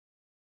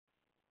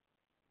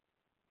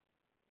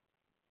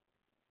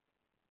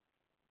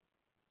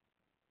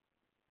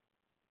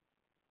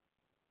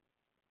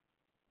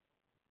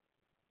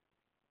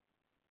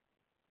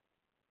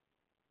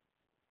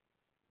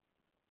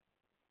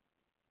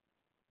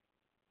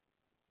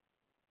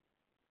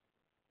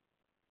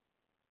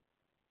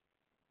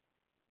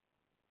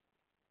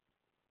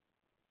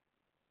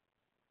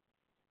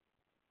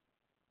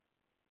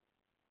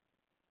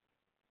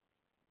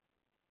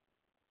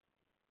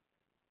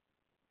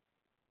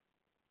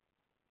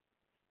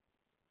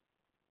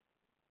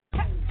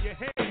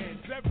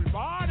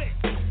everybody,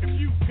 if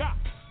you got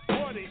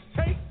what it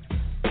takes.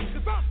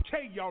 Cause I'm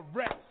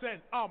KRS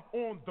and I'm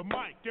on the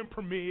mic and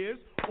premieres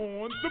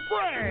on the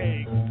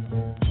break.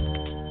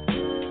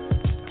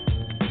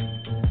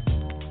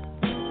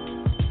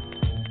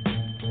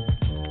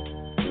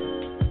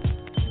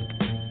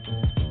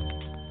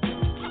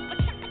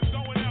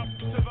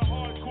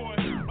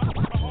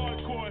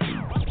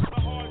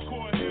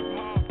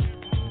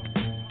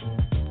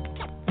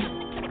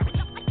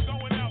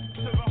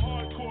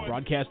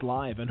 Broadcast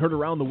live and heard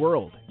around the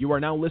world, you are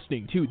now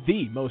listening to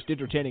the most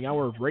entertaining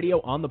hour of radio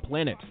on the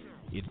planet.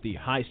 It's the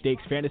High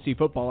Stakes Fantasy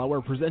Football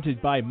Hour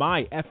presented by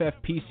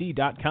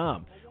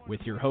MyFFPC.com with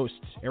your hosts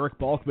Eric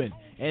Balkman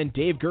and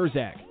Dave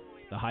Gerzak.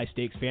 The High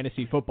Stakes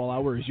Fantasy Football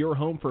Hour is your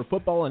home for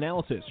football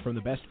analysis from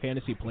the best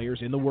fantasy players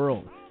in the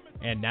world.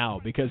 And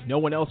now, because no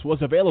one else was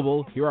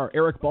available, here are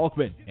Eric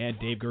Balkman and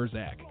Dave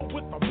Gerzak.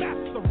 With the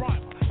master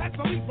rhymer, that's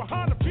the lead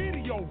behind the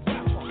video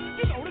rapper.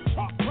 You know the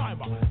top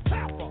rhymer,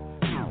 tapper.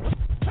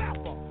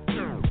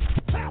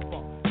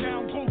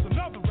 Down goes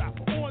another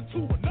rapper, on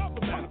to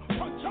another matter.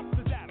 Punch up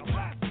the data,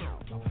 blast.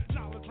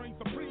 Knowledge reigns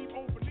supreme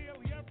over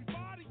nearly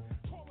everybody.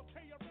 Call a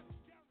KRS.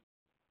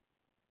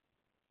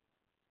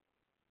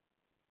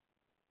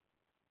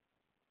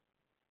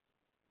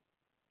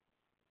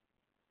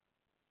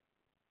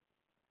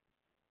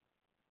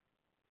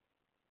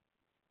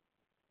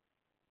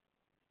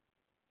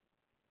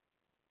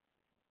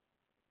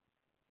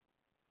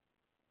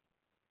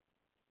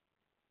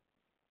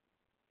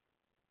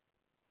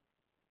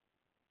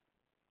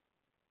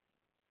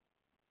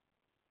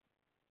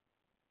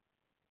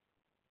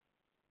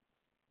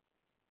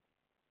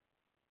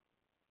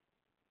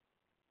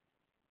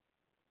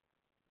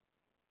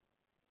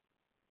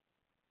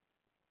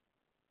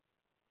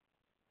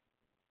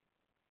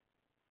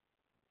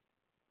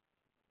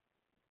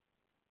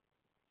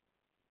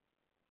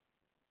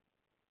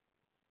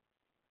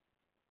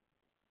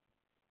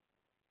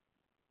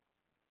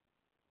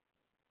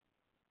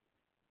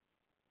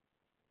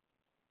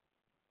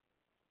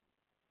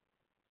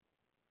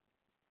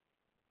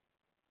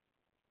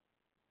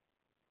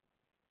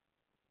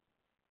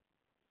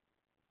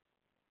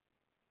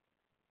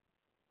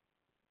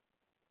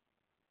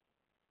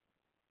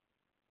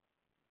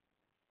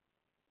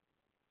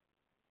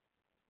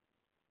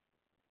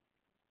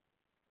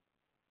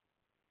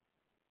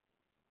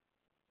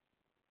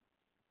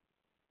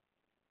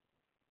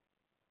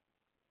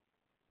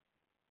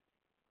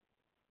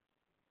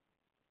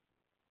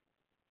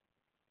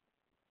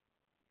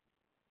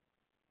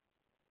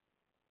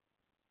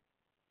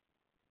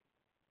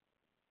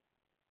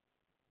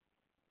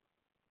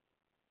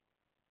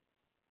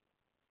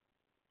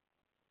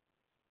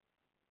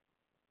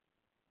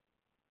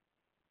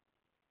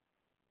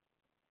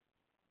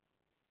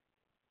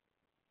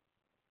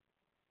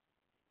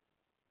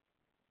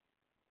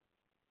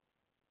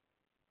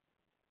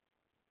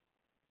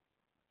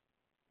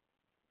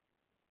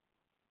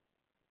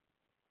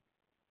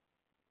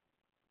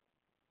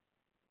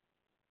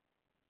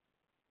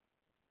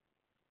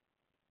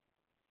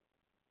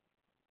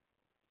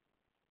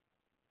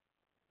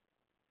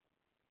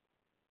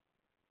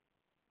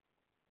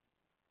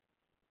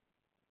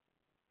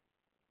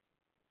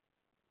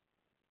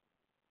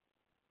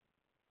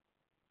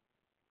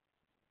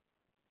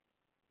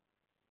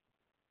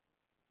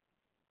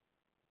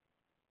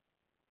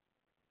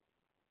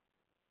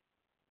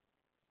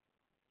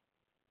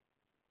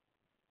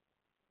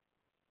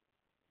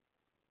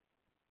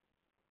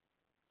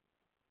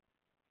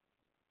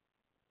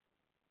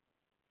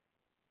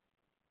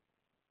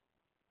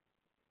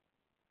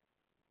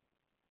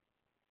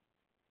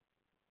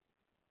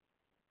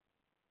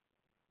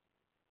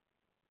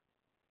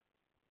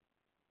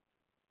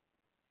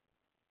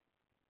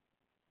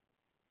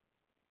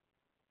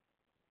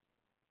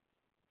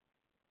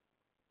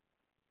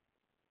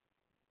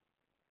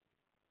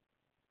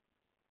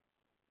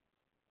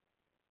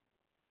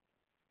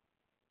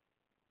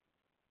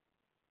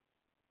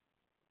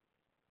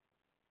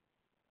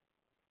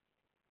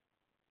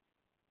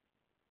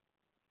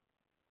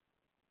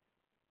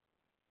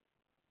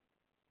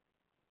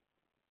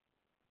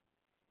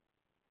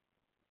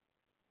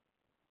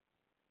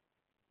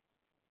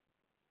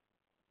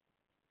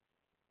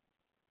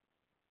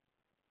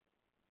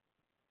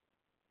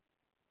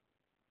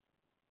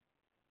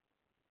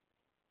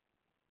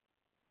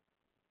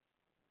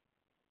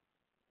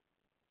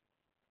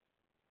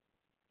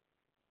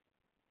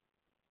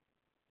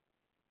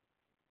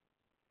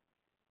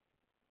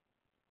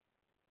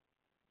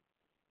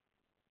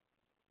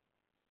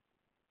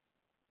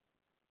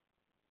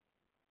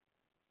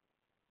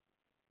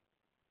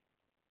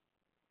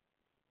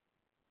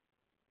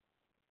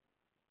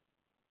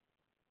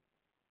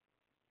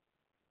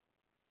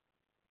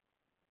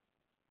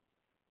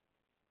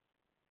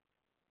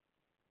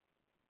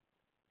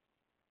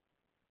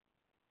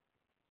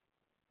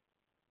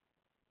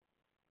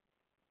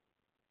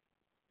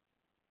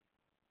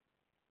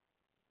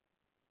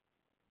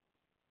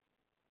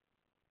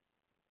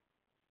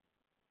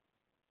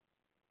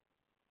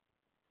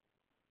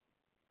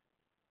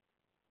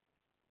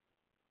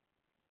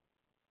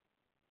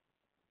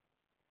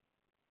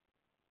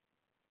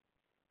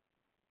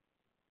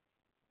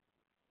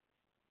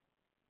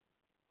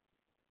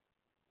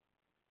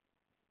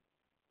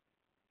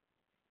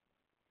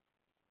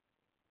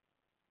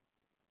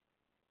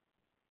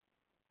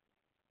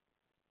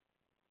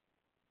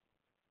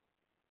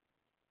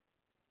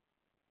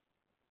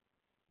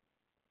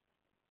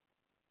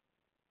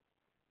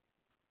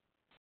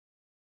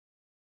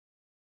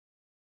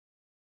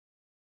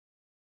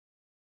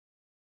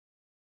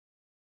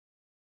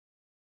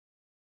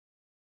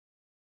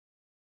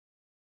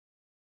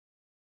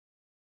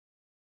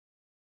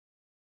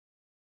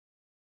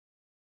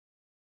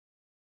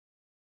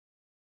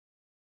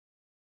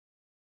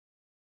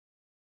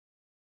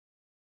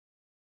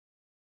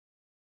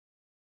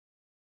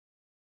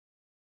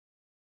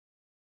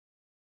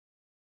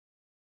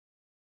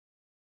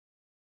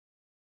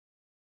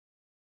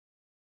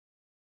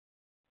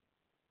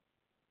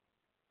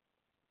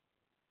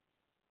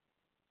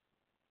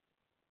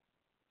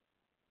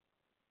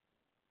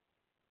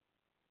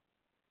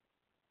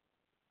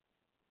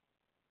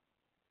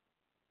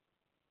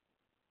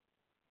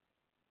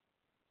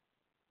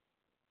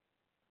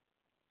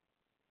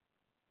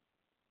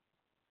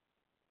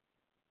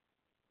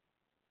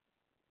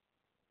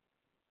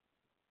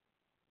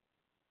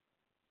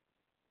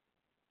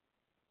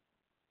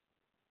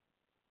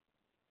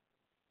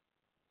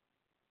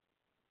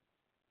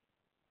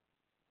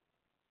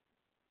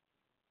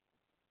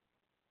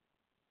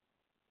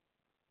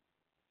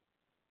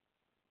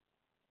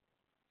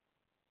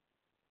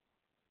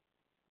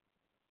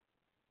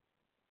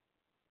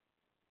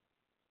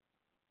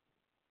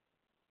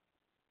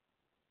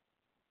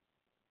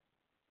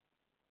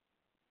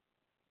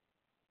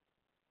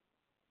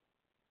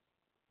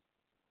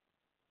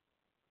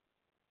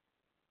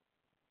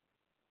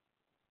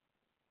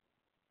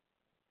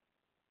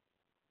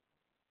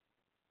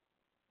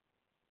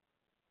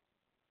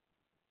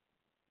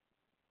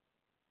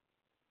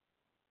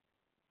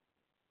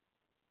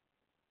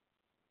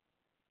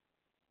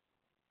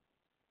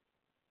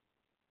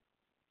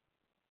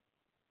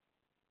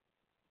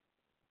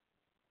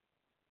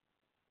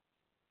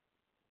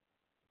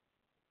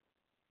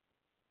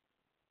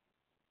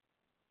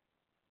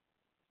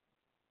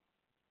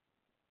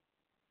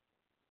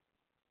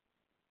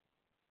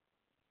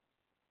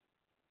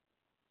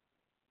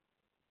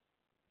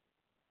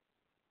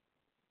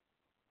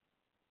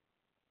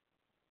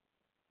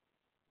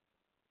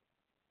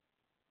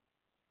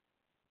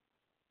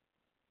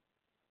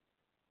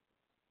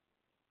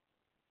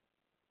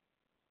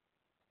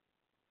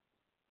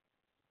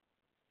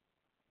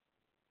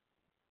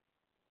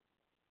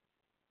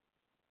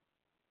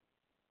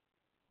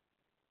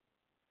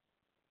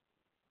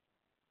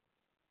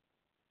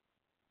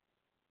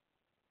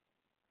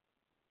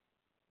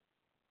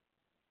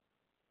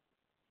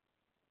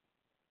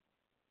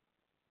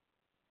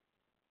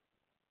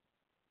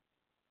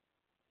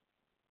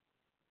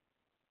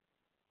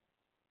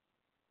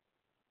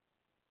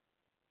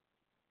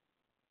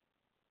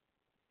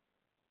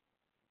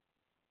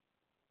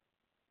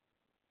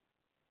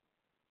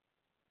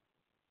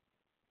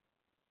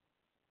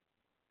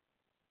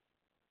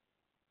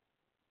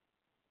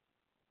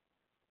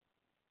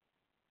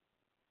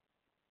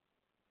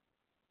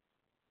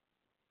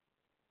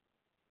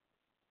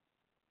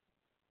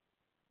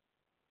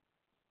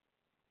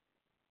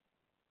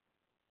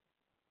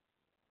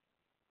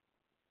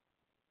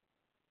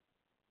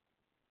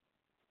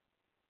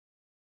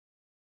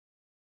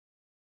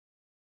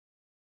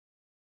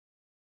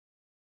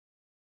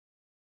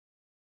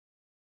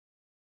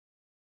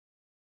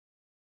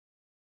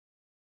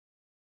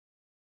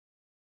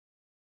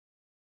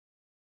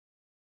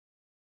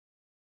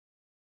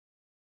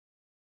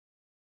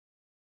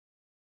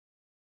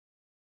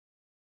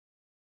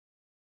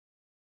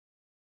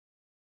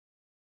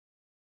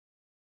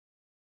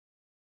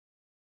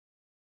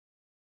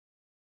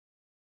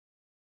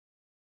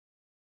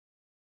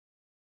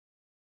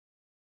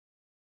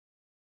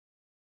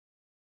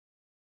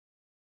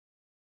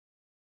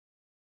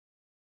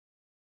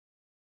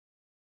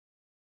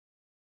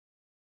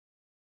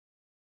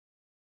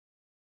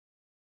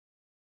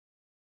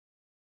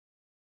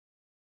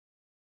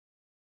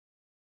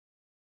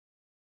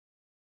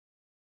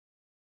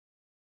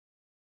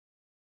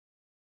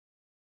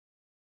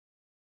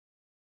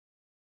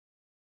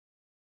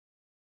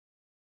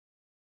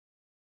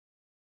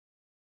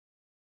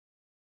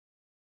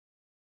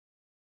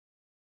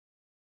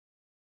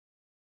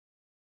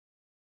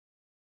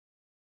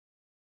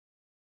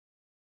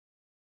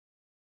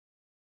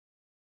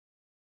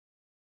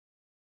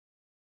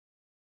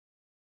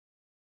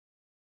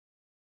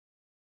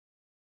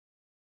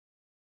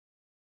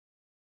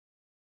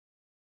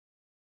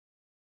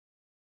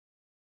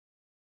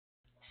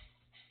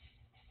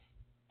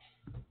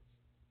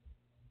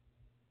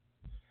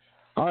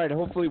 All right,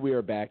 hopefully we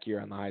are back here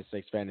on the High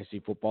Stakes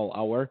Fantasy Football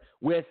Hour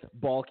with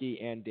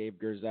Balky and Dave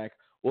Gerzak.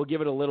 We'll give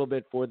it a little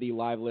bit for the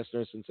live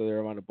listeners since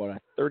they're on about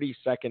a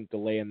 30-second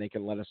delay, and they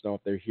can let us know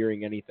if they're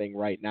hearing anything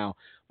right now.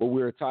 But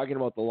we were talking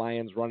about the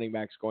Lions running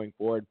backs going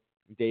forward.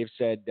 Dave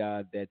said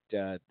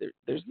that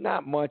there's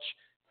not much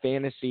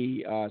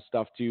fantasy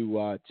stuff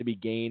to be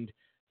gained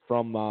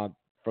from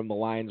the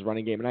Lions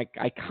running game, and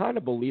I kind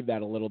of believe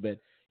that a little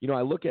bit. You know,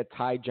 I look at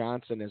Ty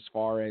Johnson as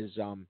far as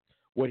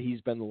what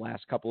he's been the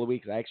last couple of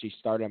weeks. I actually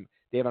started him,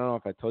 Dave, I don't know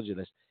if I told you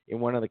this,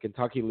 in one of the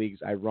Kentucky leagues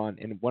I run,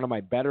 in one of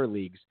my better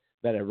leagues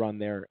that I run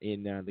there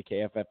in the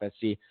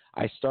KFFSC.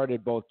 I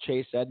started both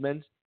Chase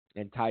Edmonds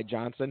and Ty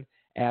Johnson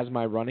as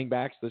my running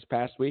backs this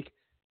past week.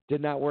 Did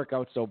not work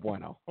out so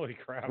bueno. Holy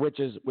crap. Which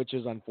is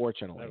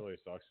unfortunate. That really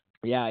sucks.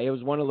 Yeah, it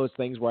was one of those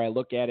things where I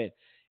look at it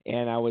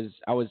and I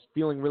was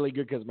feeling really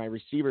good because my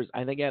receivers,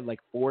 I think I had like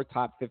 4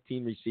 top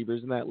 15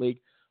 receivers in that league,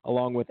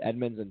 along with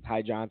Edmonds and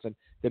Ty Johnson.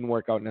 Didn't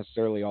work out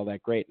necessarily all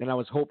that great. And I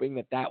was hoping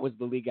that was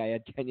the league I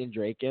had Kenyon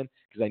Drake in,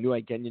 because I knew I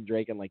had Kenyon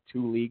Drake in like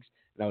 2 leagues,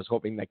 and I was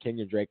hoping that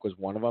Kenyon Drake was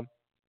one of them.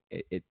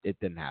 It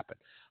didn't happen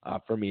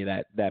for me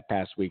that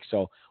past week.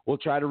 So we'll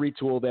try to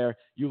retool there.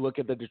 You look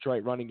at the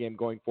Detroit running game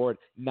going forward.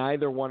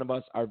 Neither one of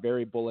us are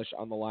very bullish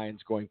on the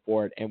Lions going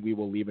forward, and we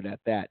will leave it at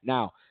that.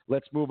 Now,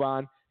 let's move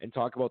on and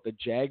talk about the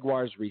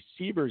Jaguars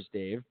receivers,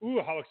 Dave.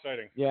 Ooh, how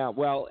exciting. Yeah,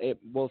 well,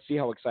 we'll see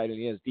how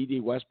exciting it is. D.D.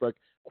 Westbrook,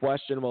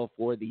 questionable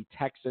for the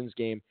Texans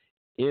game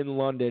in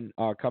London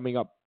coming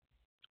up,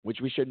 which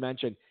we should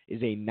mention is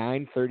a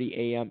 9:30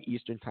 a.m.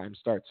 Eastern time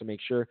start. So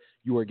make sure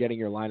you are getting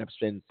your lineups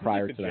in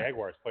prior to that. The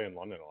Jaguars play in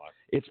London a lot.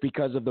 It's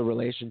because of the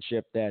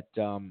relationship that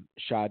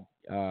Shad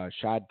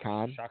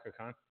Khan. Shaka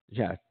Khan.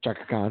 Yeah,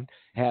 Chaka Khan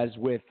has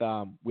with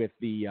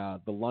the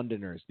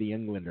Londoners, the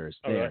Englanders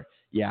there. Really?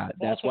 Yeah,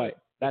 that's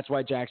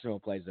why Jacksonville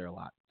plays there a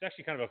lot. It's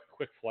actually kind of a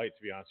quick flight,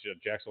 to be honest.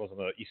 Jacksonville's on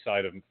the east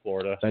side of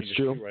Florida. That's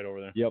true. Right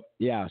over there. Yep.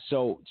 Yeah.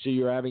 So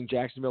you're having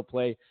Jacksonville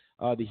play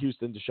the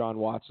Houston Deshaun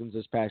Watsons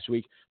this past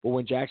week. But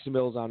when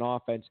Jacksonville's on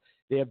offense,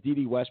 they have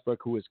D.D. Westbrook,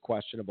 who is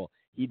questionable.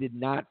 He did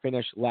not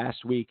finish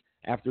last week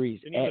after he's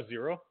Didn't he have a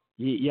 0?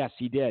 Yes,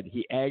 he did.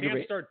 He aggravated.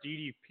 Can't start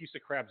D.D. piece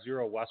of crap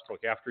 0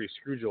 Westbrook after he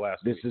screwed you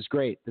last week. week. This is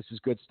great. This is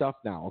good stuff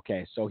now.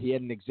 Okay, so he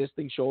had an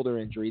existing shoulder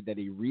injury that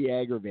he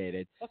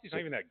re-aggravated. Plus, he's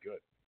not even that good.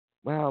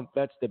 Well,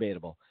 that's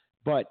debatable.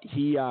 But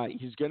he's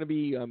going to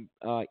be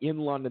in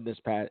London this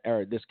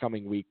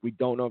coming week. We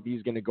don't know if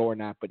he's going to go or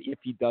not. But if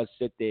he does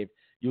sit, Dave,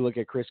 you look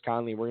at Chris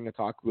Conley. We're going to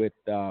talk with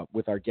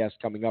our guest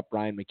coming up,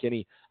 Brian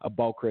McKinney,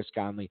 about Chris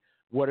Conley.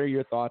 What are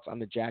your thoughts on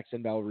the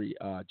Jacksonville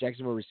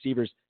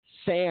receivers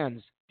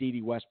sans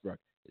D.D. Westbrook?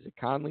 Is it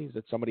Conley? Is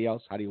it somebody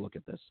else? How do you look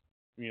at this?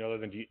 You mean other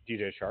than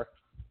DJ Chark?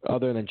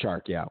 Other than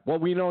Chark, yeah. Well,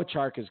 we know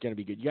Chark is going to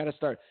be good. You got to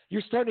start.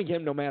 You're starting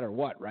him no matter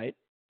what, right?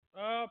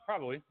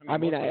 Probably.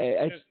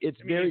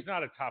 It's very. He's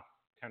not a top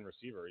 10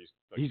 receiver.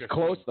 He's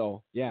close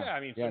though. Yeah.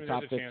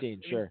 Top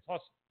 15, sure.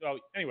 Plus,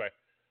 anyway,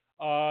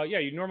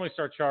 you normally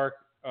start Chark.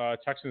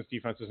 Texans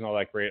defense isn't all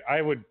that great.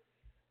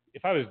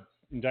 If I was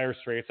in dire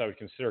straits, I would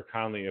consider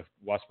Conley if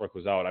Westbrook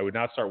was out. I would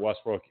not start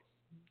Westbrook,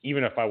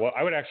 even if I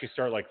would actually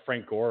start like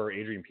Frank Gore or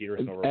Adrian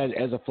Peterson over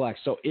as a flex.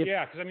 So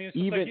because at least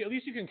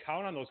you can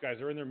count on those guys.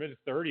 They're in their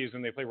mid-30s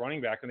and they play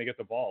running back and they get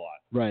the ball a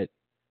lot. Right.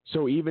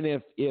 So even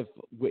if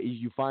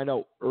you find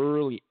out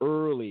early,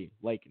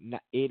 like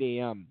 8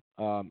 a.m.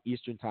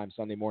 Eastern time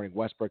Sunday morning,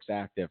 Westbrook's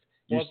active,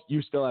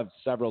 you still have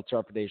several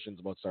trepidations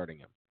about starting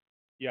him.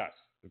 Yes.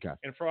 Okay.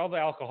 And for all the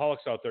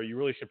alcoholics out there, you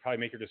really should probably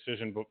make your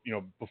decision,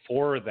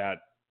 before that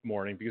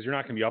morning, because you're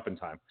not going to be up in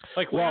time.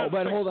 But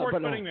hold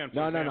on.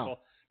 No.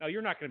 Now,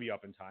 you're not going to be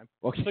up in time.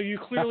 Okay. So you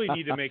clearly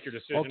need to make your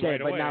decision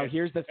right away. But now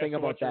here's the thing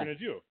about that. You're going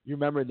to do. You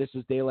remember this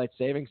is daylight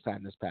savings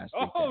time this past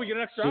weekend. Oh, we get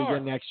an extra hour. So you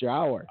get an extra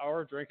hour.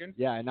 Hour of drinking?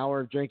 Yeah, an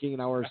hour of drinking,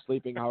 an hour of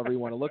sleeping, however you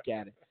want to look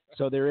at it.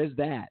 So there is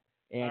that.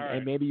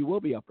 And maybe you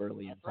will be up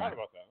early in time. I forgot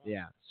about that.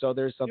 Yeah. So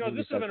there's something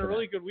this has been a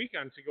really good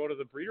weekend to go to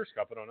the Breeders'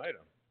 Cup at Oneida.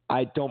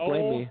 I don't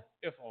blame me.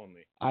 If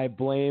only. I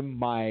blame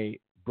my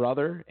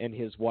brother and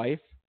his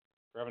wife.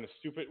 For having a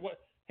stupid...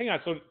 What? Hang on.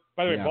 So,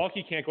 by the way,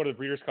 Balky can't go to the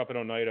Breeders' Cup at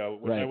Oneida,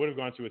 which I would have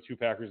gone to with 2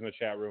 Packers in the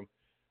chat room.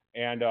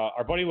 And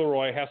our buddy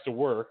Leroy has to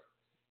work.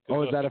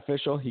 Oh, is that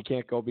official? He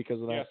can't go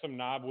because of that? Yeah, some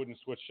knob wouldn't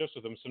switch shifts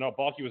with him. So now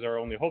Balky was our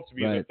only hope to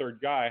be the third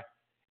guy.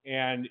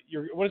 And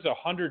what is it,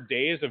 100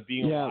 days of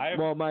being alive?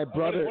 Well, my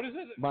brother... What is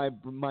it?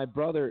 My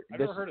brother... I've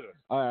never heard of this.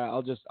 All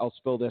right, I'll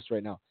spill this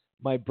right now.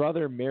 My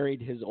brother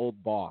married his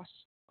old boss,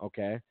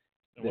 okay?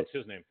 And what's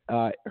his name?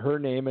 Her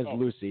name is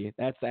Lucy.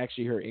 That's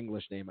actually her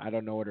English name. I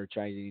don't know what her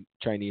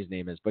Chinese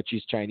name is, but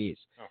she's Chinese.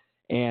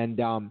 Oh. And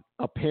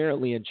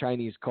apparently in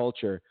Chinese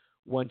culture,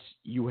 once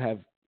you have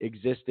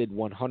existed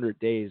 100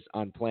 days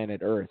on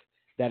planet Earth,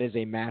 that is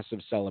a massive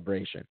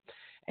celebration.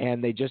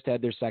 And they just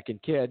had their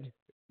second kid,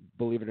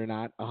 believe it or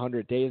not,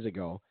 100 days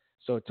ago.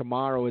 So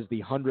tomorrow is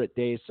the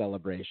 100-day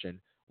celebration,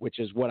 which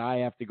is what I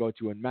have to go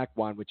to in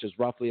Mequon, which is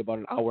roughly about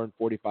an hour and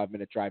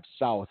 45-minute drive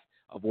south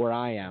of where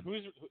I am.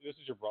 This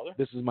is your brother?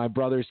 This is my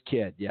brother's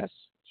kid, yes.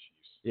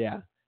 Jeez.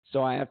 Yeah.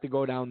 So I have to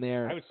go down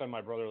there. I would send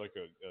my brother like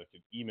an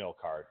email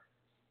card.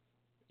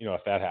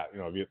 if that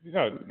happened,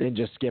 Then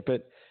just skip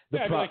it.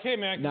 I'd be like, hey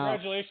man,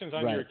 congratulations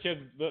on your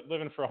kid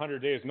living for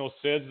 100 days, no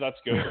SIDS. That's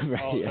good.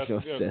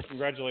 SIDS.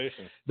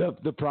 Congratulations.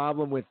 The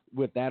problem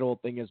with that whole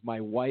thing is my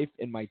wife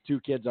and my 2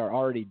 kids are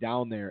already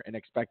down there and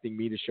expecting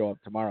me to show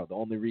up tomorrow. The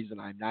only reason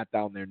I'm not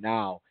down there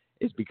now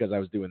is because I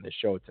was doing this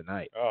show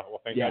tonight. Oh,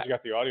 well, thank God you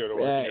got the audio to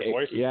work and your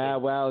voice.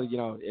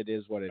 Well, it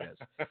is what it is.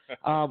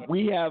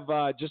 We have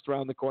just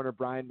around the corner,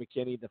 Brian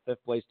McKinney, the 5th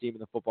place team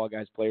in the Football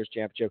Guys Players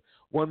Championship.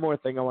 One more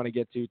thing I want to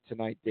get to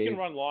tonight, Dave. We can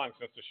run long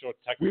since the show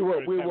technically.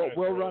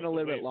 We'll run a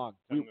little bit long.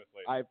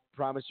 I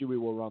promise you we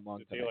will run long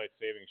tonight. Daylight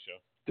savings show.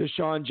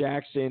 Deshaun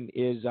Jackson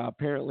is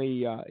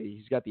apparently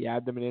he's got the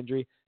abdomen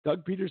injury.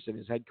 Doug Peterson,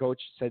 his head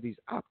coach, said he's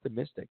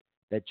optimistic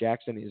that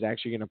Jackson is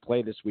actually going to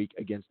play this week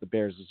against the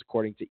Bears, is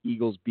according to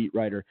Eagles beat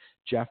writer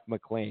Jeff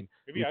McClain,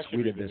 who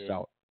tweeted this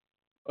out.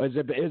 Is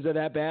it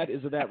that bad?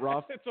 Is it that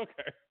rough? It's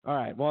okay. All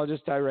right. Well, I'll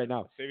just tell you right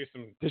now. Save you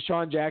some.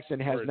 Deshaun Jackson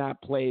has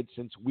not played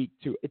since week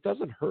 2. It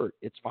doesn't hurt.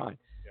 It's fine.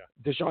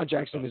 Yeah. Deshaun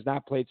Jackson has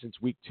not played since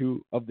week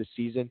 2 of the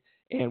season,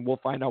 and we'll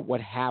find out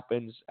what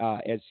happens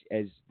as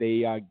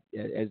the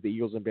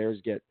Eagles and Bears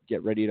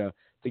get ready to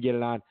get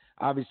it on.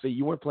 Obviously,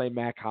 you weren't playing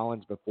Mac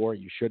Hollins before.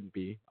 You shouldn't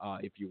be.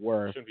 If you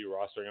were, you shouldn't be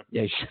rostering him.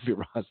 Yeah, you should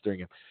be rostering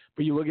him.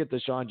 But you look at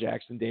Deshaun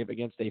Jackson, Dave,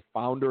 against a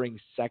foundering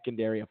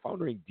secondary, a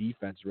foundering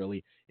defense,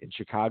 really, in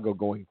Chicago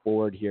going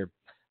forward here.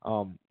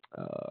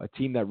 A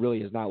team that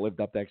really has not lived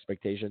up to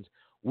expectations.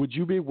 Would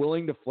you be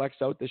willing to flex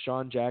out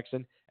Deshaun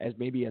Jackson as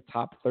maybe a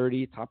top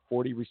 30, top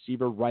 40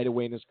 receiver right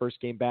away in his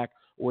first game back,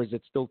 or is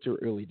it still too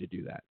early to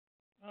do that?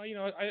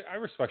 I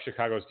respect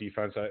Chicago's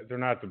defense. They're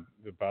not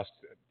the best.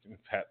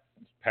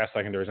 Pass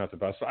secondary is not the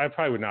best. So I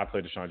probably would not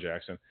play Deshaun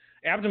Jackson.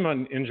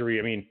 Abdomen injury,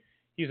 I mean,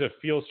 he's a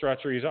field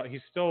stretcher.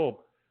 He's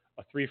still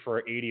a 3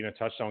 for 80 and a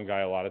touchdown guy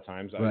a lot of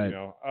times. Right.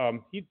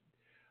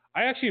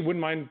 I actually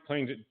wouldn't mind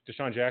playing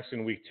Deshaun Jackson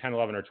in week 10,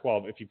 11, or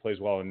 12 if he plays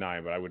well in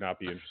 9, but I would not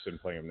be interested in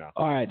playing him now.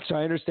 All right, so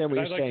I understand what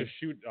you're saying. I'd like to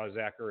shoot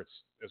Zach Ertz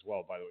as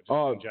well, by the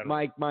way. In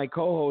general. My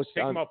co-host.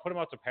 Take him out, put him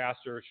out to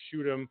pasture,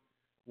 shoot him,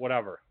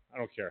 whatever. I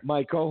don't care.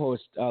 My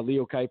co-host,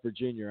 Leo Kuiper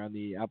Jr. on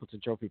the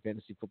Appleton Trophy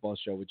Fantasy Football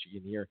Show, which you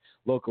can hear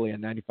locally on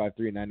 95.3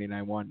 and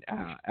 99.1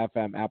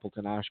 FM,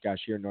 Appleton, Oshkosh,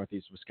 here in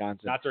Northeast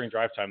Wisconsin. Not during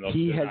drive time, though.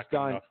 He has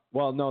done –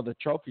 well, no, the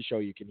Trophy Show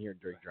you can hear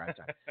during drive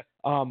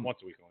time. Once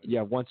a week only.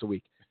 Yeah, once a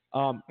week.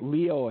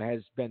 Leo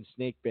has been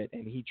snake bit,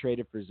 and he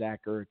traded for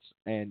Zach Ertz,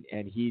 and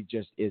he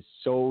just is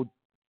so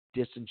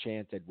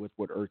disenchanted with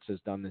what Ertz has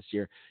done this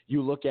year.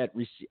 You look at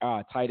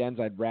tight ends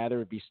I'd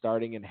rather be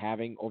starting and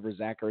having over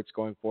Zach Ertz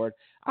going forward.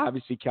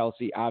 Obviously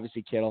Kelsey,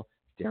 obviously Kittle,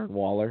 Darren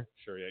Waller.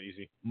 Sure, yeah,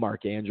 easy.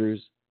 Mark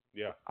Andrews.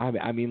 Yeah.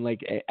 I mean,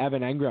 like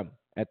Evan Engram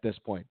at this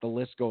point. The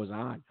list goes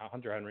on.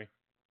 Hunter Henry.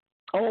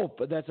 Oh,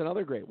 but that's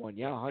another great one.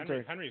 Yeah,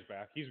 Hunter. Henry's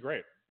back. He's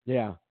great.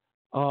 Yeah.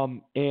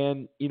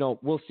 And,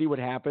 we'll see what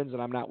happens,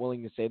 and I'm not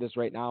willing to say this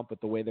right now,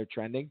 but the way they're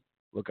trending,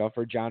 look out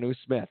for Jonnu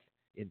Smith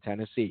in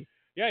Tennessee.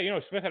 Yeah,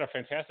 Smith had a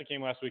fantastic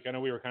game last week. I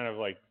know we were kind of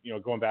like,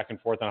 going back and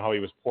forth on how he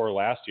was poor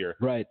last year.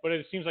 Right. But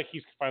it seems like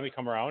he's finally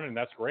come around, and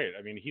that's great.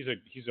 I mean, he's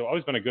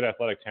always been a good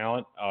athletic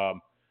talent.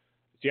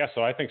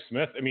 So I think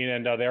Smith, and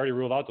they already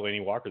ruled out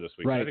Delaney Walker this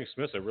week. Right. So I think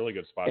Smith's a really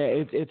good spot.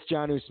 Yeah, it's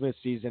Jonnu Smith's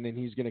season, and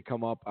he's going to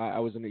come up. I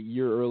was in a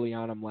year early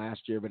on him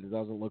last year, but it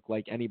doesn't look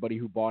like anybody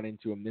who bought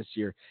into him this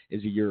year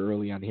is a year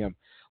early on him.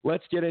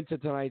 Let's get into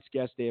tonight's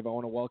guest, Dave. I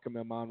want to welcome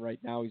him on right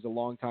now. He's a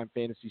longtime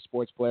fantasy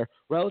sports player,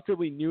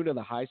 relatively new to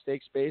the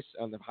high-stakes space,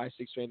 the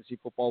high-stakes fantasy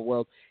football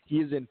world. He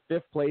is in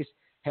 5th place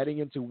heading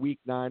into Week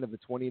 9 of the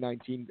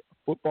 2019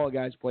 Football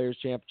Guys Players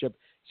Championship.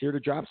 He's here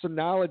to drop some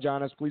knowledge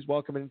on us. Please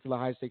welcome into the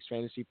High Stakes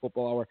Fantasy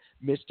Football Hour,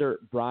 Mr.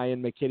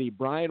 Brian McKinney.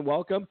 Brian,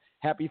 welcome.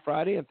 Happy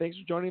Friday, and thanks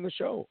for joining the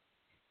show.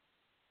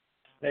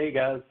 Hey,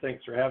 guys.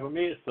 Thanks for having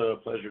me. It's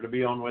a pleasure to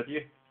be on with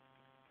you.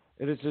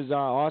 This is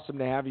awesome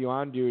to have you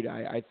on, dude.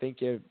 I think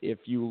if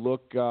you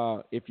look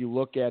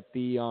at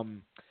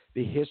the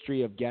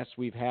history of guests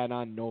we've had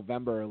on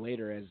November or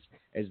later,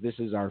 as this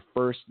is our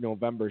first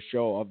November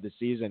show of the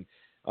season,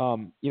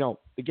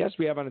 the guests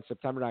we have on in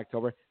September and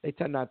October, they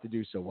tend not to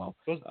do so well.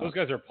 Those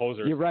guys are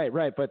posers. You're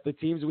right. But the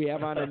teams we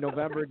have on in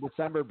November,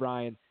 December,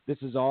 Brian, this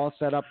is all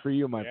set up for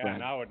you, my friend.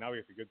 Yeah, now we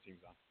have the good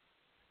teams on.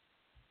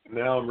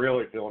 Now I'm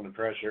really feeling the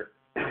pressure.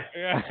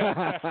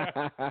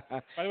 Yeah.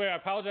 By the way, I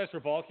apologize for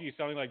Balky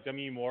sounding like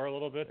Demi Moore a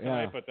little bit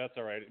tonight, but that's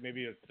all right.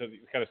 Maybe it's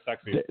kind of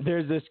sexy.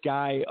 There's this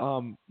guy,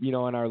 on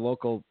our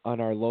local. I'm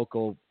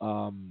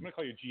gonna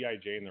call you G.I.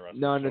 Jane the rest.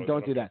 No, of the show.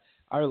 Don't do that.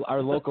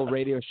 Our local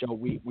radio show,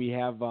 we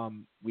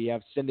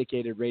have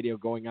syndicated radio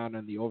going on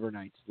the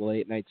overnights, the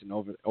late nights and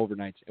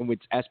overnights, and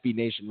it's SB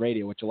Nation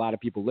Radio, which a lot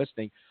of people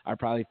listening are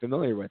probably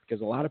familiar with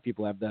because a lot of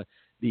people have the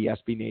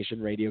SB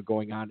Nation Radio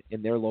going on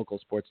in their local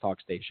sports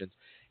talk stations.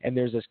 And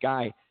there's this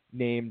guy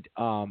named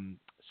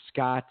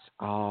Scott.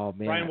 Oh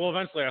man, Brian, we'll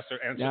eventually answer.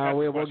 No,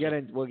 we'll get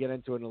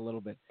into it in a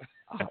little bit.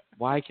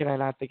 Why can I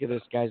not think of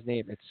this guy's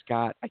name? It's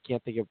Scott. I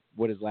can't think of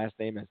what his last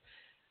name is.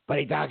 but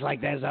he talks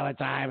like this all the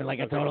time and like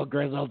a total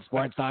grizzled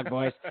sports talk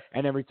voice.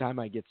 And every time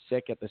I get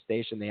sick at the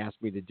station, they ask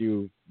me to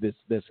do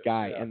this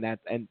guy,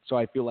 and so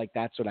I feel like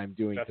that's what I'm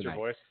doing tonight.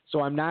 Your voice? So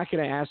I'm not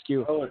going to ask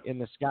you in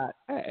the Scott.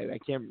 I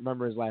can't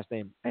remember his last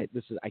name. I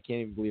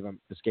can't even believe I'm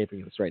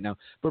escaping this right now.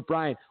 But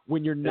Brian,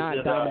 when you're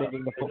not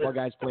dominating the Football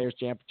Guys Players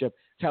Championship,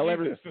 tell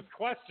everybody. This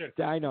question.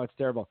 I know it's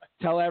terrible.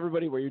 Tell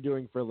everybody what you're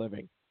doing for a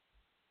living.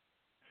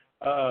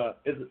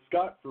 Is it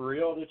Scott for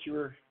real that you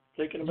were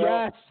thinking about?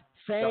 Yes.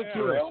 Thank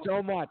you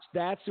so much.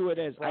 That's who it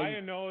is.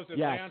 Brian knows, and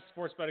Lance,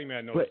 Sports Betting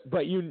Man knows.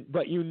 But you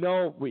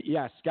know,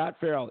 Scott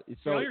Farrell.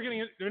 So you're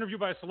getting interviewed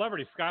by a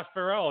celebrity, Scott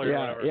Farrell, or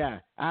whatever. Yeah.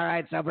 All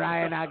right, so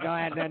Brian, go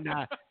ahead and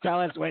tell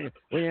us when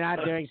you're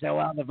not doing so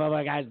well in the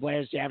Football Guys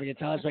Players Championship.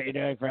 Tell us what you're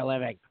doing for a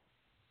living.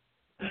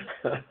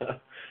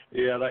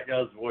 Yeah, that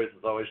guy's voice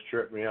has always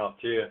tripped me out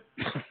too.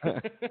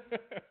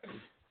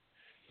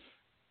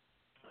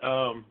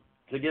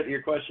 To get to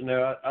your question,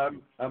 though,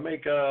 I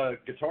make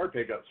guitar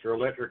pickups for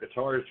electric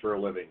guitars for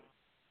a living.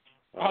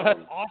 Oh,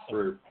 that's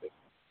awesome.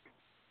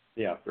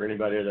 For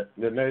anybody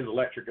that knows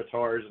electric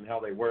guitars and how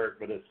they work.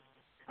 But it's,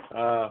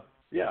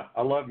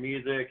 I love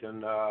music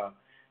and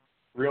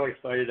really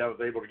excited I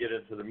was able to get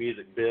into the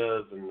music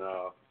biz and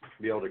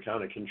be able to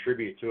kind of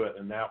contribute to it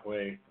in that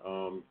way.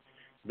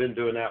 Been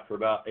doing that for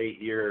about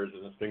 8 years,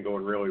 and it's been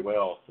going really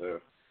well. So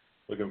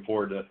looking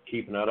forward to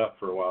keeping that up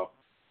for a while.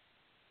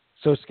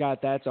 So, Scott,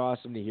 that's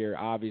awesome to hear.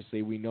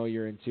 Obviously, we know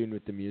you're in tune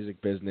with the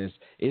music business.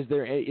 Is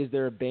there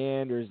a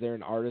band or is there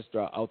an artist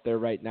out there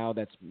right now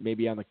that's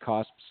maybe on the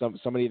cusp?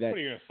 Somebody that. What,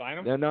 are you going to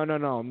sign them?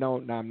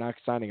 No, I'm not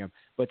signing them.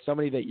 But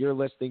somebody that you're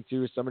listening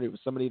to,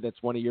 somebody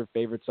that's one of your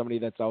favorites, somebody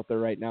that's out there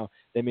right now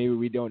that maybe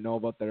we don't know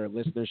about that our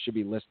listeners should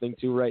be listening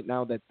to right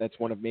now. That's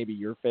one of maybe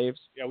your faves.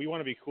 Yeah, we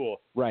want to be cool.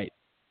 Right.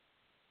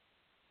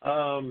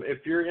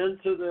 If you're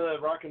into the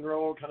rock and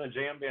roll kind of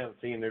jam band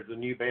scene, there's a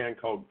new band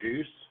called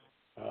Goose.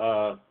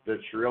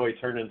 That's really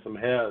turning some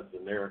heads,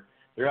 and they're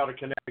out of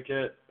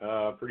Connecticut,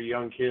 pretty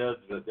young kids,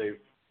 but they've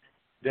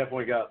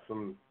definitely got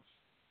some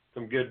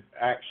good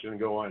action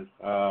going.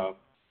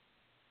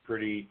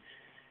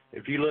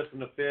 If you listen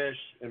to Fish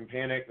and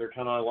Panic, they're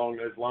kind of along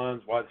those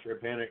lines,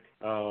 Widespread Panic.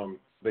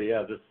 But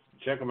yeah, just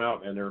check them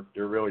out, man.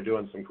 They're really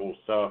doing some cool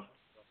stuff.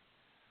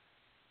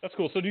 That's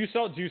cool. So do you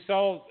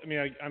sell? I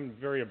mean, I'm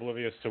very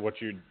oblivious to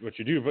what you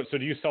do, but so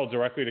do you sell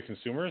directly to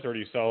consumers, or do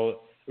you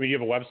sell? I mean, you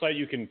have a website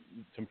you can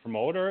to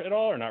promote at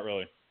all, or not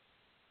really?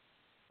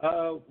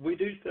 We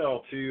do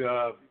sell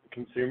to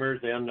consumers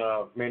and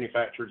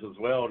manufacturers as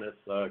well, and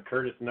it's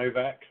Curtis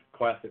Novak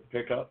Classic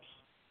Pickups.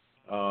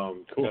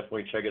 Cool.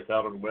 Definitely check us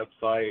out on the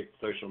website,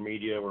 social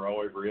media. We're all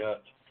over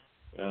it.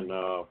 And,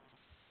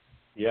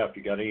 if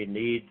you got any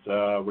needs,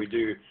 we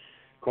do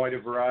quite a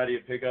variety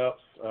of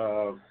pickups,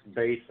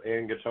 bass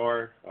and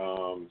guitar.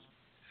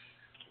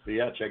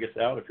 Check us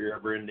out if you're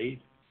ever in need.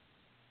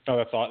 Oh,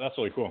 that's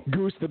really cool.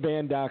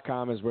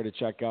 GooseTheBand.com is where to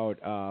check out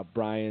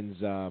Brian's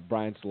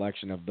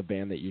selection of the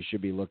band that you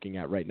should be looking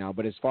at right now.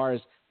 But as far as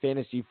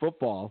fantasy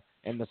football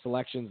and the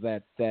selections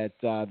that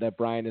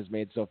Brian has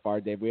made so far,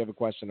 Dave, we have a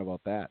question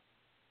about that.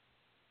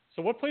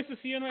 So what place is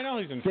he in right now?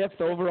 He's in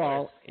fifth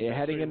overall,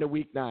 heading into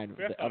Week 9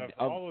 of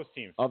all those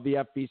teams of the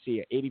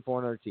FPC,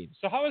 8,400 teams.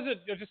 So how is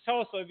it? Just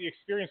tell us the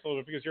experience a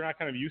little bit, because you're not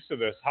kind of used to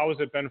this. How has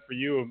it been for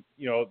you?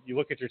 You know, you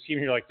look at your team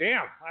and you're like,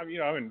 damn,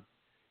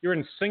 you're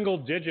in single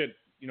digit,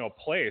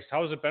 place.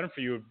 How has it been for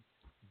you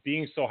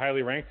being so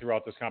highly ranked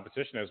throughout this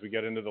competition as we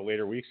get into the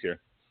later weeks here?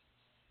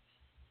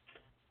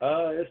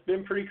 It's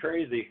been pretty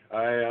crazy.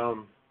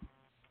 The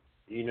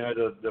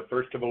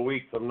first couple of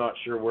weeks, I'm not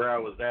sure where I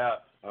was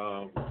at.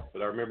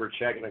 But I remember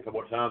checking a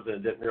couple of times, and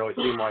it didn't really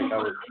seem like I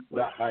was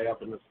that high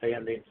up in the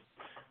standings.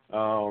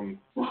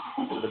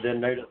 But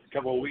then noticed a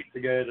couple of weeks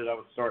ago that I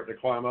was starting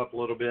to climb up a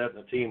little bit,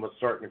 and the team was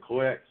starting to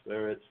click. So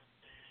it's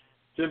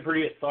been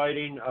pretty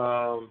exciting.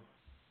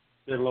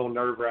 Been a little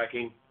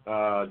nerve-wracking.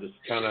 Just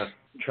kind of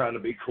trying to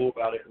be cool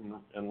about it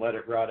and let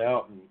it ride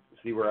out and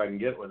see where I can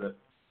get with it.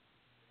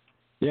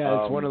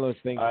 Yeah, it's one of those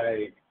things.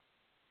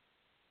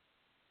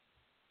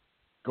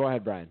 Go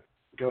ahead, Brian.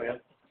 Go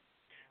ahead.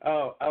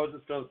 Oh, I was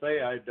just going to say,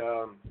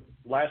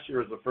 last year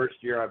was the first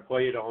year I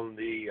played on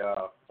the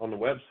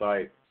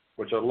website,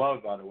 which I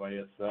love, by the way.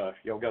 It's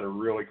y'all got a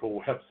really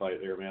cool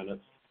website there, man.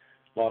 It's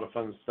a lot of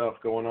fun stuff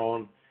going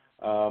on.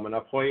 And I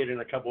played in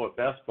a couple of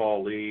best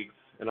ball leagues,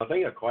 and I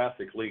think a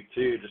classic league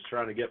too, just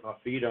trying to get my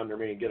feet under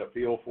me and get a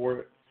feel for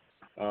it,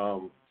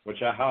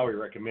 which I highly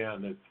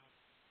recommend.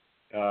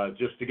 It's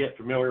just to get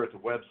familiar with the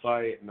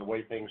website and the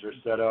way things are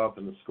set up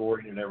and the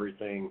scoring and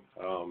everything.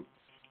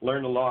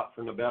 Learned a lot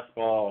from the best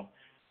ball.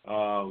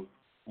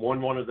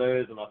 Won one of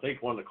those, and I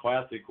think won the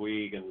Classic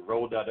League, and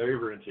rolled that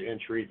over into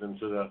entries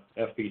into the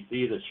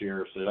FPC this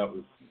year. So that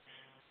was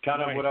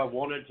kind of what I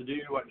wanted to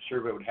do. I wasn't sure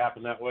if it would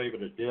happen that way,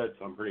 but it did,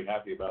 so I'm pretty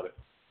happy about it.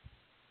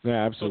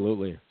 Yeah,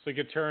 absolutely. So you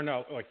could turn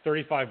like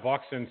 $35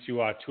 into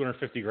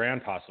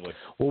 $250,000 possibly.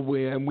 Well,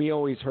 we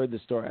always heard the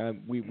story.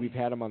 We've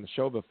had them on the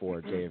show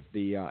before, Dave.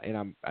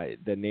 The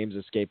name's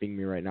escaping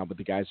me right now, but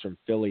the guys from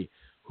Philly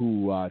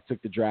who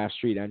took the Draft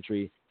Street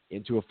entry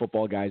into a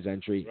Football Guys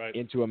entry, Right.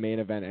 into a main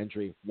event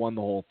entry, won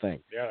the whole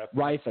thing. Yeah.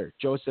 Reither,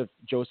 Joseph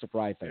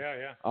Reither,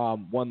 Yeah.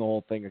 won the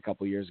whole thing a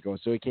couple years ago.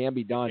 So it can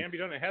be done. It can be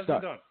done. It has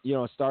been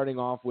done. Starting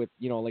off with,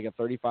 like a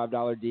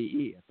 $35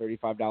 DE, a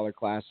 $35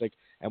 classic,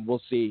 and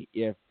we'll see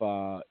if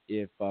Brian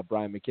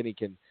McKinney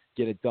can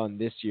get it done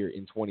this year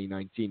in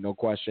 2019. No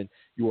question,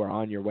 you are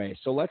on your way.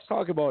 So let's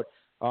talk about,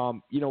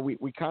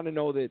 we kind of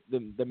know that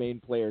the main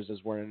players,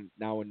 as we're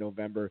now in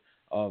November,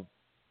 of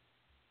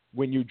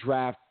when you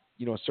draft,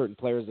 certain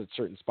players at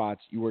certain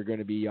spots, you are going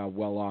to be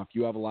well off.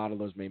 You have a lot of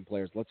those main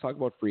players. Let's talk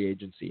about free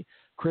agency.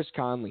 Chris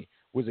Conley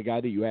was a guy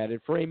that you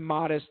added for a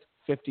modest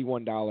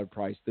 $51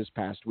 price this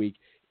past week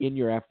in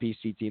your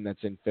FPC team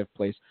that's in 5th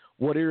place.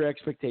 What are your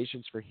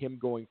expectations for him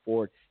going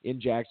forward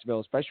in Jacksonville,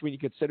 especially when you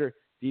consider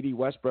D.D.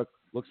 Westbrook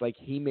looks like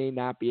he may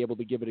not be able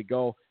to give it a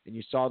go, and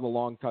you saw the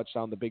long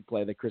touchdown, the big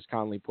play that Chris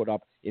Conley put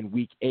up in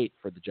Week 8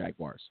 for the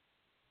Jaguars?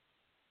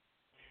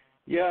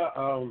 Yeah,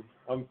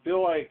 I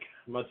feel like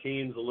my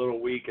team's a little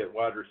weak at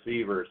wide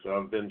receiver, so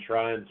I've been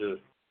trying to,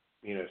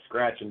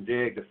 scratch and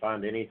dig to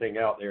find anything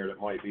out there that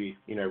might be,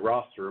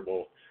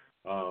 rosterable.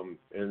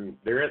 And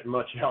there isn't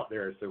much out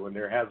there, so when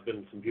there has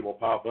been some people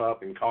pop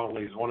up, and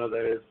Conley's one of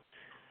those,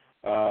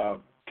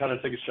 kind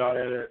of took a shot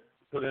at it,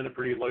 put in a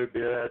pretty low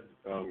bid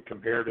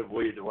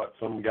comparatively to what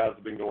some guys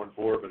have been going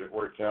for, but it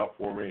worked out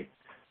for me.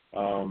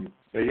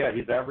 But yeah,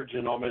 he's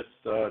averaging almost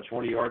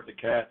 20 yards a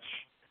catch.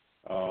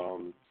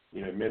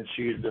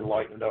 Minshew's been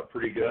lighting it up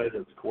pretty good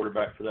as a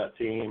quarterback for that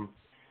team.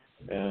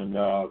 And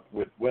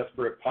with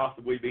Westbrook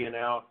possibly being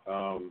out,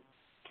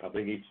 I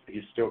think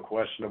he's still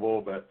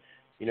questionable, but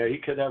he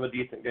could have a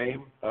decent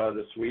game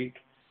this week.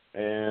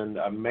 And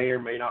I may or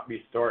may not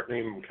be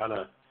starting him, kind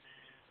of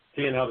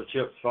seeing how the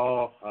chips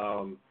fall.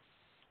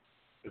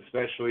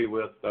 Especially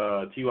with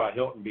T.Y.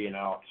 Hilton being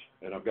out,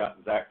 and I've got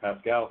Zach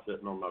Pascal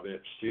sitting on my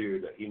bench too,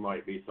 that he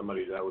might be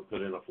somebody that I would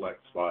put in a flex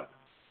spot.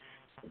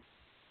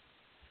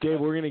 Dave,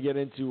 we're going to get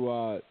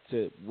into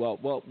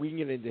we can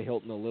get into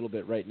Hilton a little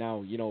bit right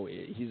now.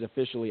 He's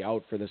officially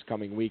out for this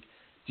coming week.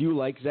 Do you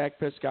like Zach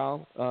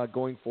Pascal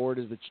going forward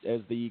as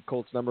the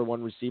Colts' number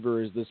 1 receiver,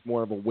 or is this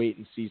more of a wait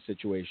and see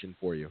situation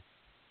for you?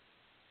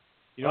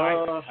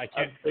 I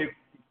can't.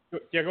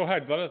 Yeah, go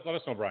ahead. Let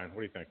us know, Brian.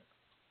 What do you think?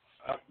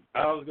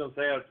 I was going to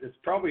say it's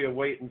probably a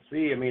wait and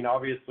see. I mean,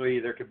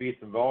 obviously there could be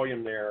some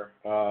volume there,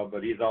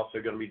 but he's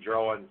also going to be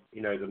drawing,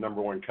 the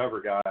number 1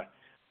 cover guy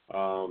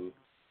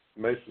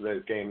most of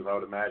those games, I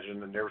would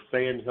imagine. And they were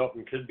saying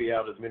Hilton could be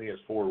out as many as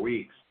 4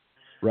 weeks.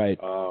 Right.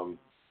 So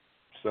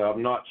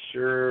I'm not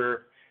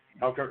sure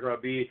how comfortable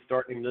I'd be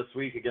starting him this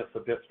week against the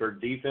Pittsburgh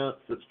defense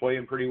that's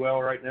playing pretty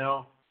well right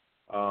now.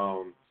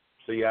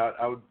 So yeah,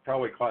 I would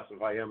probably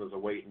classify him as a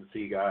wait and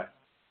see guy.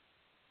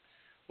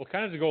 Well,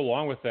 kind of to go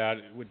along with that,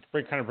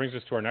 it kind of brings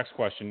us to our next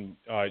question.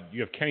 You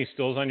have Kenny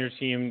Stills on your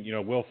team.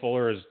 Will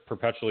Fuller is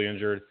perpetually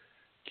injured.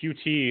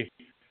 QT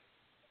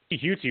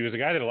was a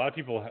guy that a lot of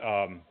people,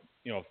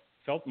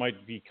 felt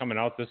might be coming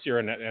out this year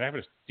and having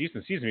a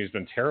decent season. He's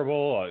been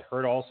terrible,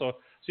 hurt also. So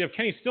you have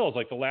Kenny Stills,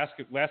 like the last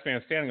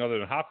man standing other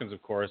than Hopkins,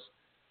 of course.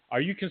 Are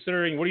you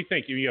considering, what do you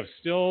think? You have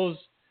Stills,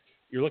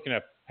 you're looking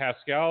at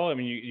Pascal. I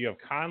mean, you have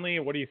Conley.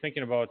 What are you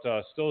thinking about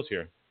Stills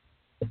here?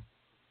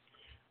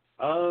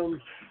 I've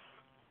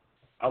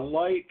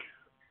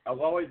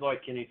always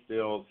liked Kenny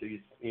Stills.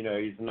 He's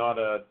not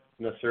a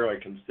necessarily a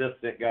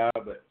consistent guy,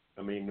 but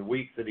I mean, the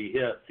weeks that he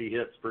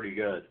hits pretty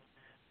good.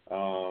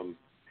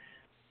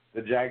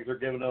 The Jags are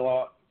giving a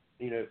lot,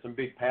 some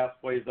big pass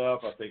plays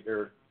up. I think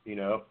they're,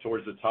 up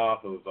towards the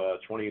top of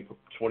 20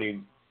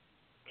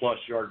 plus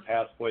yard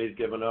pass plays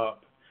given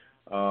up.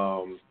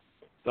 So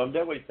I'm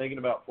definitely thinking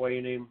about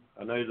playing him.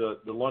 I know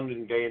the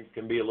London games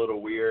can be a little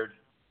weird.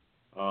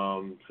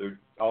 So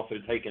also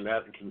taking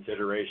that in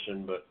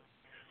consideration, but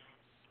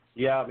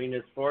yeah, I mean,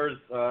 as far as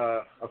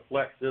a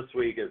flex this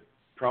week, it'd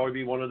probably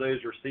be one of those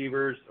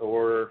receivers,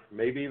 or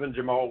maybe even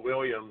Jamal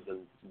Williams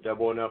and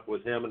doubling up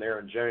with him and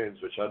Aaron Jones,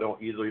 which I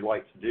don't usually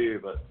like to do,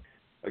 but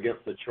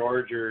against the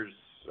Chargers,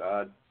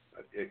 I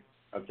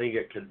think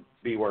it could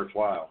be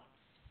worthwhile.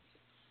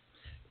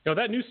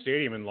 That new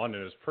stadium in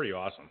London is pretty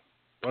awesome.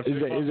 Is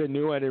it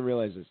new? I didn't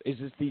realize this. Is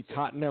this the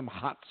Tottenham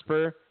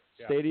Hotspur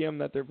Stadium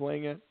that they're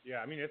playing at? Yeah,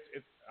 I mean,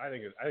 I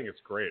think it's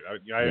great.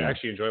 I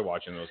actually enjoy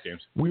watching those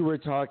games. We were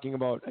talking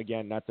about,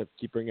 again, not to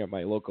keep bringing up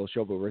my local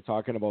show, but we're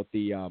talking about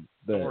the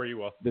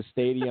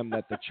stadium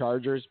that the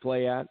Chargers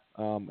play at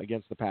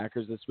against the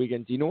Packers this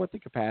weekend. Do you know what the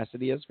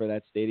capacity is for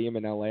that stadium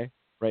in LA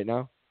right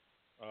now?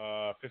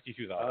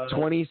 52,000.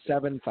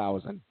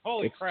 27,000.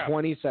 Holy crap!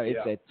 27.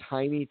 Yeah. It's a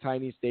tiny,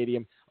 tiny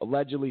stadium.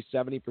 Allegedly,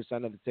 70%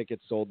 of the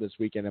tickets sold this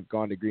weekend have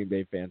gone to Green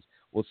Bay fans.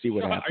 We'll see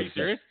what happens. Are you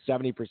serious?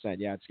 70%.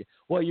 Yeah.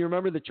 Well, you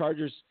remember the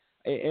Chargers,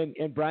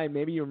 and Brian,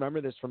 maybe you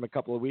remember this from a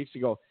couple of weeks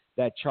ago.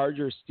 That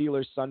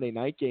Chargers-Steelers Sunday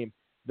night game.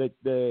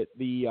 The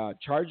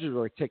Chargers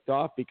were ticked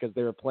off because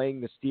they were playing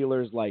the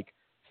Steelers like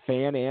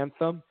fan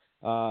anthem,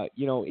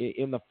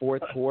 in the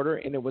fourth quarter,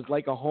 and it was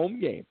like a home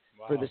game.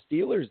 for the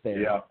Steelers there.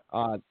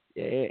 Yeah.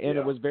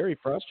 It was very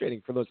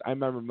frustrating for those. I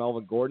remember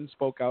Melvin Gordon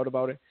spoke out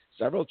about it.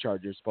 Several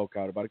Chargers spoke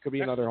out about it. Could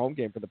be another home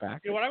game for the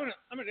Packers. You know what?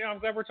 I'm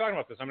glad we're talking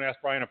about this. I'm going to ask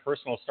Brian a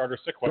personal starter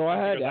sick question. Go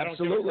ahead, because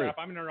absolutely. I don't give a crap.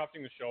 I'm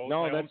interrupting the show.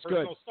 No, my that's own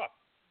personal good. Stuff.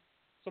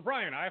 So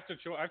Brian, I have to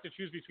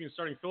choose between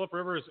starting Phillip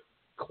Rivers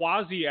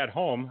quasi at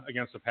home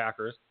against the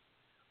Packers,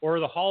 or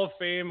the Hall of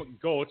Fame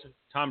GOAT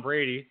Tom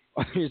Brady.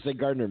 You said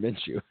Gardner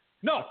Minshew.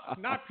 No,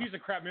 not piece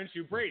of crap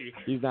Minshew. Brady.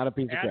 He's not a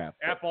piece of crap.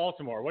 At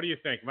Baltimore. What do you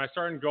think? Am I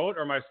starting GOAT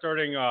or am I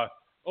starting?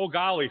 Oh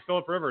golly,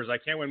 Phillip Rivers. I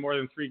can't win more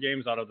than 3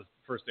 games out of the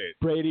first 8.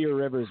 Brady or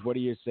Rivers? What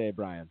do you say,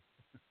 Brian?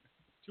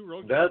 2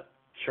 road games. That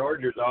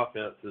Chargers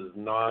offense is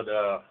not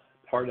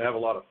hard to have a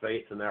lot of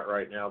faith in that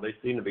right now. They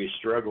seem to be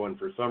struggling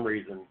for some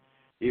reason,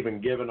 even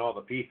given all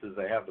the pieces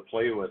they have to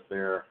play with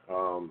there.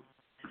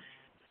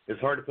 It's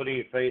hard to put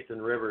any faith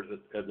in Rivers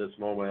at this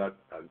moment.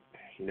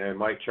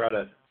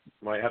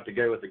 Might have to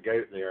go with the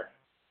GOAT there.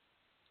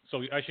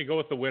 So I should go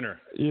with the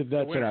winner. Yeah,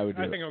 that's what I would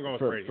do. I think I'm going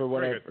with Brady. For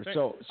whatever.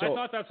 So I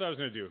thought that's what I was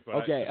going to do. But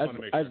okay,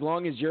 as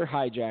long as you're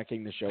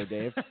hijacking the show,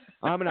 Dave,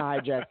 I'm going to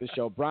hijack the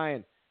show.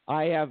 Brian,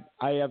 I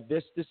have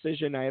this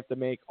decision I have to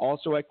make,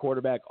 also at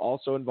quarterback,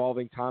 also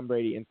involving Tom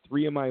Brady in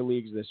 3 of my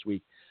leagues this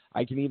week.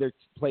 I can either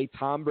play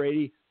Tom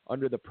Brady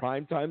under the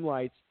primetime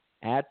lights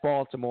at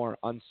Baltimore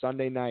on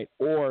Sunday night,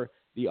 or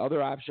the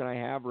other option I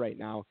have right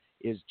now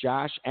is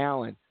Josh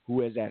Allen,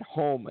 who is at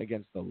home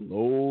against the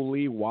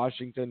lowly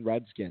Washington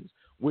Redskins.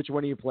 Which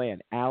one are you playing,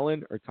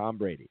 Allen or Tom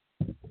Brady?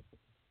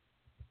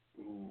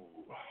 Ooh,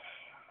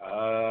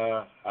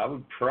 I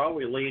would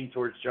probably lean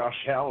towards Josh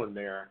Allen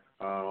there.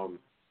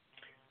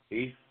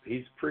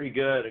 He's pretty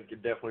good and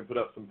could definitely put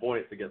up some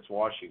points against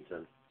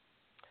Washington.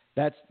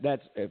 That's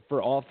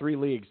for all 3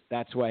 leagues.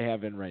 That's who I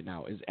have in right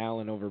now is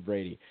Allen over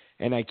Brady,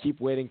 and I keep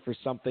waiting for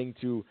something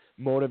to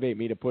motivate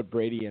me to put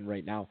Brady in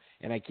right now.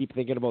 And I keep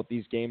thinking about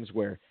these games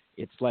where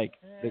it's like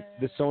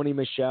the Sony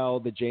Michel,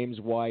 the James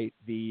White,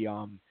 the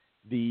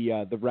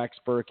Rex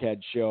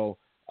Burkhead show,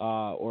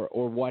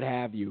 or what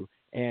have you,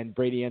 and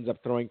Brady ends up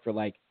throwing for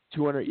like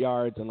 200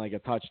 yards and like a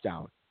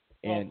touchdown,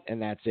 and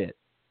that's it.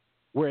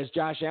 Whereas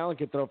Josh Allen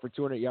can throw for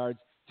 200 yards,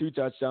 2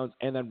 touchdowns,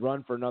 and then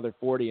run for another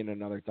 40 and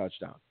another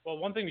touchdown. Well,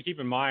 one thing to keep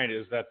in mind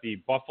is that the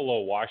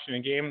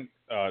Buffalo-Washington game,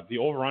 the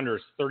over-under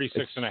is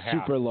 36.5.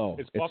 Super low.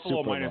 It's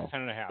Buffalo minus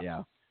 10.5.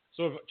 Yeah.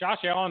 So if Josh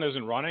Allen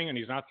isn't running and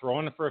he's not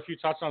throwing for a few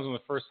touchdowns in the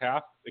first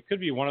half, it could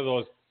be one of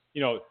those,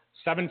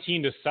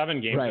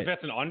 17-7 games. Right. If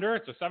that's an under,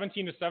 it's a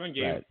 17-7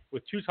 game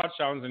with 2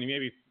 touchdowns, and he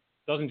maybe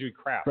doesn't do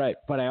crap. Right,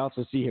 but I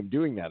also see him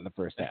doing that in the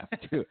first half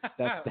too.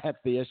 That's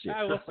the issue.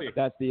 We'll see.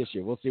 That's the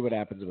issue. We'll see what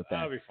happens with that.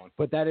 That'll be fun.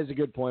 But that is a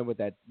good point with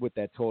that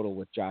total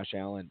with Josh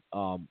Allen.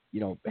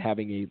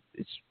 Having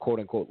it's quote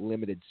unquote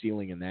limited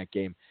ceiling in that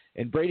game.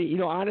 And Brady,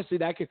 honestly,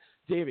 that could,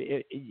 Dave,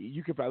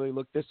 you could probably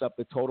look this up,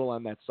 the total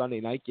on that Sunday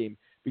night game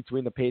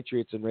between the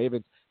Patriots and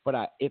Ravens.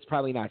 But it's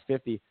probably not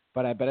 50.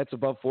 But I bet it's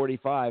above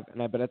 45,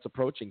 and I bet it's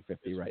approaching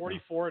 50 right now.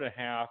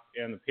 44.5,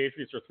 and the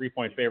Patriots are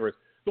 3-point favorites.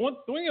 The one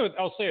thing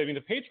I'll say,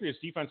 the Patriots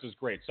defense is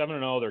great.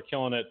 7-0, they're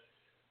killing it.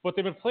 But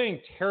they've been playing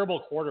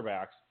terrible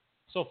quarterbacks.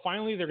 So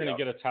finally they're going to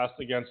get a test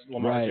against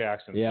Lamar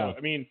Jackson. Yeah.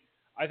 So,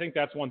 I think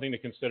that's one thing to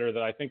consider,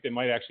 that I think they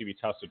might actually be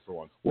tested for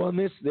once. Well,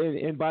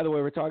 and by the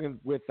way, we're talking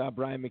with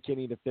Brian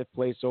McKinney, the 5th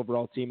place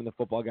overall team in the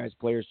Football Guys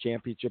Players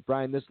Championship.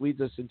 Brian, this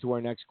leads us into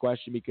our next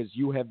question, because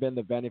you have been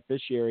the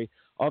beneficiary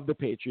of the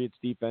Patriots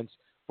defense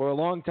for a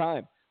long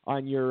time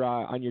on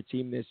your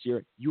team this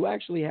year. You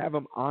actually have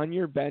them on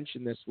your bench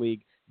in this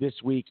league this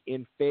week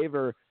in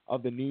favor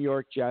of the New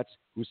York Jets,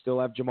 who still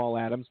have Jamal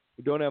Adams,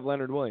 who don't have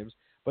Leonard Williams,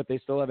 but they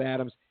still have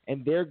Adams,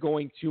 and they're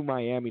going to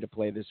Miami to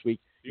play this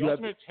week. The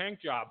ultimate tank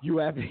job. You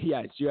have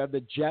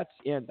the Jets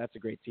in. That's a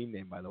great team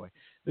name, by the way.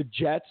 The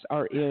Jets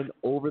are in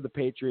over the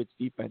Patriots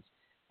defense.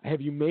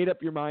 Have you made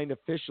up your mind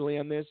officially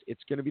on this?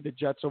 It's going to be the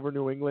Jets over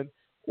New England,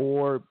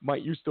 or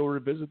might you still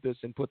revisit this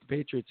and put the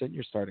Patriots in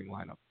your starting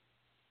lineup?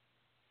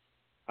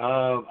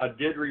 I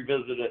did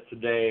revisit it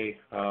today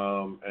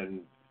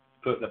and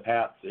put the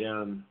Pats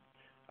in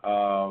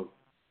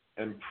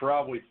and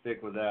probably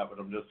stick with that, but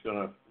I'm just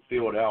going to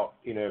feel it out,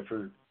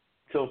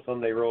 till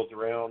Sunday rolls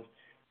around.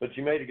 But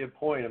you made a good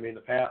point.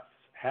 The Pats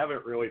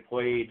haven't really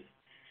played.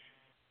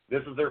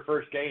 This is their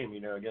first game,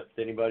 against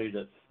anybody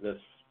that's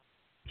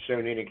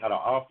shown any kind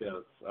of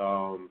offense.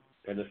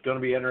 And it's going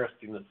to be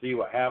interesting to see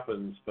what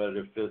happens. But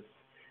if it's,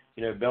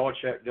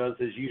 Belichick does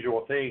his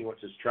usual thing,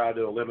 which is try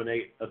to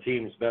eliminate a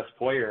team's best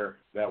player,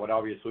 that would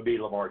obviously be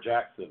Lamar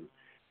Jackson.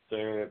 So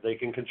if they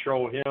can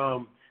control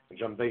him,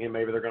 which I'm thinking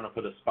maybe they're going to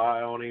put a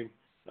spy on him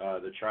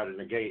to try to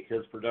negate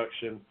his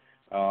production,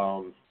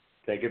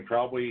 they could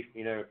probably,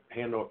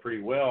 handle it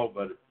pretty well.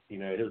 But,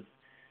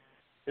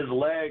 his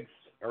legs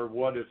are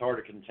what is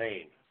hard to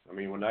contain.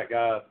 When that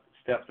guy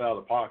steps out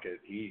of the pocket,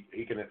 he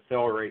can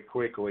accelerate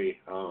quickly.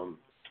 So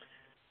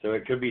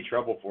it could be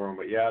trouble for him.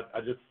 But, yeah, I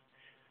just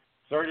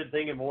started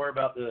thinking more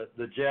about the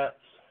Jets,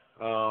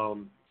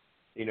 and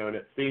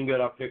it seemed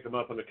good. I picked them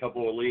up in a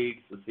couple of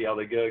leagues to see how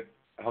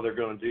they're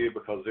going to do,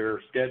 because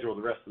their schedule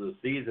the rest of the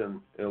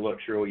season, it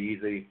looks really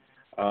easy.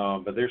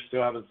 but they're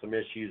still having some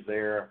issues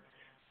there.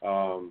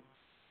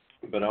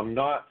 But I'm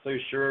not so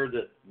sure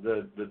that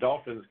the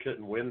Dolphins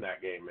couldn't win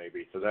that game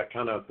maybe. So that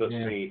kind of puts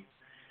me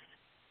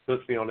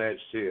on edge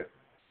too.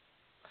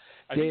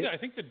 I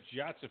think the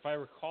Jets, if I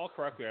recall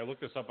correctly, I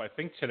looked this up, I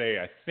think today,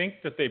 I think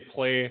that they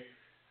play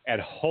at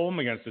home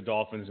against the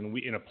Dolphins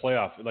in a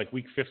playoff, like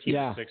week 15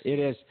 or 16. Yeah, it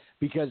is.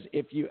 Because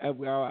if you I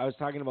was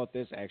talking about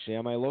this actually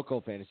on my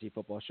local fantasy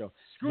football show.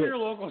 Screw your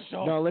local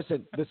show. No,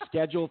 listen, the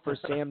schedule for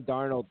Sam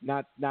Darnold,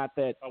 not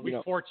that week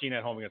 14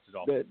 at home against the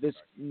Dolphins.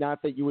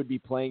 Not that you would be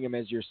playing him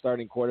as your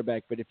starting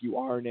quarterback, but if you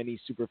are in any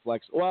an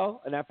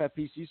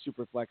FFPC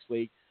Superflex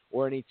league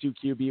or any 2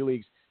 QB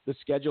leagues, the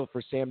schedule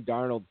for Sam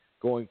Darnold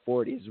going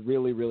forward is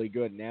really, really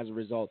good. And as a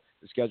result,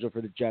 the schedule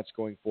for the Jets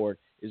going forward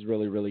is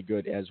really, really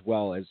good as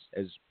well as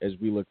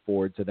we look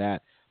forward to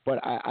that. But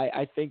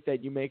I think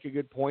that you make a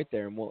good point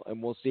there, and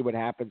we'll see what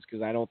happens,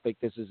 because I don't think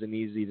this is an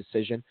easy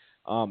decision.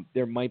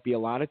 There might be a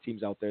lot of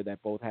teams out there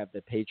that both have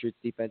the Patriots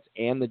defense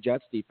and the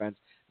Jets defense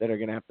that are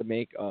going to have to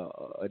make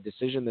a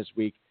decision this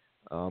week,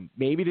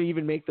 maybe to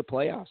even make the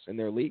playoffs in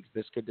their leagues.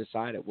 This could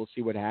decide it. We'll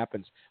see what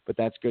happens, but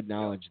that's good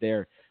knowledge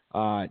there,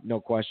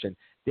 no question.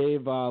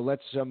 Dave,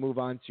 let's move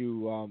on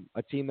to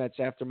a team that's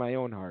after my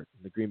own heart,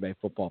 the Green Bay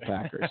Football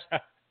Packers.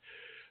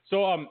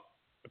 So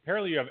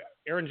apparently you have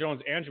Aaron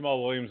Jones and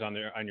Jamal Williams on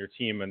your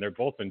team, and they've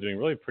both been doing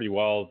really pretty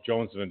well.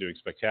 Jones has been doing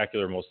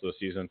spectacular most of the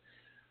season.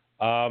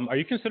 Are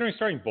you considering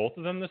starting both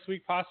of them this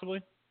week,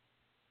 possibly?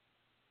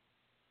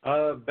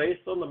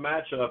 Based on the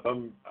matchup,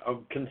 I'm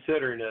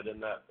considering it in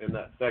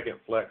that second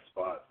flex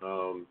spot.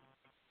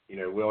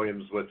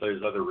 Williams with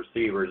those other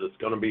receivers, it's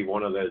going to be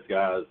one of those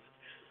guys.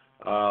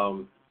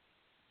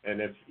 And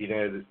if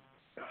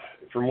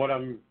from what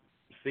I'm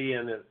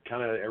seeing, it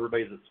kind of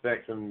everybody's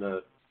expecting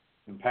the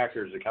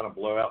Packers to kind of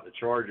blow out the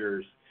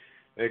Chargers.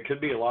 It could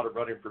be a lot of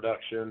running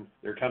production.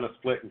 They're kind of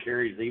splitting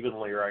carries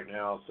evenly right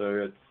now,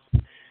 so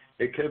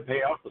it could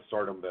pay off to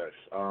start them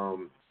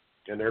both.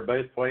 And they're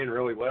both playing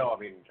really well. I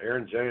mean,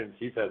 Aaron Jones,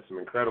 he's had some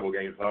incredible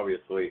games,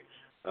 obviously.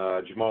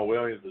 Jamal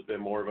Williams has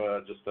been more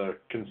of just a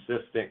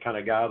consistent kind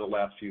of guy the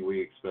last few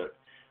weeks, but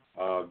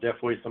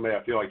definitely somebody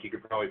I feel like you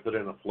could probably put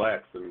in a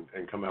flex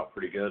and come out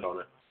pretty good on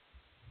it.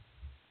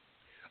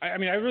 I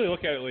mean, I really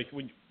look at it like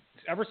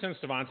ever since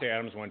Davante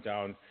Adams went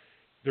down,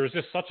 there's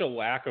just such a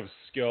lack of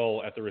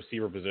skill at the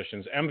receiver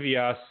positions.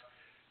 MVS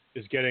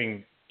is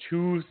getting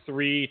 2,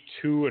 3,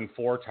 2, and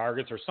 4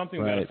 targets or something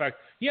to that effect.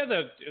 He had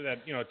to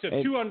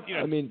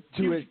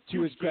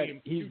his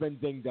credit, he's been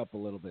dinged up a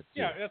little bit too.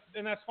 Yeah,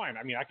 that's fine.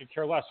 I mean, I could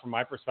care less from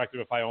my perspective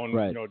if I own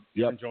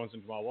Aaron Jones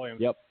and Jamal Williams.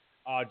 Yep.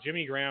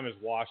 Jimmy Graham is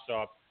washed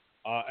up,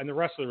 and the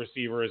rest of the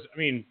receivers, I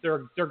mean,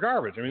 they're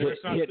garbage. I mean, they're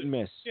not hit and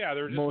miss. Yeah,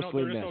 they're just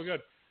no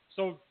good.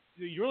 So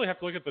you really have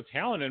to look at the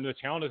talent, and the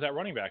talent is at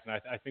running back. And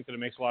I think that it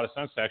makes a lot of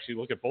sense to actually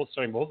look at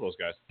starting both of those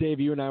guys. Dave,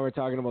 you and I were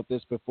talking about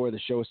this before the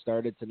show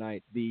started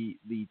tonight. The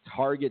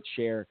target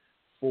share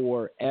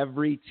for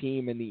every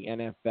team in the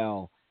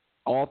NFL,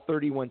 all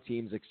 31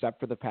 teams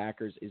except for the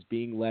Packers, is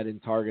being led in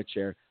target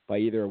share by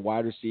either a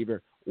wide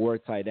receiver or a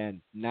tight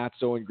end. Not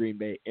so in Green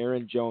Bay.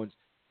 Aaron Jones,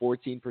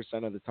 14%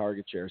 of the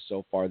target share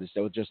so far. This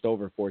is just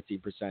over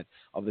 14%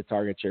 of the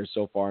target share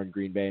so far in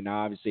Green Bay.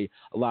 Now, obviously,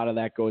 a lot of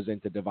that goes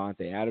into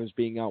Davante Adams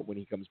being out. When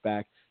he comes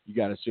back, you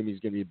got to assume he's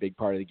going to be a big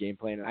part of the game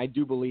plan. And I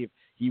do believe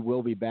he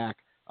will be back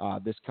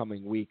this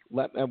coming week.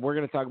 And we're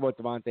going to talk about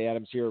Davante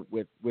Adams here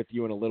with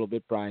you in a little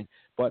bit, Brian.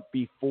 But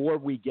before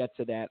we get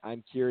to that,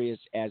 I'm curious,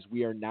 as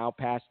we are now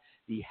past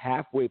the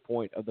halfway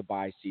point of the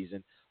bye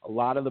season, a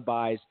lot of the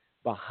buys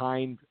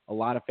behind a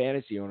lot of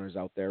fantasy owners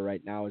out there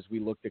right now as we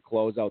look to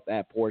close out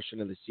that portion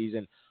of the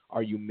season.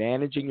 Are you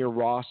managing your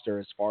roster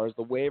as far as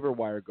the waiver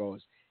wire goes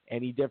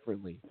any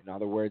differently? In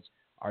other words,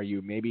 are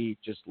you maybe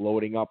just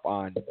loading up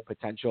on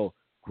potential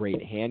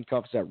great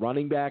handcuffs at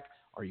running back?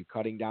 Are you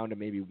cutting down to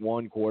maybe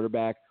one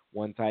quarterback,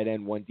 one tight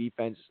end, one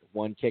defense,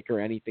 one kicker,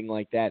 anything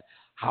like that?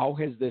 How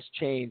has this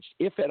changed,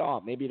 if at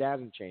all? Maybe it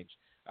hasn't changed.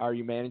 Are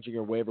you managing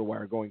your waiver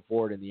wire going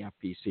forward in the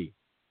FPC?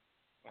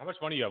 How much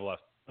money do you have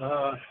left?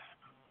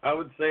 I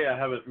would say I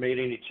haven't made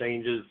any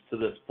changes to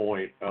this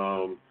point.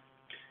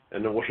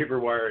 And the waiver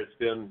wire has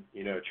been,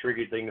 a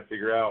tricky thing to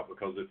figure out,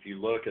 because if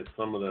you look at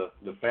some of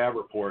the FAB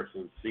reports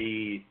and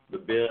see the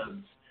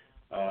bids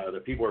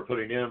that people are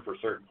putting in for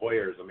certain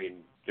players, I mean,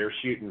 they're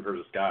shooting for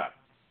the sky.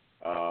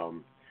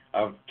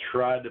 I've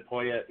tried to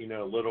play it,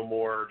 a little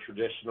more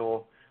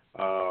traditional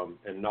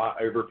and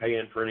not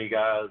overpaying for any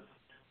guys.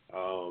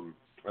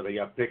 I think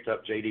I picked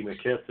up J.D.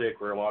 McKissick,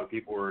 where a lot of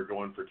people were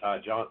going for Ty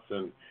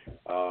Johnson.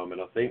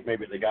 And I think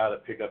maybe the guy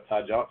that picked up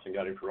Ty Johnson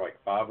got him for like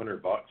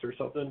 $500 or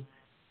something,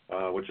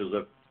 which is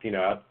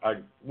I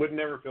would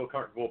never feel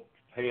comfortable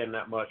paying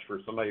that much for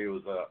somebody who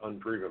was an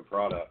unproven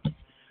product.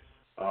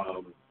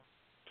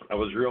 I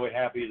was really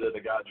happy that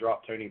the guy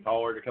dropped Tony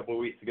Pollard a couple of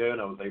weeks ago,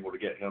 and I was able to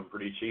get him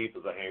pretty cheap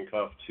as a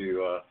handcuff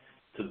to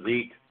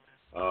Zeke.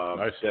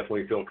 Nice.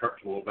 Definitely feel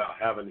comfortable about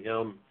having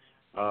him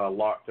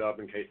locked up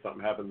in case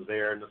something happens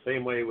there. And the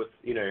same way with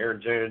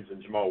Aaron Jones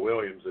and Jamal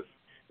Williams.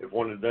 if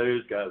one of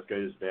those guys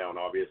goes down,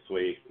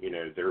 obviously,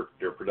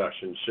 their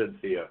production should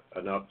see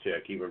an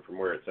uptick even from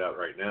where it's at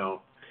right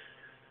now.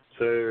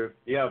 So,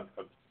 yeah,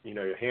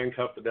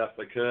 handcuff the best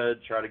I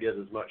could, try to get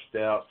as much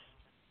depth.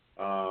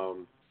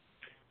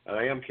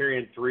 I am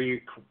carrying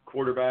 3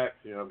 quarterbacks.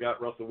 I've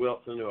got Russell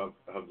Wilson, who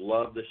I've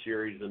loved this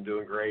year. He's been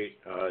doing great.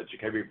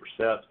 Jacoby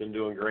Brissett's been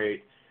doing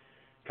great.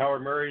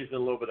 Kyler Murray's been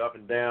a little bit up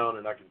and down,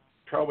 and I could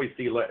probably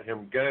see letting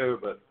him go,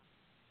 but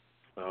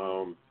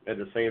at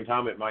the same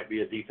time, it might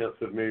be a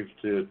defensive move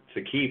to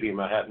keep him.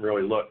 I hadn't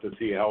really looked to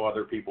see how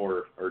other people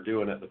are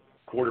doing at the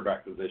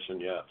quarterback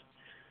position yet.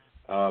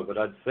 But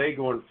I'd say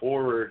going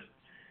forward,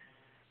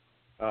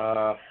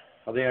 I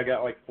think I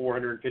got like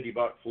 $450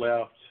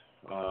 left,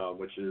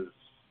 which is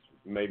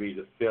maybe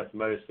the 5th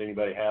most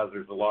anybody has.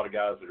 There's a lot of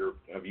guys that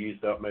have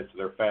used up most of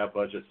their fab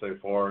budget so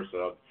far,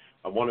 so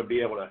I want to be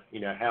able to,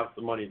 have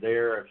some money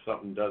there if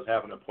something does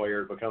happen, a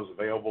player becomes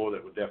available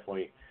that would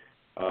definitely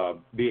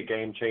be a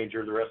game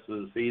changer the rest of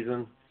the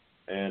season.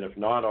 And if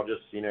not, I'll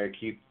just,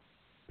 keep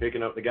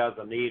picking up the guys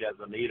I need as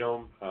I need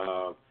them,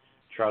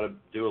 try to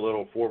do a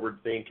little forward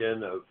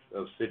thinking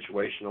of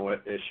situational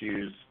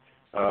issues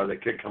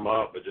that could come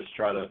up, but just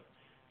try to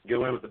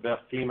go in with the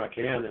best team I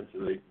can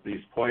into these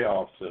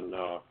playoffs and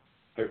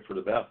hope for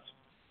the best.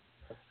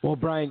 Well,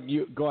 Brian,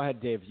 you go ahead,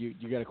 Dave. You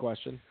got a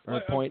question or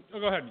a point?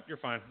 Go ahead. You're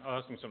fine. I'll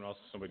ask him something else.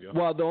 Somebody else.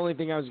 Well, the only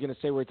thing I was going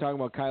to say, we're talking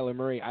about Kyler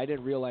Murray. I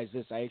didn't realize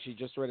this. I actually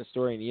just read a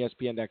story on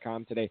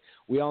ESPN.com today.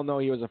 We all know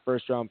he was a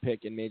first-round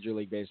pick in Major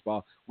League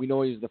Baseball. We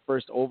know he was the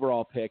first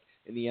overall pick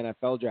in the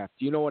NFL draft.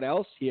 Do you know what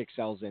else he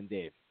excels in,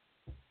 Dave?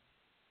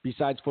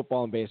 Besides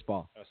football and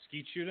baseball.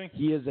 Skeet shooting?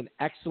 He is an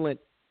excellent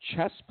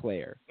chess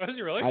player. Is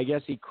he really? I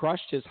guess he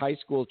crushed his high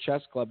school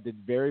chess club, did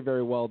very,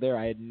 very well there.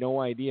 I had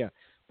no idea.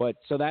 But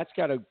so that's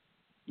got to,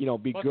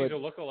 be Plus good. He's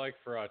a lookalike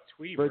for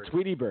Tweety For Bird.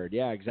 Tweety Bird,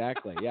 yeah,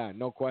 exactly. Yeah,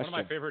 no question.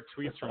 One of my favorite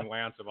tweets from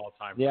Lance of all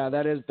time. Yeah,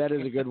 that is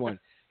a good one.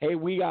 Hey,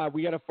 we got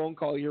a phone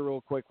call here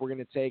real quick. We're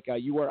going to take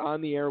you are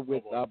on the air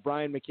with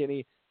Brian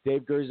McKinney,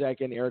 Dave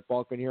Gerzak, and Eric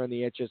Balkman here on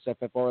the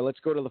HSFFR. Let's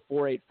go to the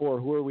 484.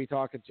 Who are we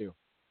talking to?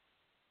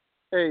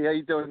 Hey, how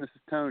you doing? This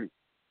is Tony.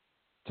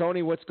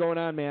 Tony, what's going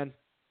on, man?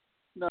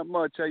 Not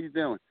much. How you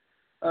doing?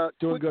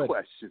 Doing quick good.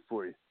 Question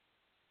for you.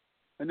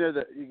 I know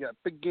that you got a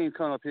big game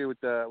coming up here with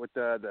the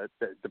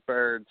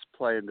Birds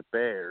playing the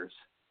Bears.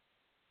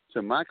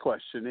 So my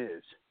question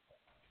is,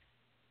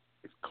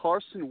 if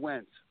Carson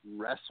Wentz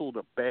wrestled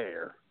a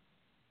bear,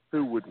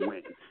 who would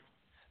win?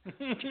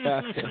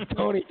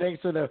 Tony,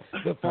 thanks for the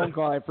phone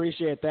call. I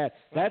appreciate that.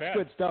 That's bad.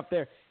 good stuff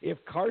there.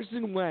 If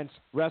Carson Wentz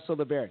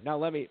wrestled a bear, now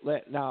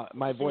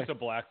my voice. It's a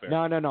black bear.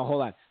 No,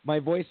 hold on. My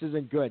voice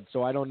isn't good,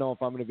 so I don't know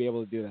if I'm going to be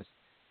able to do this.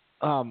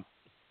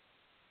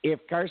 If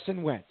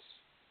Carson Wentz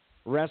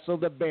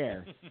wrestled a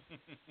bear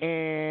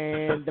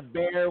and the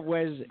bear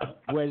was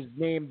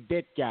named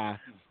Ditka,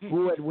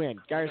 who would win,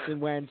 Carson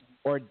Wentz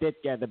or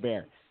Ditka the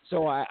bear?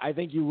 So I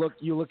think you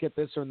look at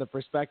this from the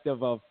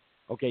perspective of,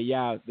 okay,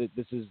 yeah,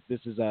 this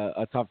is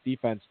a tough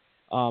defense,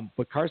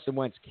 but Carson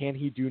Wentz, can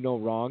he do no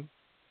wrong?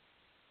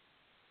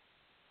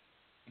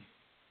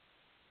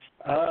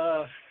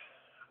 I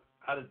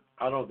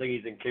don't think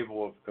he's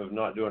incapable of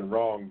not doing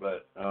wrong,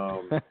 but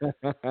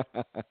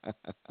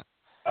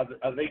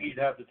I think he'd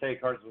have to take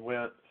Carson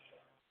Wentz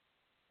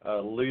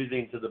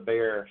losing to the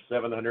Bear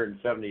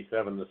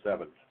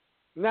 777-7.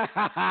 Nice.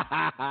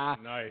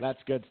 That's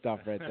good stuff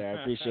right there.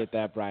 I appreciate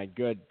that, Brian.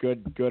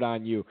 Good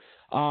on you.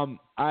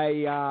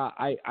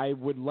 I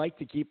would like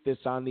to keep this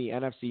on the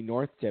NFC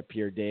North tip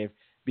here, Dave,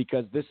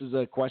 because this is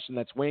a question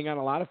that's weighing on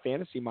a lot of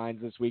fantasy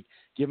minds this week,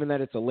 given that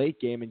it's a late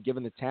game and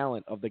given the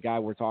talent of the guy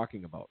we're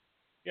talking about.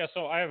 Yeah,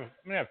 so I'm going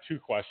to have 2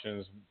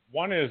 questions.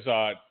 One is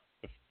the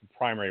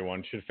primary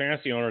one. Should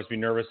fantasy owners be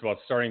nervous about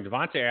starting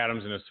Davante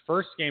Adams in his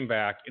first game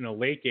back in a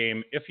late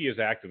game if he is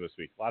active this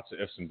week? Lots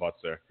of ifs and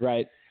buts there.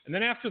 Right. And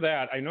then after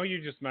that, I know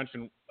you just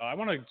mentioned, I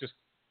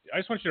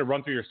just want you to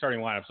run through your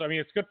starting lineup. So, I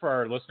mean, it's good for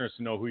our listeners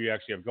to know who you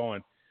actually have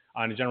going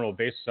on a general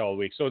basis all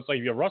week. So it's like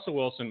you have Russell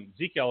Wilson,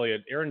 Zeke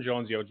Elliott, Aaron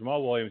Jones, you have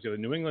Jamal Williams, you have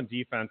the New England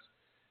defense.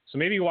 So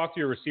maybe you walk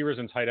through your receivers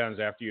and tight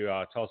ends after you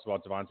tell us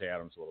about Davante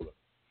Adams a little bit.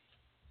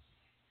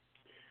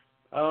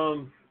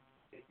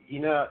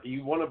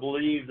 You want to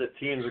believe that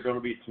teams are going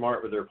to be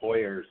smart with their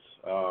players,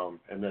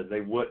 and that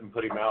they wouldn't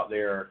put him out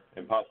there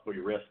and possibly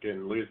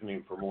risking losing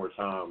him for more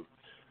time.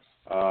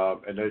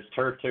 And those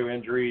turf toe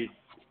injuries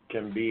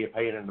can be a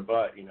pain in the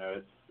butt.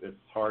 It's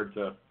hard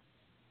to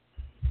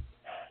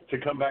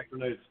come back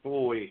from those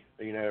fully,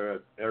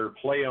 or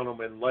play on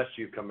them unless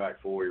you come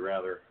back fully,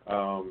 rather.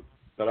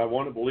 But I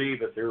want to believe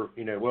that they're,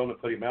 willing to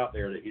put him out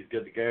there, that he's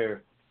good to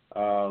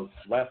go.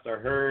 Last I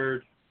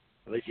heard,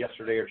 I think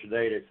yesterday or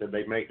today, they said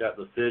they make that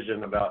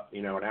decision about,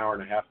 an hour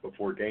and a half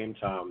before game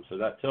time. So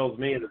that tells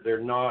me that they're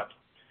not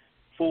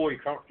fully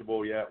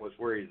comfortable yet with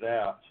where he's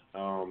at,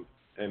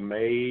 and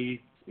may,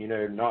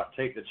 not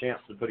take the chance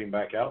to put him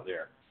back out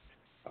there.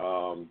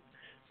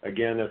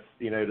 Again, it's,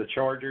 the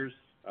Chargers,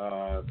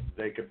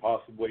 they could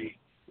possibly,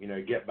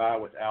 get by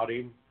without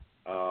him.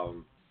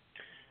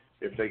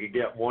 if they could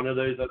get one of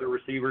those other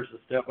receivers to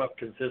step up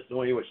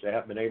consistently, which they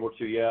haven't been able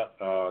to yet,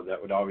 that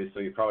would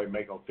obviously probably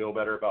make them feel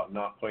better about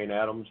not playing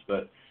Adams.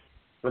 But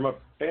from a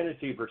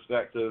fantasy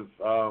perspective,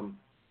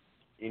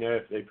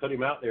 if they put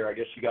him out there, I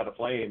guess you got to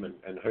play him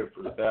and hope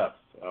for the best,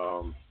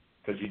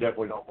 because you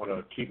definitely don't want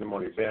to keep him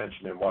on your bench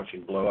and then watch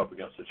him blow up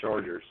against the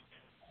Chargers.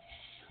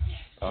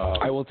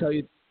 I will tell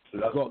you.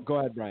 So go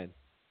ahead, Brian.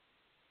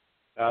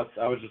 I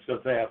was just going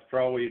to say that's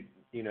probably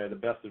the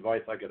best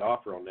advice I could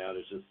offer on that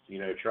is just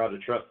try to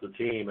trust the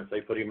team. If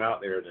they put him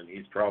out there, then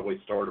he's probably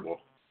startable.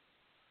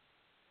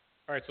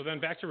 All right, so then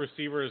back to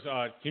receivers.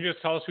 Can you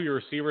just tell us who your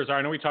receivers are?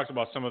 I know we talked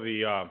about some of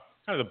the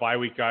kind of the bye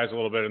week guys a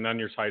little bit, and then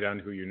your tight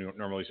end who you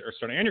normally are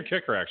starting, and your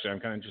kicker. Actually, I'm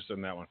kind of interested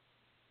in that one.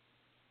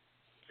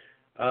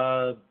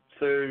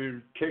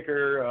 So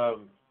kicker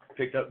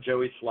picked up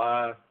Joey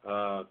Sly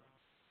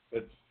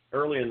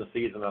early in the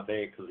season, I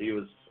think, because he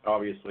was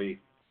obviously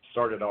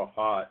started off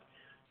hot,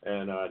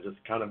 and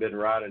just kind of been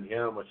riding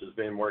him, which has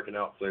been working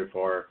out so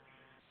far.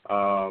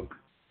 On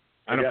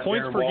a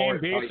points per game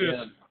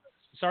basis,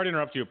 sorry to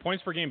interrupt you.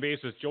 Points per game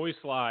basis, Joey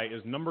Sly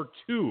is number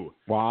 2.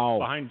 Wow.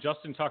 Behind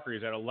Justin Tucker.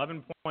 He's at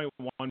 11.1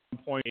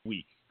 points a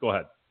week. Go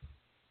ahead.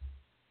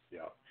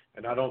 Yeah.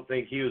 And I don't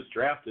think he was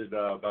drafted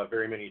by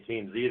very many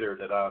teams either.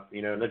 That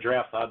in the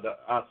drafts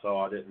I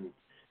saw, I didn't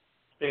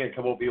think a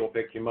couple of people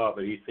picked him up,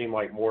 but he seemed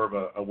like more of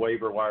a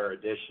waiver wire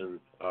addition.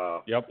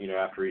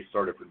 After he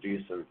started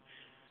producing.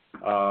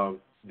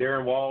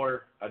 Darren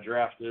Waller, I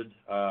drafted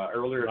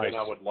earlier than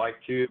I would like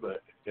to,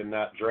 but in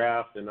that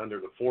draft and under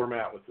the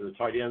format with the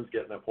tight ends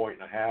getting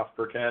 1.5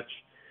 per catch,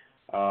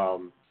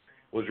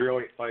 was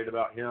really excited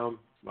about him.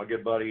 My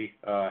good buddy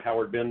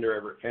Howard Bender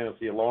over at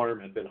Fantasy Alarm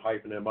had been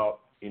hyping him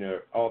up,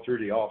 all through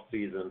the off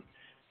season,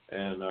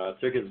 and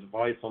took his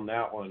advice on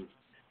that one,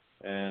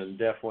 and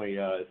definitely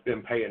it's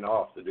been paying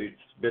off. The dude's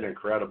been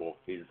incredible.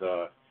 He's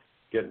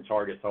getting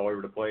targets all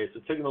over the place.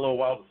 It took him a little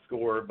while to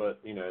score, but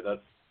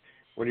that's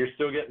when you're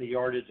still getting the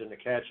yardage and the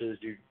catches,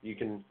 you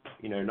can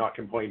not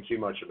complain too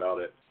much about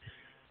it.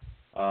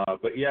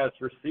 But yeah,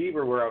 it's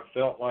receiver where I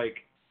felt like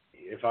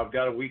if I've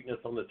got a weakness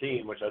on the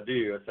team, which I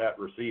do, it's at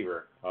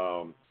receiver.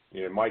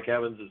 Mike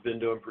Evans has been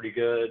doing pretty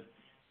good.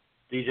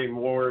 DJ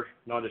Moore,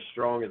 not as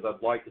strong as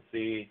I'd like to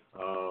see.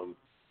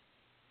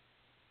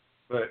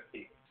 But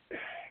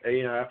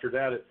after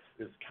that,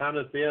 it's kind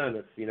of thin.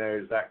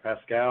 It's Zach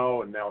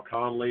Pascal and now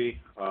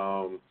Conley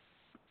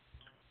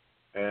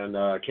and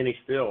Kenny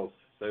Stills.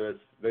 So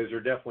those are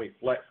definitely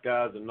flex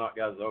guys and not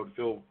guys that I would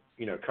feel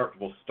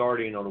comfortable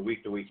starting on a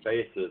week-to-week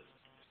basis.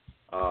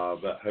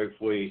 But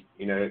hopefully,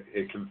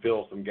 it can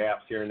fill some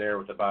gaps here and there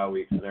with the bye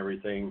weeks and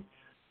everything.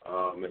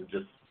 And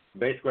just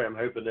basically, I'm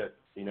hoping that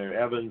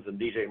Evans and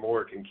DJ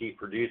Moore can keep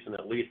producing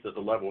at least at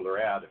the level they're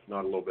at, if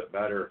not a little bit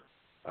better,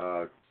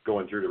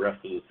 going through the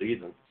rest of the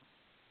season.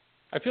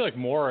 I feel like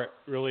Moore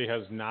really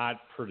has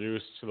not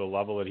produced to the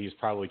level that he's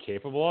probably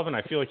capable of, and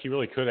I feel like he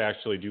really could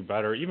actually do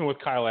better, even with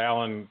Kyle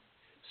Allen,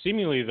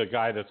 seemingly the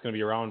guy that's going to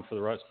be around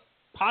for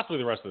possibly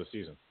the rest of the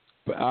season.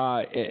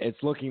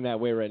 It's looking that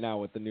way right now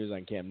with the news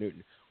on Cam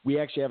Newton. We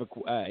actually have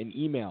an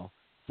email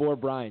for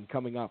Brian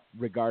coming up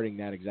regarding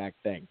that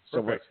exact thing. So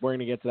we're going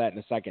to get to that in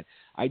a second.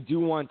 I do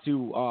want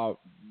to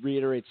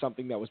reiterate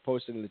something that was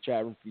posted in the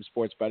chat room from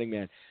Sports Betting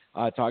Man,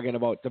 talking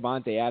about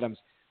Davante Adams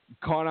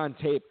caught on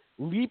tape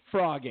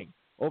leapfrogging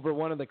over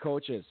one of the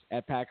coaches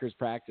at Packers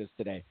practice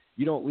today.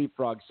 You don't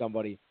leapfrog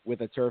somebody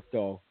with a turf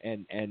toe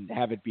and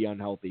have it be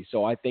unhealthy.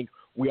 So I think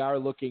we are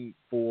looking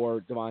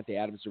for Davante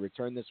Adams to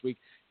return this week.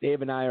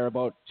 Dave and I are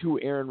about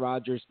 2 Aaron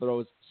Rodgers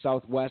throws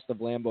southwest of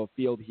Lambeau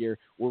Field here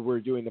where we're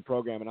doing the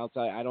program. And I'll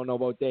tell you, I don't know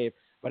about Dave,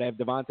 but I have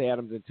Davante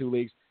Adams in 2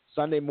 leagues.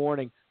 Sunday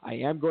morning, I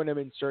am going to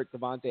insert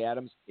Davante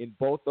Adams in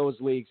both those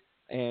leagues,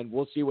 and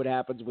we'll see what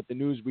happens with the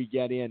news we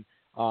get in,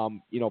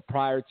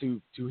 prior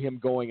to him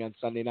going on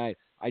Sunday night.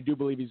 I do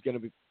believe he's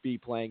going to be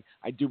playing.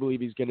 I do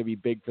believe he's going to be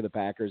big for the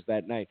Packers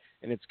that night,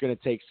 and it's going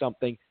to take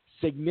something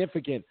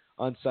significant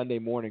on Sunday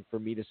morning for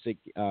me to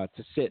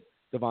sit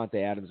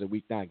Davante Adams at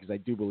Week 9 because I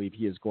do believe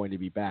he is going to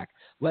be back.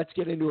 Let's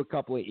get into a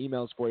couple of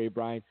emails for you,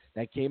 Brian,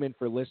 that came in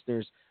for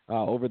listeners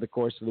over the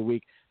course of the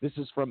week. This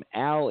is from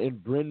Al in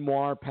Bryn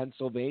Mawr,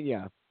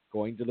 Pennsylvania.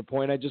 Going to the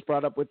point I just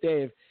brought up with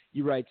Dave,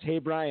 he writes, "Hey,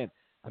 Brian,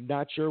 I'm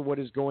not sure what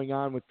is going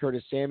on with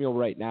Curtis Samuel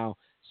right now,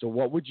 so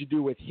what would you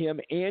do with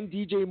him and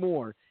DJ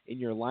Moore in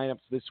your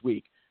lineups this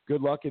week?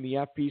 Good luck in the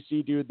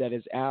FPC, dude." That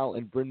is Al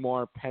in Bryn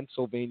Mawr,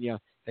 Pennsylvania.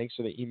 Thanks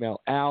for the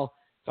email. Al,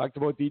 talked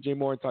about DJ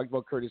Moore and talked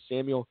about Curtis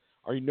Samuel.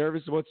 Are you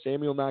nervous about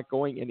Samuel not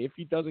going? And if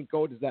he doesn't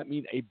go, does that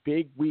mean a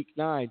big Week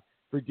 9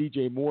 for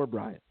DJ Moore,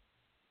 Brian?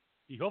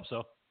 You hope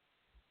so.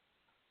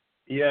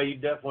 Yeah, you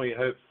definitely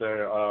hope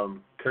so.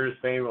 Curtis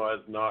Samuel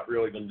has not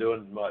really been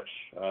doing much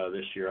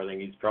this year. I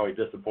think he's probably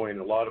disappointed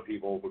a lot of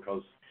people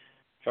because,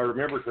 if I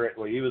remember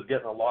correctly, he was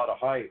getting a lot of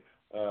hype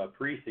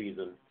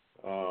preseason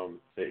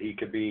that he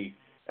could be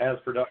as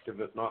productive,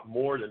 if not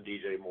more, than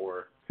DJ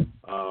Moore.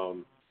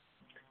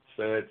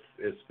 So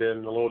it's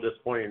been a little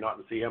disappointing not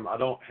to see him. I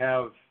don't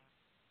have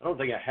I don't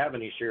think I have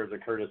any shares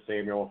of Curtis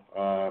Samuel,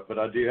 but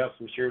I do have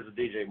some shares of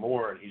DJ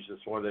Moore, and he's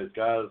just one of those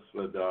guys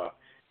with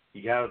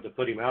you have to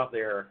put him out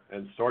there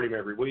and start him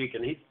every week.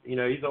 And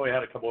he's only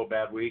had a couple of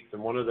bad weeks,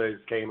 and one of those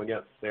came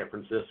against San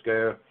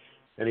Francisco,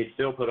 and he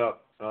still put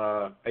up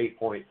 8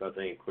 points, I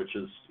think, which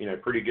is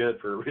pretty good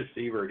for a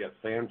receiver against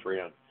San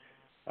Fran.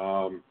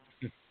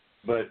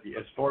 But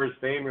as far as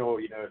Samuel,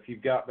 if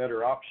you've got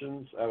better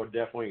options, I would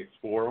definitely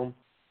explore them.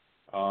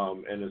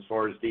 And as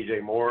far as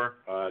DJ Moore,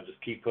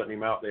 just keep putting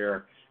him out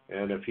there.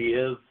 And if he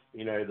is,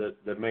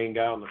 the main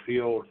guy on the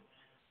field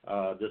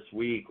this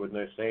week with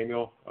no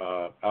Samuel,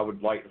 I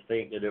would like to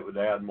think that it would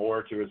add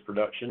more to his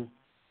production.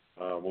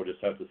 We'll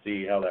just have to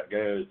see how that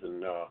goes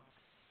and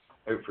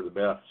hope for the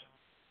best.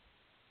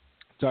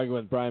 Talking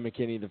with Brian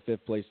McKinney, the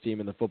fifth-place team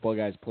in the Football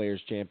Guys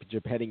Players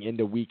Championship heading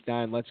into Week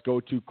 9. Let's go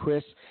to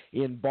Chris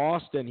in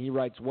Boston. He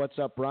writes, "What's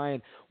up,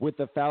 Brian? With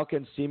the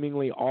Falcons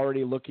seemingly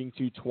already looking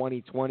to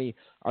 2020,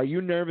 are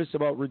you nervous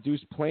about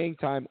reduced playing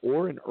time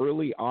or an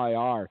early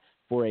IR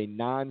for a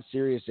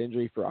non-serious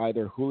injury for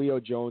either Julio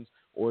Jones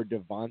or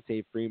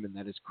Devontae Freeman?"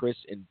 That is Chris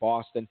in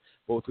Boston.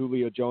 Both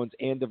Julio Jones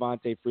and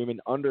Devontae Freeman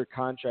under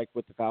contract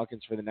with the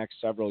Falcons for the next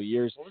several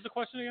years. What was the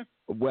question again?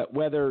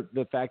 Whether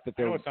the fact that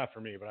they're... I know it's not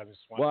for me, but I just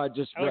want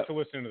I like to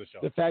listen to the show.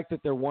 The fact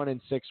that they're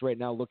 1-6 right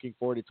now, looking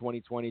forward to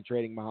 2020,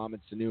 trading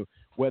Mohamed Sanu,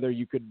 whether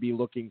you could be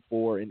looking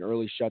for an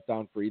early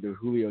shutdown for either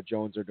Julio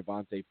Jones or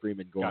Devontae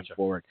Freeman going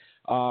forward.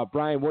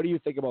 Brian, what do you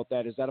think about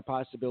that? Is that a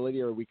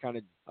possibility, or are we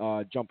kind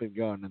of jumping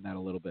gun on that a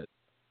little bit?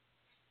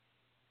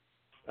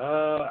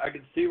 I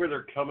can see where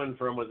they're coming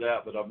from with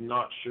that, but I'm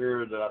not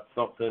sure that that's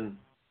something,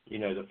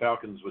 the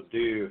Falcons would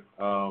do.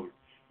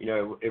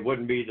 It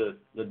wouldn't be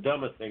the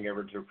dumbest thing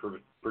ever to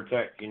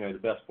protect, the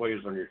best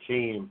players on your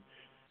team.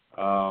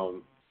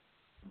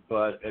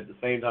 But at the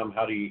same time,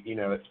 how do you,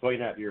 explain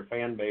that to your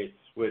fan base,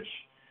 which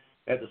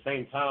at the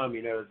same time,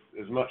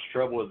 as much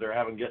trouble as they're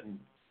having getting,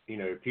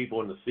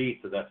 people in the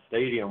seats at that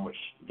stadium, which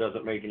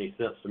doesn't make any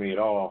sense to me at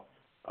all.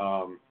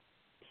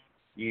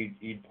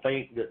 You'd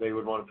think that they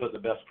would want to put the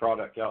best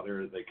product out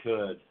there that they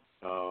could.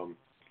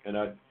 And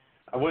I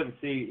wouldn't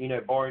see,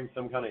 barring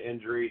some kind of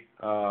injury,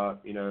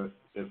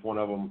 if one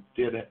of them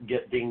did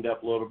get dinged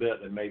up a little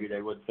bit, then maybe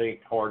they would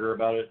think harder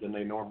about it than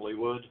they normally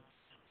would.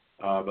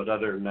 But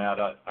other than that,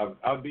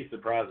 I would be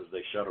surprised if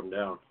they shut them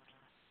down.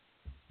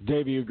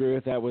 Dave, you agree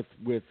with that with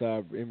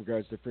in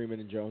regards to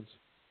Freeman and Jones?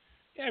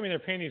 Yeah, I mean, they're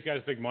paying these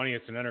guys big money.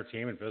 It's an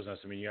entertainment business.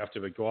 I mean, you have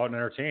to go out and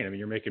entertain. I mean,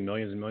 you're making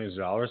millions and millions of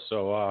dollars,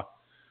 so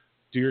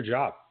do your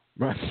job.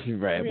 Right. I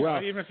mean,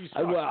 well, even if you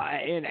suck.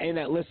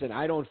 Listen,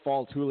 I don't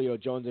fault Julio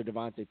Jones or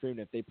Devontae Freeman.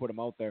 If they put them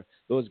out there,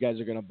 those guys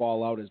are going to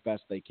ball out as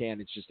best they can.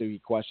 It's just a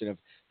question of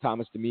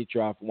Thomas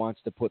Dimitroff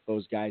wants to put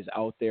those guys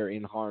out there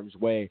in harm's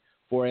way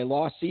for a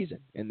lost season,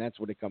 and that's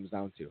what it comes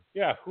down to.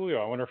 Yeah,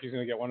 Julio. I wonder if he's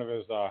going to get one of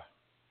his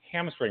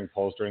hamstring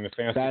pulls during the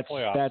fantasy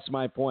playoffs. That's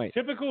my point.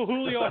 Typical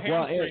Julio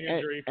hamstring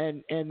injury.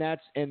 And I'm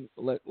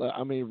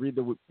going to read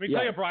the. Let me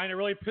tell you, Brian, it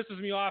really pisses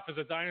me off as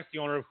a dynasty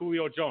owner of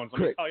Julio Jones.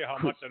 Let me tell you how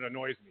much that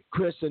annoys me.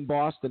 Chris in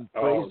Boston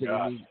phrased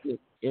it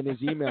in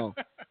his email.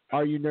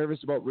 Are you nervous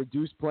about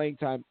reduced playing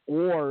time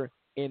or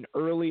an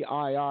early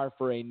IR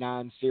for a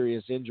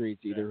non-serious injury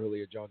to either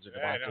Julio Jones or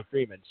Devontae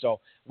Freeman? So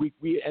we've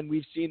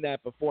seen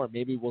that before.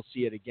 Maybe we'll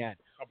see it again.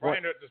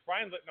 Brian's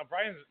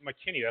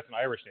McKinney. That's an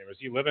Irish name. Does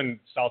he live in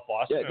South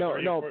Boston? Yeah, are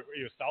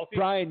you Southie?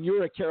 Brian,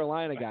 you're a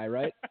Carolina guy,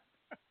 right?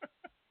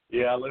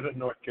 Yeah, I live in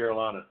North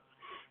Carolina.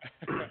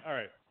 All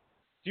right.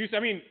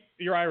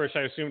 You're Irish,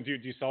 I assume. Do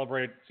you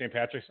celebrate St.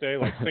 Patrick's Day?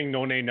 Like sing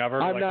No Nay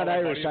Never? I'm not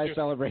Irish. I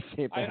celebrate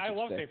St. Patrick's Day. I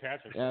love St.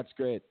 Patrick's Day. Yeah, that's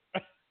great.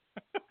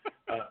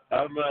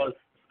 I'm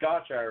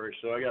Scotch Irish,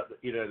 so I got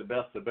the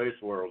best of both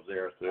worlds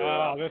there.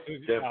 So this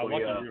is lucky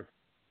you.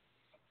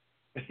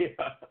 Yeah,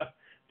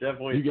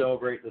 definitely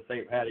celebrate the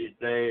St. Patty's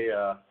Day.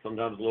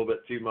 Sometimes a little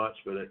bit too much,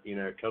 but it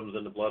comes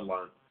in the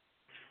bloodline.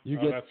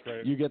 That's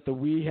great. You get the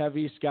wee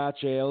heavy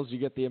Scotch ales, you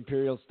get the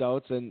Imperial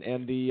Stouts, and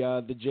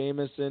the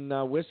Jameson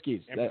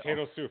whiskeys.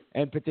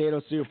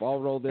 Potato soup, all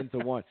rolled into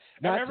one.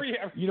 With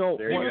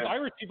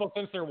Irish people,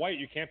 since they're white,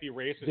 you can't be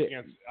racist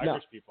against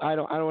Irish people. I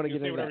don't want to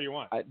get into whatever that. You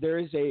want. There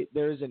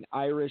is an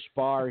Irish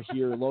bar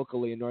here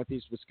locally in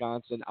Northeast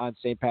Wisconsin on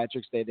St.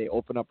 Patrick's Day. They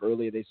open up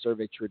early. They serve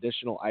a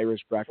traditional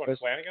Irish breakfast. What,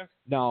 Flanagan's?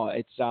 No,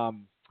 it's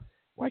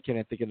why can't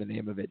I think of the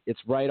name of it? It's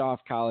right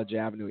off College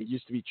Avenue. It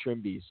used to be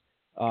Trimby's.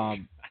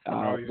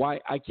 Why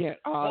I can't?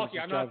 I'm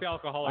not the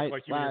alcoholic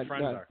like you and your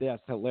friends are. Yeah,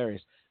 it's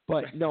hilarious.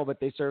 But but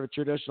they serve a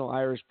traditional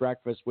Irish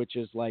breakfast, which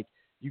is like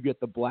you get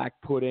the black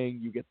pudding,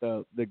 you get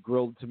the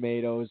grilled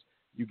tomatoes,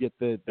 you get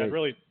the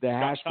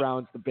hash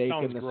browns, the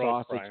bacon, the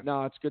sausage. Brian.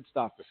 No, it's good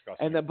stuff.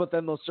 Disgusting. And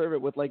then they'll serve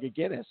it with like a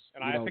Guinness.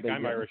 And I think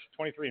I'm Irish.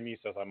 23andMe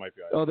says I might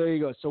be Irish. Oh, there you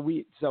go.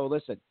 So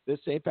listen, this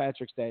St.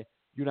 Patrick's Day,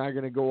 you and I are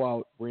going to go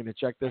out. We're going to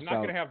check this out. I'm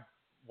not going to have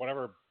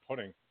whatever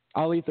pudding.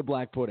 I'll eat the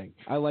black pudding.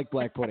 I like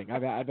black pudding.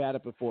 I've had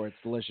it before. It's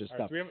delicious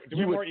stuff. Do we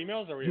have more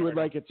emails? Or you would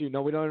like it too.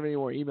 No, we don't have any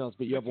more emails.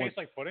 But you have one. Tastes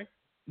like pudding?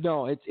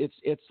 No, it's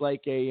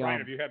like a. Brian,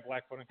 have you had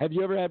black pudding? Have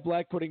you ever had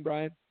black pudding,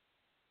 Brian?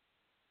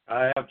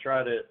 I have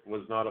tried it.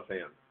 Was not a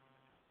fan.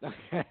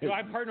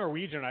 I'm part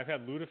Norwegian. I've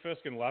had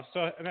lutefisk and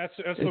lefse, and that's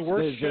the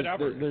worst shit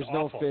ever. There's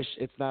no fish.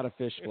 It's not a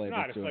fish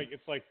flavor. It's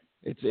not.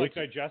 It's like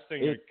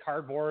digesting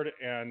cardboard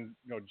and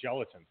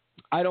gelatin.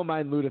 I don't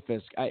mind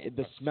lutefisk.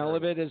 The smell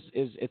of it is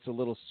it's a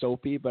little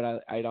soapy,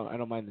 but I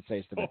don't mind the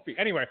taste of it.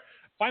 Anyway,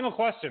 final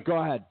question. Go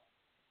ahead.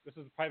 This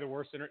is probably the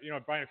worst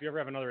Brian, if you ever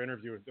have another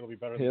interview, it'll be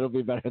better. It'll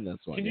be better than this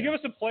one. Can you give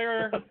us a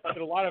player that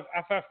a lot of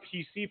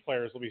FFPC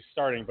players will be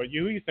starting, but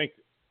you think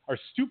are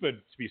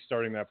stupid to be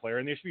starting that player,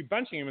 and they should be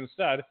benching him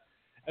instead,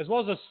 as well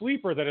as a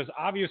sleeper that is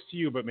obvious to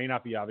you but may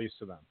not be obvious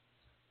to them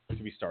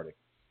to be starting?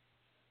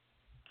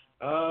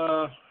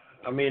 I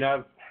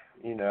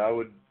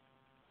would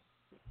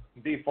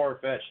be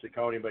far-fetched to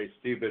call anybody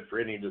stupid for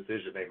any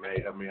decision they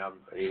made.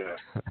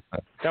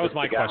 That was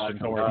my question.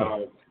 Don't worry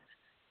about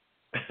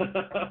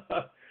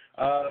it.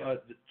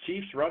 The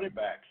Chiefs running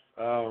backs.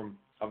 I'm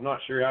not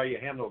sure how you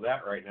handle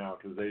that right now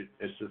because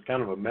it's just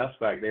kind of a mess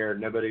back there.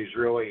 Nobody's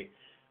really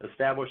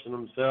establishing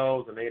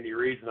themselves, and Andy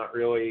Reid's not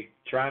really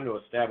trying to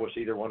establish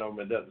either one of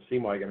them. It doesn't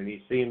seem like.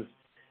 He seems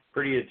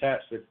pretty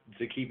attached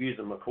to keep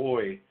using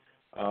McCoy,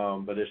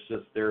 but it's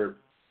just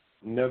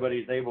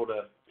nobody's able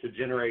to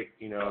generate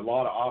a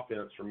lot of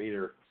offense from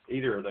either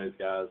of those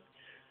guys.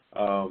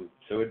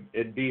 So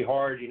it'd be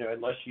hard,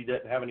 unless you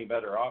didn't have any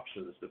better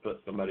options to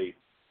put somebody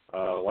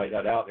like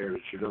that out there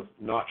that you're just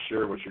not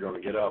sure what you're going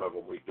to get out of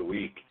them week to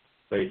week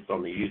based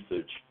on the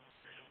usage.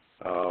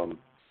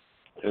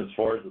 As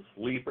far as the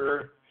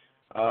sleeper,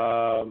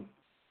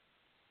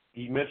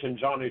 you mentioned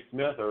Jonnu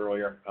Smith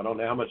earlier. I don't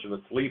know how much of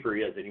a sleeper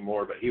he is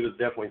anymore, but he was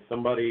definitely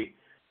somebody,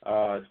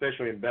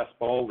 especially in best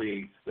ball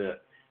leagues,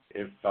 that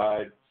if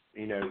tight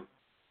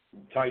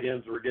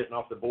ends were getting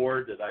off the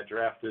board, that I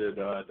drafted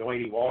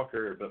Delaney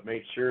Walker, but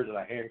made sure that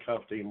I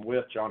handcuffed him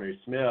with Jonnu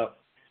Smith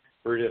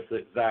for this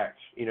exact,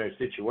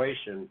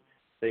 situation,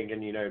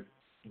 thinking,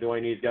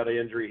 Delaney's got an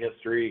injury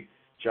history.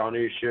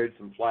 Jonnu showed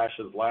some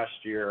flashes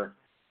last year.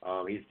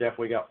 He's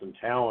definitely got some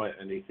talent,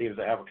 and he seems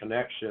to have a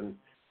connection,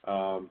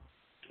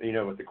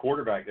 with the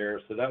quarterback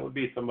there. So that would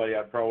be somebody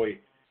I'd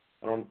probably,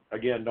 don't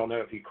know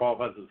if he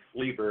qualifies as a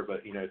sleeper,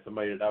 but,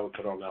 somebody that I would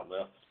put on that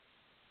list.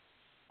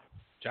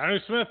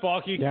 Jonnu Smith,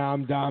 Balky. Yeah,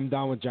 I'm down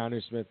with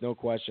Jonnu Smith, no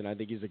question. I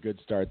think he's a good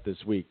start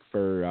this week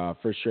for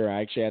sure.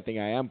 Actually, I think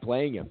I am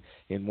playing him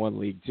in one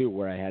league too,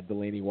 where I had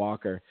Delaney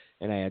Walker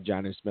and I had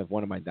Jonnu Smith,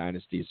 one of my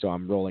dynasties. So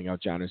I'm rolling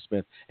out Jonnu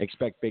Smith.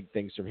 Expect big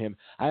things from him.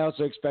 I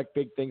also expect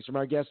big things from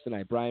our guest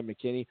tonight, Brian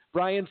Skinny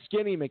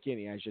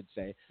McKinney, I should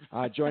say,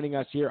 joining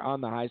us here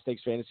on the High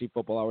Stakes Fantasy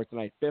Football Hour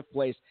tonight. 5th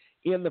place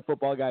in the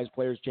Football Guys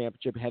Players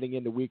Championship, heading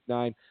into Week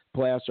 9.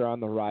 Playoffs are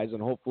on the horizon.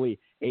 Hopefully,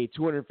 a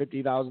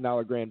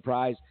 $250,000 grand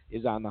prize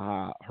is on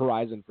the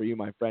horizon for you,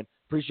 my friend.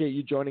 Appreciate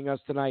you joining us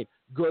tonight.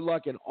 Good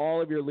luck in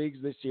all of your leagues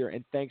this year,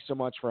 and thanks so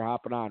much for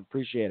hopping on.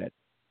 Appreciate it.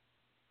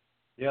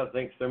 Yeah,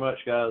 thanks so much,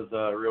 guys.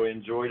 Really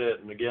enjoyed it,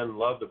 and again,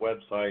 love the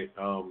website.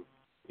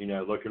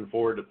 Looking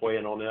forward to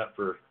playing on that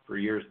for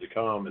years to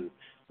come, and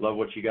love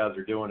what you guys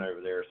are doing over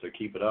there. So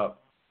keep it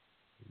up.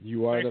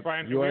 You are Thanks,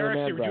 Brian.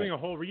 We're doing a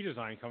whole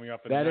redesign coming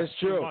up in the next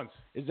 2 months.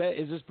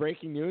 Is this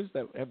breaking news?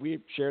 Have we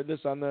shared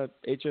this on the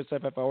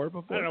HSFF Hour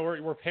before? I don't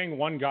know. We're paying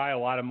one guy a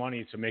lot of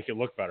money to make it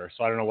look better,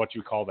 so I don't know what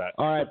you call that.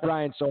 All right,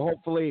 Brian. So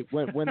hopefully,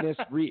 when this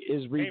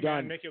is redone, hey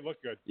man, make it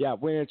look good. Yeah,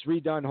 when it's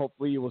redone,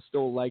 hopefully you will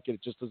still like it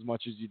just as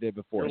much as you did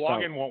before. Your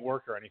login won't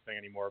work or anything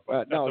anymore.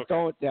 But no, okay.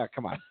 Don't. Yeah,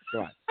 come on.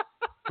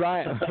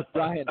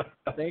 Brian,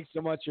 thanks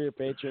so much for your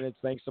patronage.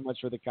 Thanks so much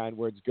for the kind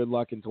words. Good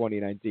luck in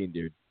 2019,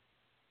 dude.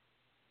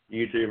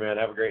 You too, man.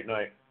 Have a great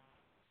night.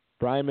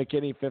 Brian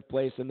McKinney, 5th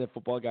place in the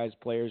Football Guys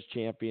Players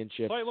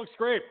Championship. Site looks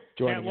great.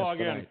 Can't log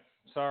in.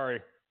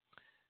 Sorry.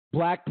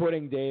 Black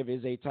pudding, Dave,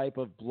 is a type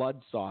of blood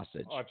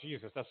sausage. Oh,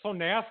 Jesus. That's so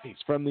nasty.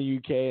 It's from the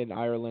UK and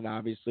Ireland,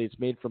 obviously. It's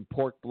made from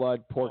pork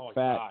blood, pork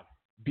fat, God.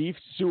 beef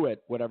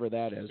suet, whatever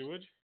that is.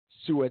 Sewage?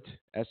 Suet,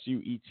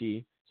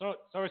 S-U-E-T. So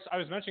I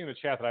was mentioning in the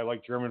chat that I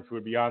like German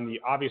food beyond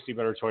the obviously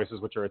better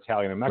choices, which are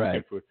Italian and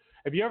Mexican food.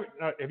 Have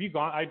you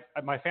gone?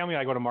 My family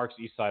and I go to Mark's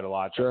East Side a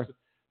lot. Sure.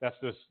 That's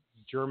this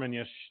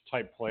Germanish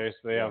type place.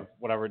 They have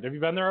whatever. Have you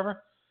been there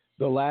ever?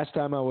 The last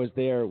time I was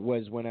there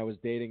was when I was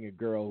dating a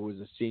girl who was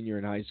a senior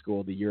in high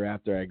school the year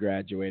after I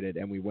graduated,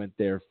 and we went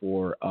there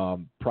for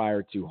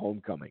prior to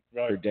homecoming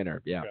for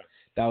dinner. Yeah.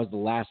 That was the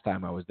last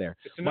time I was there.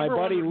 It's number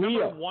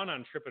one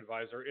on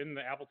TripAdvisor in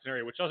the Appleton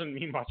area, which doesn't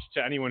mean much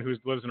to anyone who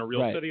lives in a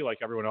real city like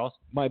everyone else.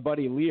 My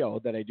buddy Leo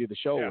that I do the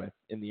show with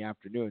in the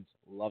afternoons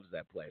loves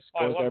that place.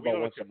 Goes there about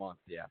once a month.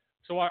 Yeah.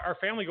 So our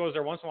family goes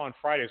there once in a while on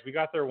Fridays. We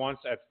got there once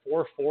at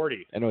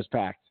 4:40. And it was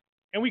packed.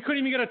 And we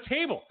couldn't even get a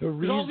table.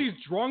 Because all these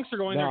drunks are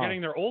going there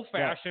getting their old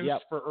fashions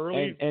for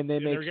early. And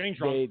they're getting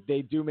drunk.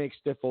 They do make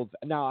stiff old.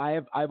 Now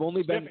I've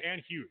only been stiff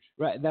and huge.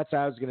 Right. That's what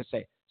I was going to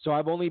say. So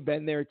I've only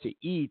been there to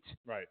eat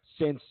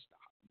since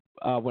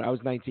when I was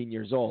 19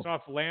 years old. So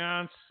if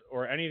Lance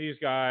or any of these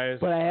guys.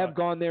 But I have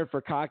gone there for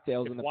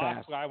cocktails in the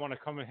past. If I want to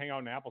come and hang out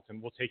in Appleton,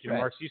 we'll take you to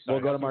Mark's East Side.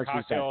 We'll go to Mark's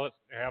East Side.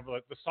 Have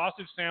the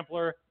sausage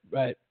sampler.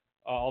 Right.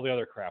 all the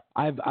other crap.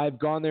 I've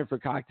gone there for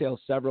cocktails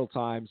several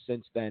times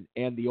since then,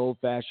 and the old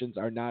fashions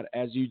are not,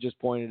 as you just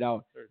pointed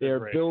out, they're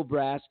great. Bill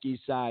Brasky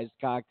sized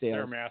cocktails.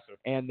 They're massive.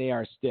 And they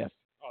are stiff.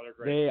 Oh, they're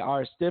great. They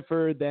are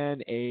stiffer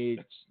than a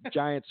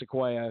giant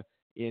sequoia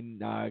in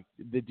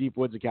the deep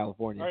woods of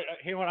California. All right,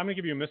 hey, I'm going to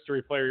give you a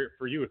mystery player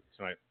for you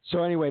tonight.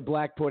 So anyway,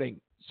 black pudding.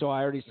 So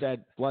I already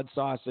said blood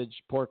sausage,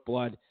 pork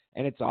blood,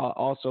 and it's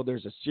also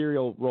there's a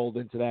cereal rolled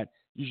into that,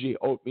 usually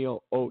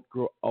oatmeal, oat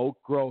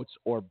groats,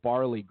 or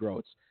barley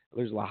groats.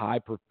 There's a high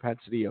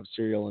propensity of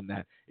cereal in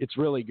that. It's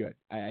really good.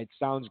 It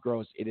sounds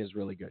gross. It is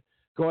really good.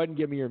 Go ahead and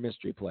give me your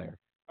mystery player.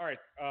 All right.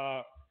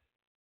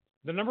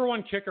 The number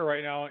one kicker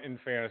right now in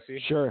fantasy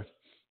Sure.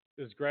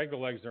 is Greg the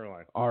Legs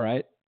Zerline. All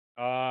right.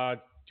 Do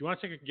you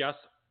want to take a guess?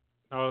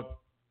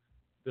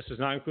 This is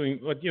not including,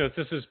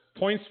 this is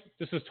points.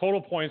 This is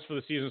total points for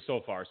the season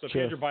so far. So if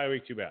you had your bye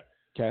week, too bad.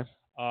 Okay.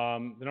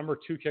 The number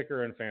 2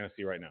 kicker in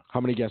fantasy right now.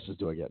 How many guesses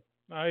do I get?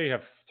 You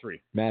have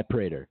 3. Matt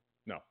Prater.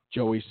 No.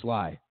 Joey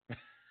Sly.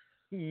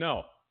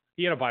 No.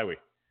 He had a bye week.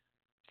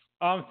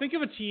 Think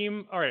of a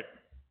team. All right.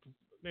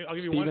 I'll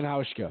give you Steven one.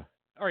 Hauschka.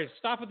 All right.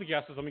 Stop with the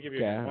guesses. Let me give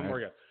you one more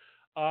guess.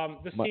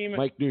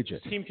 Mike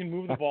Nugent. This team can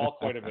move the ball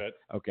quite a bit.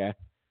 Okay.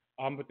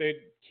 But they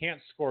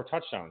can't score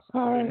touchdowns.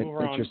 All right. Move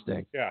around,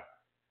 Interesting. Yeah.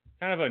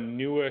 Kind of a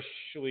new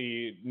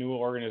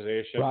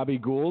organization. Robbie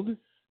Gould.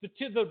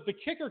 The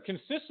kicker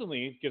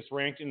consistently gets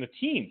ranked in the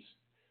teens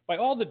by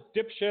all the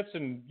dipshits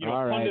and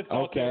all right. pundits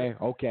out there.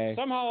 Okay.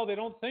 Somehow they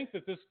don't think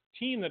that this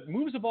team that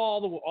moves the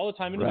ball all the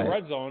time into the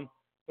red zone,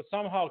 but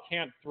somehow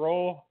can't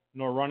throw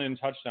nor run in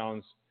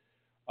touchdowns.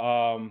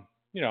 Dan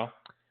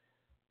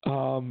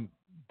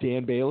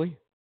Bailey.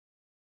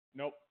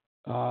 Nope.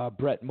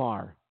 Brett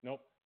Maher.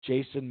 Nope.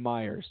 Jason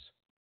Myers.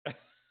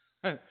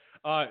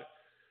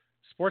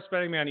 Sports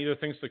betting man either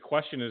thinks the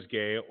question is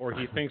gay or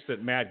he thinks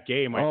that Matt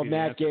Gay might be the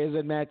Matt answer. Gay. Is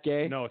it Matt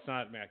Gay? No, it's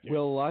not Matt Gay.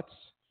 Will Lutz.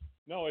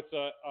 No, it's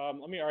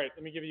let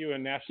me give you a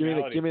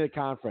nationality. Give me the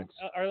conference.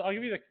 Let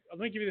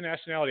me give you the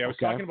nationality. I was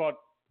talking about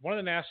one of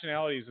the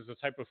nationalities is a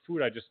type of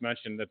food I just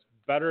mentioned that's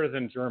better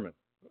than German.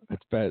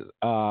 It's better.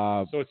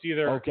 So it's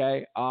either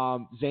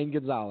Zane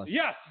Gonzalez.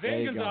 Yes,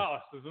 Zane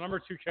Gonzalez is the number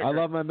 2 kicker. I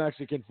love my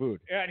Mexican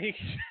food. Yeah, and he.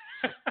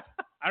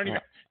 I don't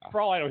even. For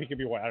all I know, he could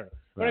be white. I don't know.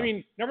 But I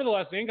mean,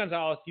 nevertheless, Zane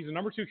Gonzalez, he's a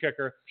number 2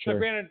 kicker. Sure. Now,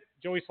 granted,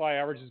 Joey Sly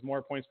averages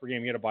more points per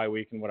game. He had a bye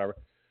week and whatever.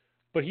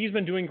 But he's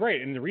been doing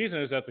great. And the reason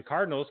is that the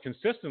Cardinals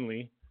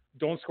consistently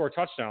don't score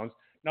touchdowns.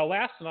 Now,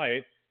 last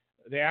night,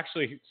 they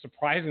actually,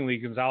 surprisingly,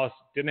 Gonzalez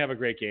didn't have a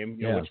great game,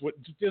 which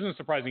isn't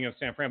surprising against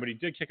San Fran, but he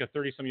did kick a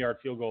 30-some-yard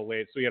field goal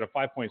late, so he had a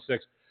 5.6.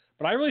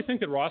 But I really think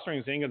that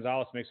rostering Zane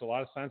Gonzalez makes a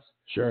lot of sense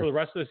for the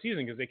rest of the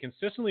season because they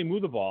consistently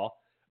move the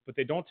ball, but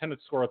they don't tend to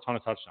score a ton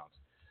of touchdowns.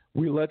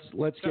 Let's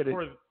get it.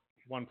 For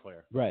one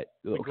player. Right.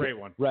 A great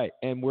one. Right.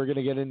 And we're going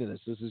to get into this.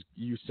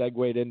 You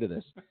segued into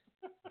this.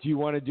 Do you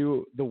want to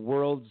do the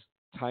world's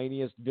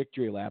tiniest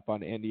victory lap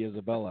on Andy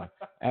Isabella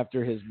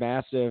after his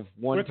massive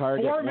one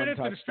target, 4 one minutes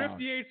touchdown? and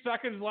 58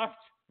 seconds left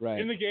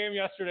in the game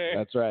yesterday.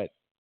 That's right.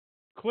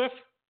 Cliff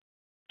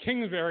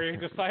Kingsbury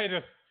decided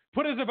to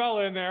put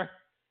Isabella in there.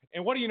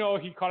 And what do you know?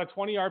 He caught a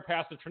 20-yard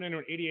pass that turned into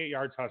an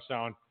 88-yard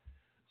touchdown.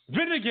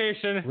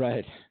 Vindication.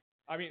 Right.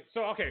 I mean,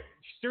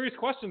 serious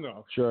question,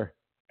 though. Sure.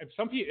 And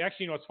some people,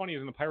 actually, what's funny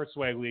is in the Pirate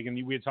Swag League,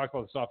 and we had talked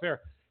about this off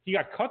air, he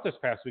got cut this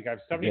past week. I have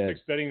 $76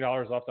 bidding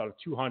left out of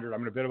 200.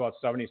 I'm going to bid about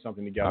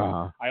 70-something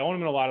together. I own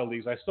him in a lot of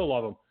leagues. I still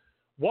love him.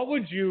 What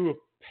would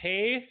you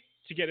pay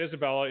to get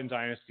Isabella in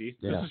Dynasty?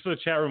 This is for the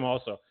chat room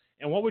also.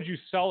 And what would you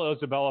sell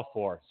Isabella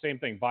for? Same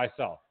thing, buy,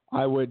 sell.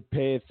 I would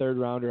pay a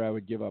 3rd rounder. I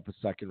would give up a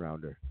 2nd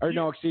rounder.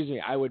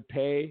 I would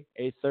pay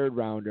a 3rd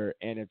rounder,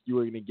 and if you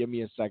were going to give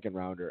me a 2nd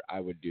rounder, I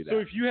would do that. So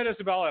if you had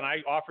Isabella and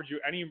I offered you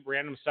any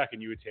random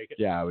second, you would take it?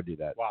 Yeah, I would do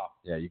that. Wow.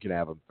 Yeah, you can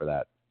have him for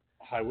that.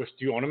 I wish.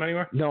 Do you own him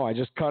anywhere? No, I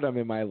just cut him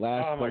in my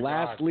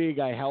last league.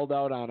 I held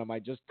out on him. I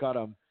just cut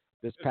him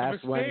this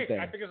past Wednesday.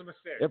 I think it's a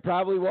mistake. It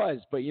probably was,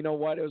 but you know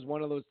what? It was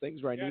one of those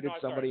things where I needed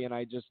somebody, and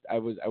I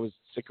was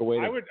sick of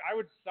waiting. I would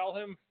sell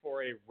him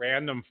for a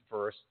random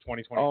first,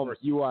 2020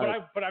 first. You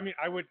are. But I mean,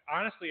 I would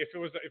honestly, if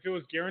it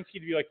was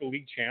guaranteed to be like the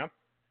league champ.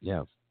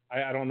 Yeah.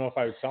 I don't know if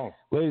I would sell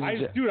him.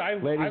 Ladies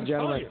and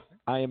gentlemen,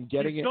 I am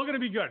getting He's still going to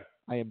be good.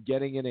 I am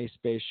getting in a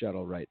space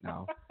shuttle right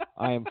now.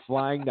 I am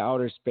flying to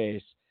outer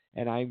space.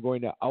 And I'm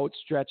going to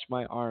outstretch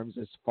my arms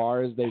as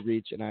far as they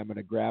reach, and I'm going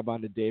to grab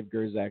onto Dave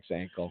Gerzak's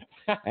ankle,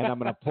 and I'm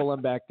going to pull him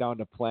back down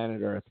to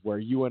planet Earth, where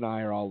you and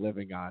I are all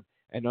living on,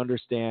 and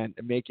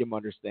make him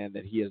understand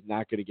that he is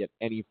not going to get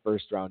any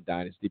first-round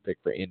dynasty pick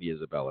for Andy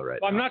Isabella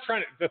right now.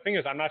 The thing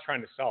is, I'm not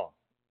trying to sell him.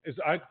 Here's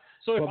the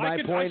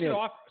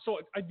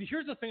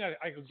thing.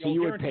 So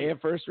you would pay a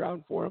first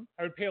round for him?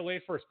 I would pay a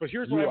late first, but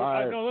here's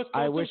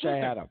I wish I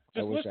had him.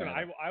 Just listen.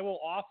 I will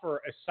offer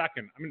a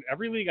second. I mean,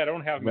 every league I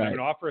don't have him. I'm going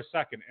to offer a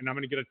second, and I'm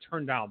going to get it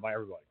turned down by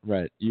everybody.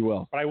 Right, you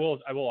will. But I will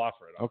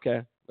offer it.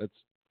 Okay, let's.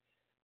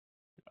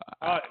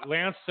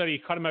 Lance said he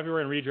cut him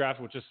everywhere in redraft,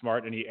 which is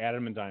smart, and he added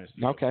him in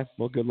Dynasty. Okay,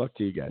 well, good luck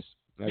to you guys.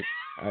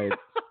 I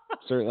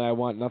certainly I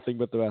want nothing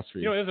but the best for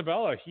you.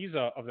 Isabella, he's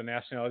of the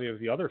nationality of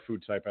the other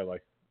food type I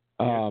like.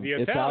 The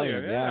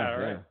Italian,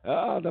 yeah.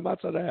 Oh, the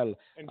mozzarella.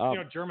 And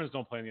Germans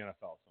don't play in the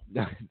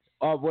NFL.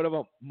 So. What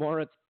about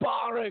Moritz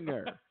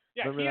Baringer?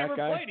 Yeah, Remember he that never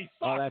guy? played. He sucked.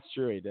 Oh, that's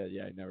true. He did.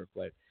 Yeah, he never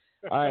played.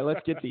 All right,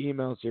 let's get the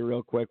emails here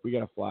real quick. We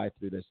got to fly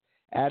through this.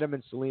 Adam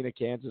in Salina,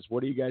 Kansas.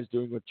 What are you guys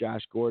doing with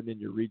Josh Gordon in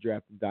your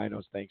redraft and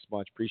dinos? Thanks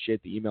much.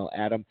 Appreciate the email,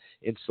 Adam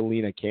in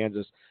Salina,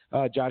 Kansas.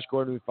 Josh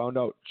Gordon, we found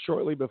out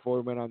shortly before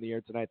we went on the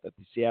air tonight that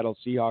the Seattle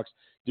Seahawks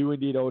do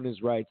indeed own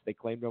his rights. They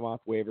claimed him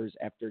off waivers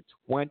after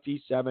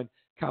 27,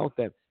 count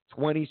them,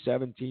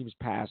 27 teams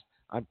passed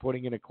on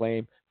putting in a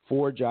claim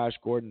for Josh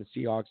Gordon.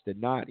 The Seahawks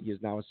did not. He is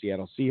now a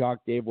Seattle Seahawk.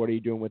 Dave, what are you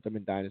doing with him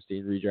in Dynasty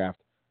and redraft?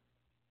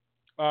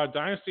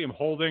 Dynasty, I'm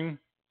holding.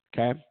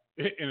 Okay.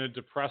 In a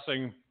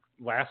depressing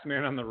last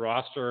man on the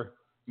roster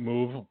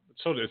move.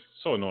 It's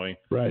so annoying.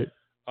 Right.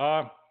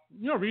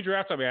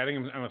 Redraft, I'm adding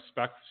him on a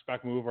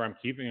spec move, or I'm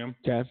keeping him.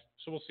 Okay.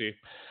 So we'll see.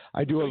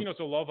 I do. It's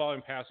a low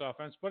volume pass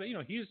offense, but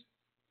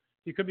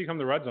he could become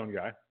the red zone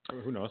guy.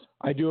 Who knows?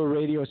 I do a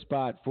radio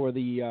spot for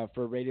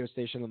a radio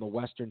station on the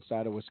western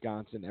side of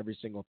Wisconsin every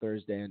single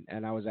Thursday,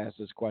 and I was asked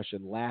this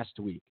question last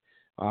week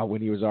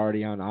when he was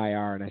already on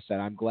IR, and I said,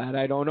 I'm glad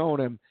I don't own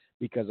him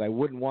because I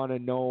wouldn't want to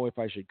know if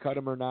I should cut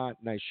him or not,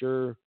 and I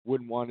sure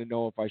wouldn't want to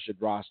know if I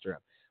should roster him.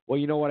 Well,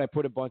 you know what? I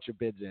put a bunch of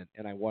bids in,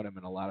 and I won him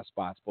in a lot of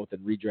spots, both in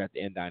redraft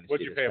and Dynasty. What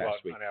did you pay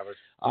about week. on average?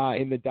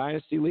 In the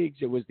Dynasty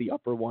leagues, it was the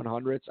upper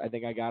 100s. I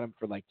think I got him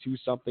for like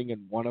 $2-something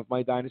in one of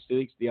my Dynasty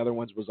leagues. The other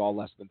ones was all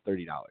less than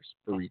 $30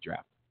 for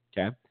redraft.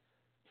 Okay?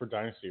 For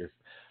Dynasty?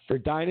 For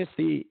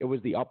Dynasty, it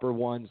was the upper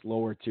ones,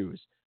 lower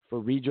twos.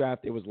 For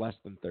redraft, it was less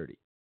than 30.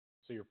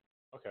 So you're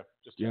okay.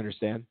 Do you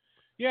understand?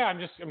 Yeah, I'm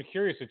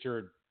curious that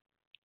you're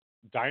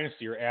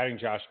Dynasty, you're adding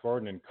Josh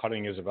Gordon and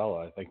cutting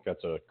Isabella. I think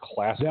that's a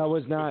classic. That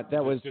was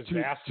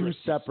two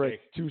separate,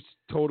 mistake. two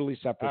totally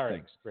separate All right,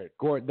 things. Great.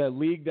 Gordon, the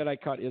league that I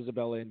cut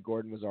Isabella in,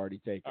 Gordon was already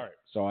taken. All right.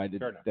 So I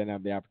didn't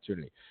have the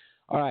opportunity.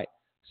 All right.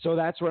 So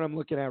that's what I'm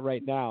looking at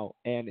right now.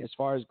 And as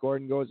far as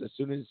Gordon goes, as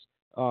soon as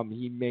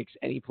he makes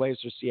any plays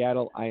for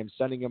Seattle, I am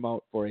sending him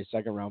out for a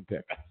second-round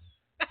pick.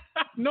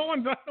 No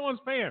one's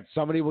paying.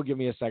 Somebody will give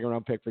me a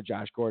second-round pick for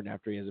Josh Gordon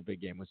after he has a big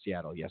game with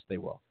Seattle. Yes, they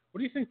will. What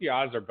do you think the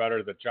odds are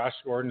better that Josh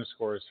Gordon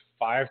scores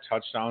 5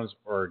 touchdowns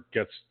or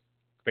gets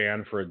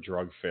banned for a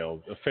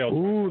failed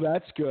Ooh, drug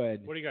that's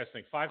good. What do you guys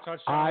think? 5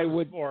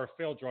 touchdowns or a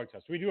failed drug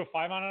test? Do we do a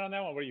 5 on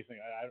that one? What do you think?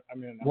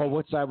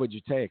 What side would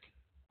you take?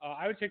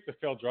 I would take the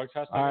failed drug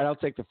test. All right, I'll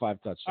take the 5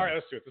 touchdowns. All right,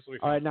 let's do it. This will be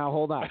fun. All right, now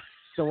hold on.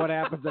 So what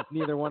happens if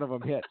neither one of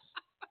them hits?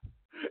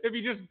 If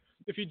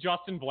he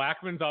Justin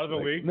Blackman's out of the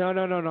league? No.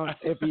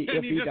 If he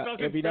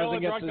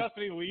doesn't get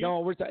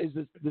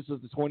this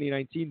is the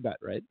 2019 bet,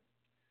 right?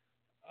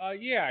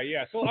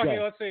 Yeah. So okay,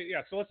 let's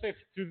say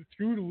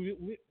through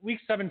week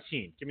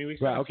 17. Give me week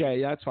 17. Right,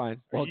 okay, that's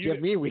fine. Well, give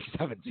me week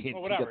 17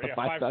 well, whatever, to get the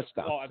 5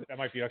 touchdowns. Well, that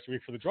might be extra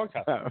week for the drug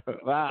test.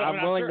 Well,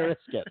 I'm willing to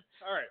risk it.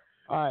 All right.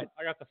 I'm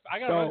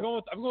going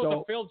with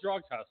the failed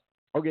drug test.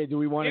 Okay, do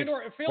we want to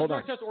or a failed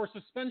drug test or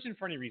suspension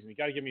for any reason? You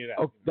got to give me that.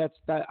 Oh, that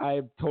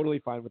I'm totally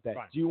fine with that.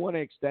 Fine. Do you want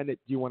to extend it?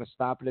 Do you want to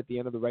stop it at the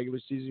end of the regular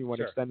season? You want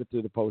to extend it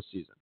through the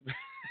postseason?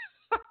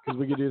 Because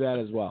we could do that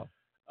as well.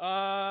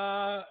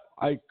 Let's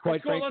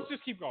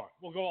just keep going.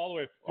 We'll go all the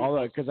way. All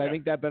right, because I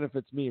think that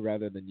benefits me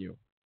rather than you.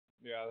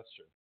 Yeah, that's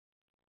true.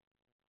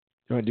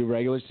 You want to do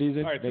regular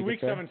season? All right, through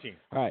week 17.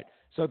 All right,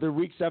 so through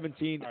week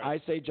 17, I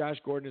say Josh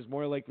Gordon is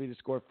more likely to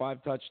score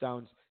 5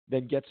 touchdowns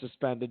than get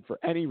suspended for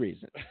any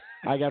reason.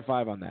 I got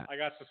 5 on that. I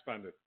got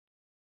suspended.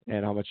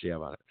 And how much do you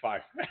have on it?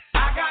 5.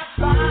 I got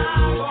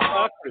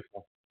 5. That's pretty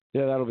fun.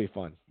 Yeah, that'll be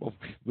fun. Well,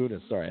 Luna,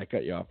 sorry, I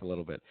cut you off a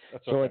little bit.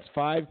 That's so okay. It's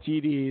 5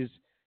 TDs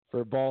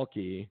for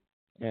Bulky,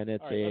 and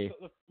it's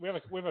we have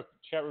a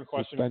chat room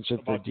question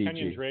about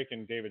Kenyon Drake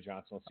and David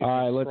Johnson.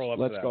 All right,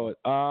 let's go.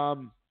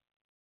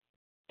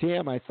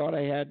 Damn, I thought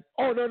I had.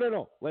 Oh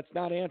no. Let's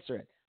not answer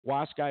it.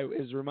 Wasp guy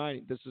is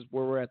reminding. This is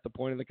where we're at the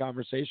point of the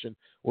conversation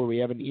where we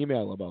have an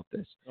email about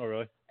this. Oh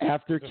really?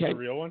 After is this a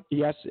real one?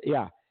 Yes,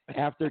 yeah.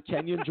 After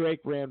Kenyon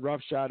Drake ran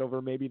roughshod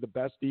over maybe the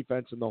best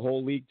defense in the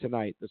whole league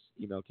tonight, this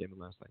email came in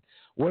last night.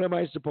 What am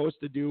I supposed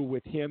to do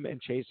with him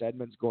and Chase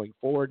Edmonds going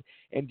forward?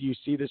 And do you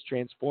see this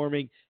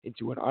transforming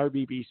into an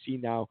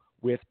RBBC now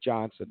with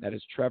Johnson? That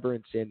is Trevor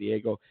in San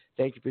Diego.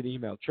 Thank you for the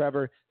email,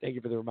 Trevor. Thank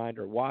you for the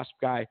reminder, Wasp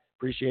guy.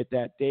 Appreciate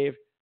that. Dave,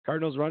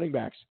 Cardinals running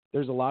backs.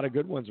 There's a lot of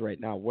good ones right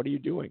now. What are you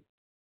doing?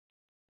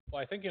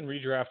 Well, I think in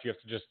redraft you have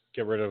to just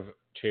get rid of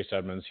Chase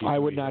Edmonds. I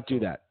would not do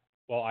that.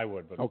 Well, I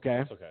would, but okay.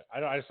 That's okay.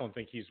 I just don't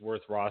think he's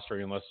worth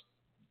rostering unless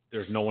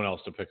there's no one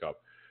else to pick up.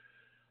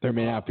 There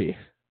may not be.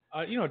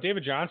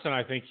 David Johnson,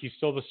 I think he's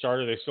still the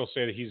starter. They still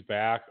say that he's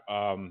back.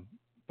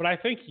 But I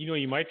think,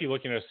 you might be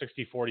looking at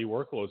a 60-40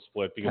 workload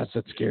split because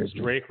that scares me.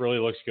 Drake really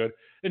looks good.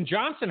 And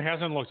Johnson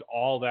hasn't looked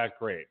all that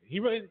great. He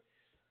really,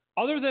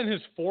 other than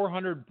his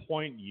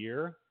 400-point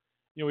year,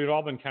 we've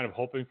all been kind of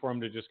hoping for him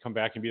to just come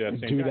back and be that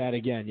same guy. Do that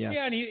again, yeah.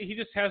 Yeah, and he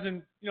just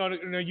hasn't,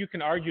 you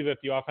can argue that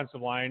the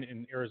offensive line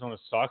in Arizona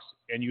sucks,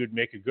 and you would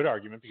make a good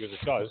argument because it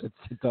does.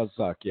 It does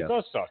suck, yeah. It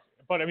does suck.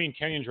 But, I mean,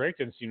 Kenyon Drake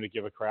didn't seem to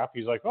give a crap.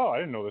 He's like, oh, I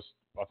didn't know this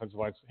offensive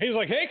line. He's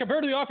like, hey,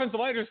 compared to the offensive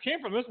line that just came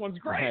from, this one's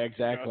great.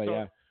 Exactly,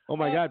 yeah. Oh,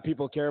 my God,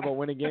 people care about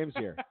winning games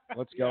here.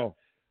 Let's go.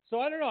 So,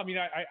 I don't know. I mean,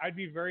 I'd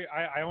be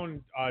I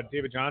own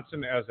David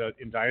Johnson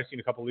in Dynasty in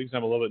a couple leagues.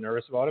 I'm a little bit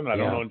nervous about him, and I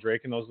don't own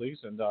Drake in those leagues.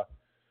 And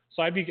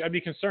so I'd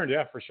be concerned,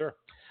 yeah, for sure.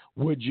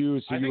 Would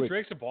you? I think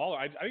Drake's a baller.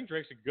 I think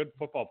Drake's a good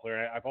football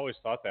player. I've always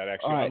thought that,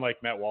 actually,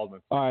 unlike Matt Waldman.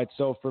 All right,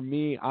 so for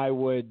me, I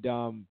would.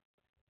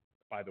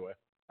 By the way,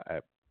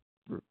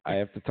 I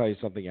have to tell you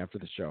something after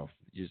the show.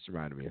 You just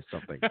reminded me of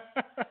something.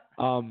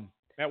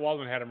 Matt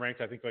Waldman had him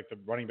ranked, I think, like the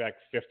running back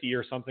 50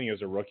 or something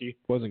as a rookie.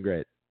 Wasn't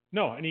great.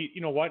 No, and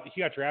you know what?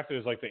 He got drafted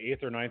as like the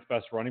 8th or 9th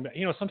best running back.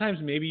 You know, sometimes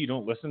maybe you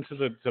don't listen to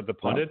the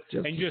pundit,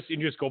 and you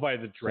just go by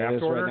the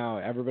draft order. Right now,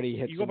 everybody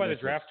hits. You go by the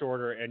draft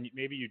order, and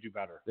maybe you do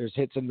better. There's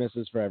hits and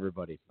misses for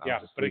everybody. But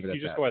if you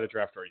just go by the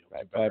draft order,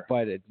 you'll do better.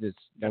 But it's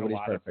nobody's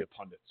perfect.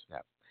 Pundits. Yeah,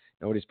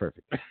 nobody's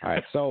perfect. All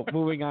right, so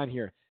moving on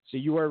here. So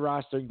you are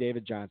rostering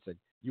David Johnson.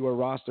 You are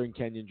rostering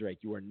Kenyon Drake.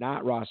 You are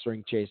not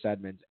rostering Chase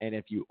Edmonds. And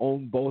if you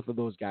own both of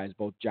those guys,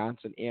 both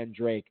Johnson and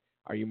Drake,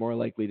 are you more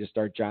likely to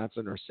start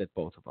Johnson or sit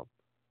both of them?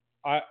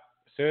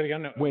 Say it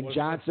again. When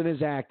Johnson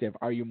is active,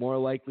 are you more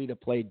likely to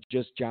play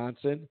just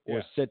Johnson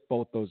or sit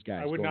both those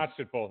guys? I would not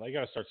sit both. I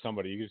got to start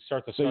somebody. You could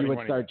start the. So you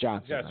would start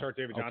Johnson. Yeah, start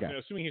David Johnson,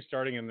 assuming he's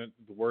starting and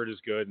the word is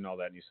good and all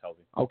that, and he's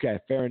healthy. Okay,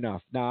 fair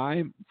enough. Now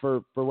I'm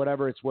for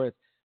whatever it's worth.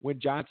 When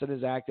Johnson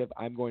is active,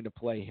 I'm going to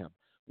play him.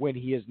 When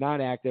he is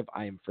not active,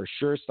 I am for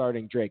sure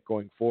starting Drake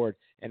going forward,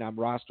 and I'm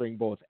rostering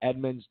both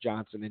Edmonds,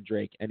 Johnson, and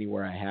Drake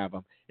anywhere I have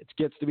them. It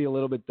gets to be a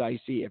little bit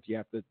dicey if you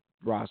have to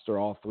roster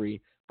all three,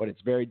 but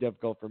it's very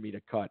difficult for me to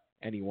cut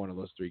any one of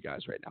those three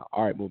guys right now.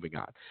 All right, moving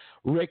on.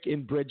 Rick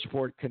in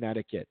Bridgeport,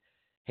 Connecticut.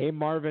 Hey,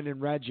 Marvin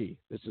and Reggie.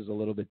 This is a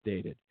little bit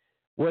dated.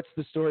 What's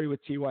the story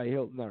with T.Y.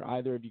 Hilton? Are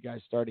either of you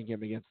guys starting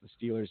him against the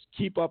Steelers?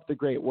 Keep up the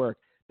great work.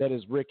 That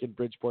is Rick in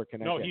Bridgeport,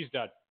 Connecticut. No, he's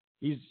dead.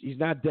 He's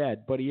not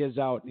dead, but he is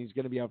out, and he's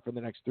going to be out for the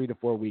next 3 to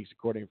 4 weeks,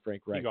 according to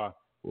Frank Reich,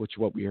 which is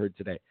what we heard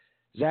today.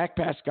 Zach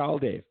Pascal,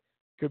 Dave,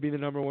 could be the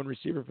number one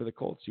receiver for the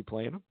Colts. You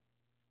playing him?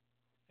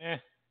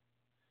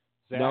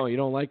 Zach, no, you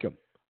don't like him.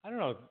 I don't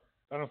know.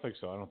 I don't think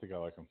so. I don't think I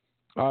like him.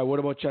 All right, what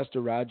about Chester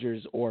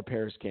Rogers or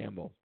Paris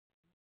Campbell?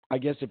 I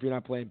guess if you're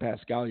not playing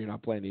Pascal, you're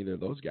not playing either of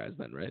those guys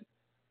then, right?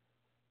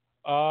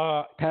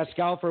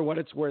 Pascal, for what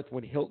it's worth,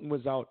 when Hilton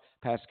was out,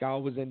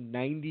 Pascal was in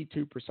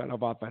 92%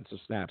 of offensive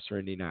snaps for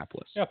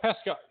Indianapolis. Yeah,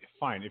 Pascal,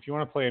 fine. If you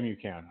want to play him, you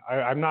can.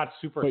 I'm not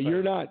super excited. But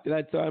you're not.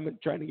 That's what I'm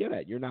trying to get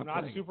at. You're not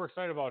super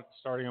excited about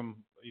starting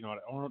him. You know,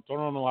 I don't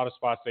own a lot of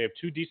spots. They have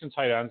 2 decent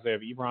tight ends. They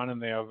have Ebron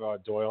and they have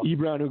Doyle.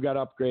 Ebron, who got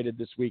upgraded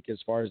this week as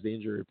far as the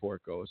injury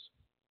report goes.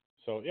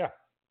 So, yeah.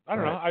 I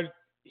don't know.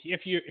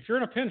 If you're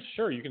in a pinch,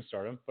 sure, you can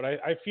start him. But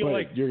I feel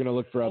like you're going to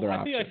look for other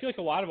options. I feel like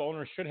a lot of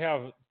owners should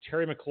have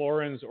Terry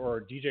McLaurin's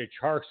or DJ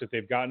Charks that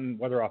they've gotten,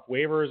 whether off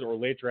waivers or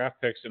late draft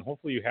picks, and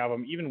hopefully you have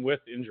them even with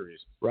injuries.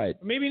 Right.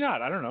 But maybe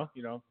not. I don't know.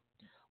 You know.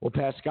 Well,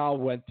 Pascal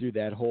went through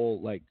that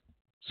whole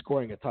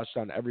scoring a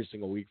touchdown every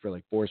single week for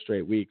 4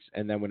 straight weeks,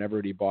 and then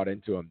whenever he bought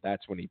into him,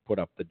 that's when he put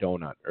up the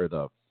donut or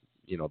the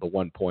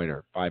 1 point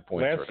or 5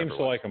 points. Lance seems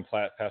to like him,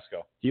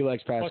 Pascal. He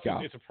likes Pascal.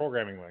 Plus, it's a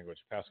programming language,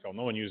 Pascal.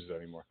 No one uses it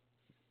anymore.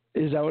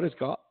 Is that what it's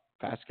called?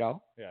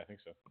 Pascal? Yeah, I think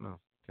so. Oh,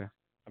 okay.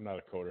 I'm not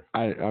a coder.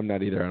 I'm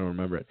not either. I don't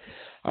remember it.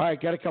 All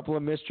right, got a couple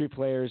of mystery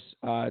players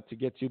to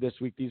get to this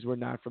week. These were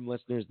not from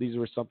listeners. These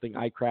were something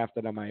I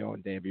crafted on my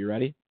own. Dave, you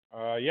ready?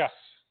 Yes.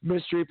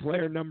 Mystery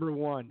player number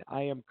 1.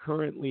 I am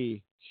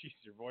currently... Jeez,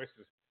 your voice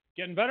is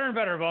getting better and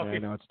better, Balky. I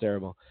know, it's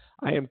terrible.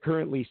 I am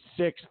currently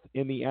 6th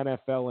in the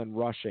NFL in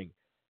rushing,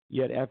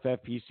 yet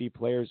FFPC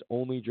players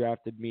only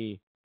drafted me...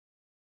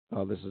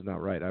 Oh, this is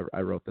not right.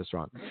 I wrote this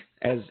wrong.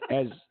 As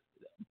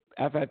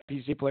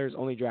FFPC players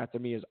only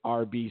drafted me as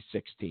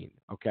RB16,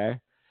 okay?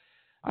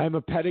 I am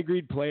a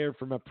pedigreed player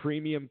from a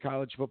premium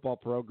college football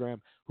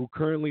program who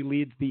currently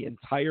leads the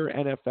entire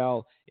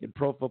NFL in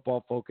Pro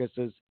Football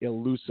Focus's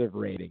elusive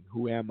rating.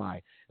 Who am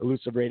I?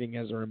 Elusive rating,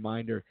 as a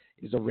reminder,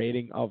 is a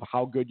rating of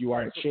how good you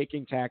are at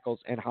shaking tackles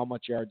and how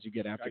much yards you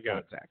get after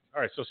contact.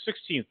 All right, so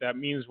 16th. That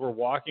means we're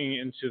walking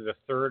into the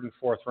 3rd and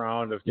 4th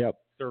round of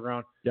third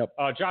round. Yep.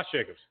 Josh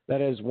Jacobs. That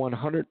is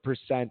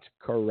 100%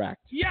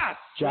 correct. Yes.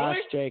 Josh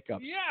really?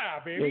 Jacobs.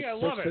 Yeah, baby. I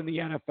love it. 6th in the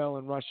NFL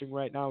in rushing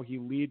right now. He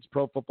leads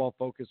Pro Football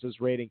Focus's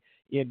rating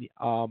in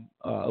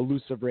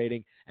elusive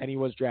rating, and he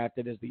was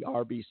drafted as the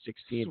RB16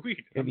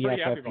 in the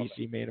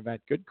FFPC main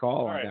event. Good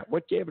call on that.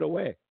 What gave it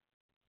away?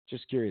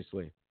 Just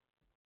curiously.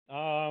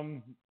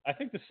 I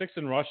think the 6th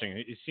in rushing.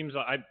 It seems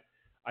like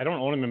I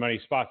don't own him in many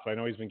spots, but I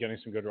know he's been getting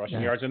some good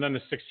rushing yards. And then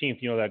the 16th,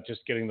 that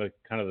just getting the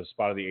kind of the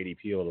spot of the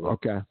ADP a little bit.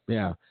 Okay,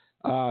 yeah.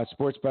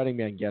 Sports betting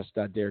man guessed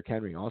Derrick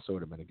Henry also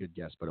would have been a good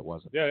guess, but it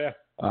wasn't. Yeah.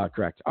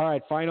 Correct. All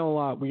right,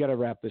 final. We got to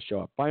wrap this show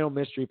up. Final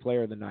mystery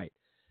player of the night.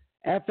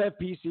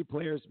 FFPC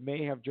players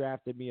may have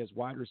drafted me as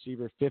wide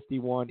receiver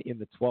 51 in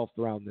the 12th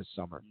round this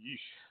summer. Yeesh.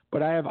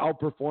 But I have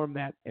outperformed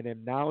that and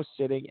am now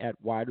sitting at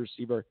wide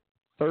receiver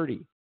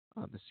 30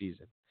 on the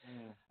season.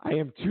 I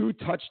am 2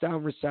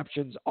 touchdown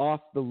receptions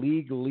off the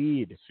league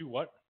lead. 2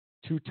 what?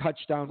 2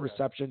 touchdown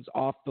receptions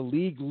off the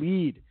league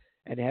lead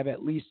and have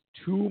at least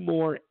 2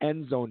 more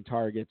end zone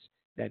targets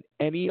than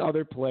any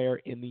other player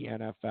in the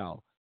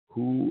NFL.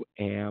 Who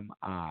am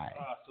I?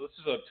 So this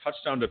is a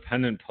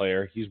touchdown-dependent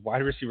player. He's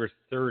wide receiver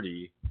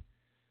 30.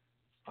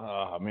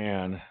 Oh,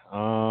 man.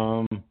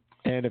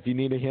 And if you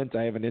need a hint,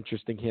 I have an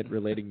interesting hint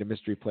relating to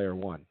Mystery Player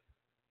 1.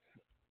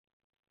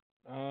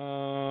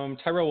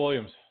 Tyrell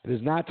Williams. It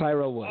is not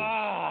Tyrell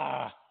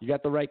Williams. You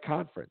got the right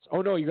conference.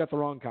 Oh, no, you got the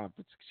wrong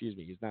conference. Excuse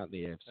me. He's not in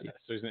the AFC.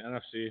 So he's in the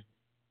NFC.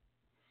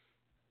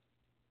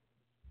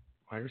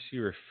 Wide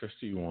receiver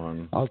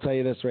 51. I'll tell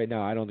you this right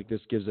now. I don't think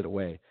this gives it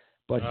away.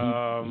 But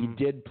he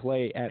did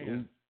play at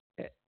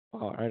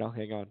all right, I'll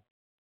hang on.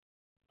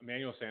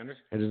 Emmanuel Sanders?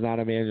 It is not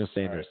Emmanuel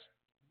Sanders.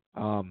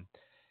 Right.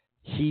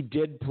 He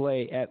did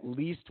play at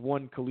least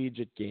one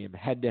collegiate game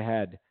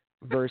head-to-head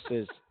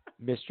versus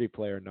mystery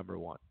player number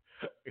 1.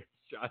 It's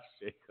Josh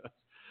Jacobs.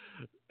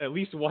 At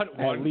least one?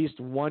 At least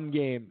one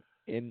game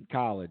in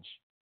college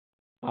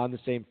on the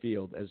same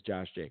field as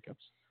Josh Jacobs.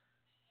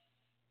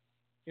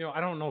 I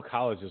don't know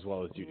college as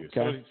well as you do.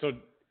 Okay. So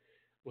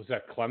was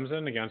that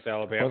Clemson against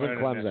Alabama? Wasn't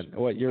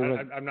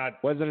Clemson. I'm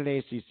not. Wasn't an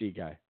ACC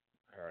guy.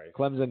 All right.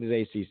 Clemson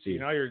is ACC.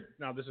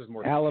 Now this is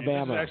more.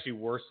 Alabama. This is actually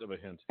worse of a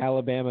hint.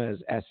 Alabama is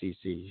SEC.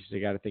 So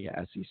you got to think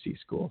of SEC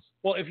schools.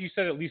 Well, if you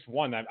said at least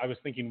one, I was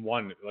thinking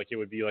one, like it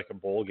would be like a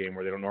bowl game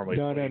where they don't normally.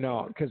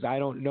 No, because I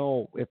don't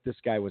know if this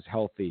guy was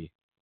healthy,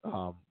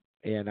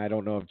 and I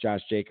don't know if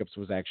Josh Jacobs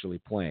was actually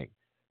playing.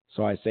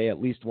 So I say at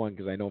least one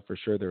because I know for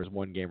sure there was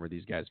one game where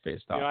these guys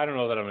faced off. I don't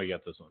know that I'm going to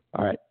get this one.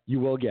 All right,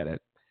 you will get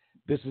it.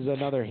 This is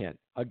another hint.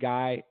 A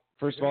guy,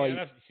 first of all,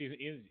 he's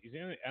in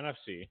the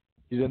NFC.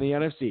 He's in the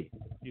NFC.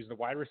 He's the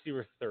wide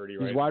receiver 30,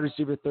 right? He's wide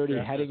receiver 30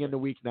 heading into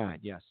week 9,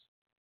 yes.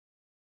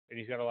 And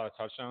he's got a lot of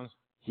touchdowns?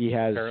 He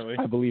has, apparently.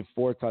 I believe,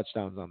 4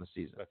 touchdowns on the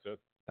season.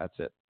 That's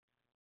it.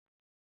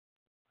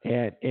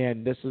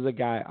 And this is a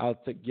guy,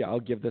 I'll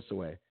give this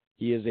away.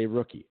 He is a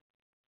rookie.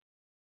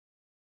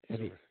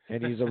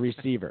 And he's a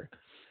receiver.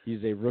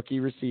 He's a rookie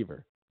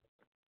receiver.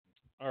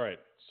 All right.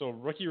 So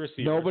rookie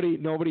receiver.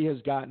 Nobody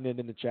has gotten it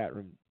in the chat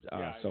room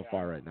so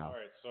far right now. All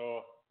right.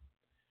 So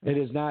it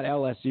is not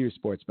LSU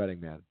sports betting,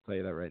 man. I'll tell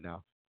you that right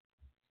now.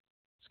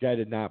 This guy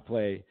did not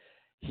play.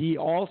 He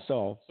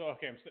also. So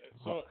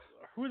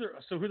who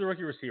are the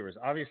rookie receivers?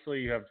 Obviously,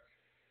 you have.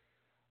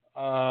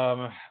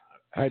 All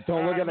right,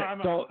 don't look at it. I'm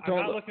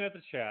not looking at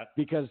the chat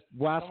because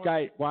Wasp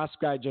guy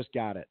just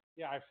got it.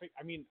 Yeah,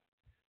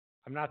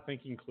 I'm not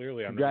thinking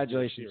clearly.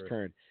 Congratulations,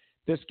 Kern.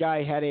 This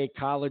guy had a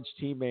college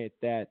teammate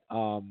that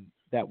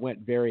went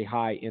very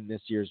high in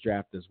this year's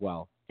draft as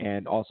well,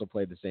 and also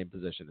played the same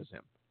position as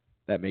him.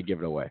 That may give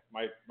it away.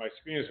 My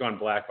screen has gone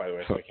black, by the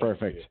way. So I can't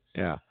Perfect. see it.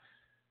 Yeah.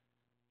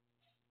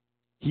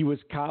 He was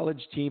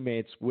college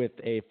teammates with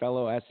a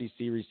fellow SEC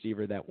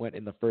receiver that went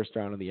in the first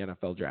round of the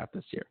NFL draft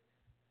this year.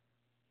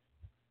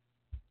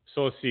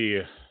 So let's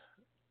see.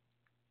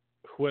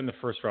 Who in the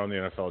first round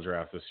of the NFL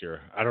draft this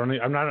year?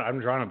 I'm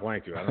drawing a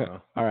blank, dude. I don't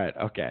know. All right.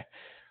 Okay.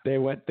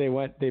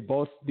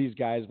 Both these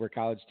guys were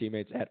college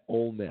teammates at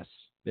Ole Miss.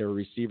 They were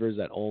receivers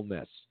at Ole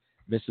Miss,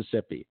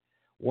 Mississippi.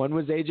 One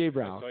was A.J.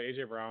 Brown. So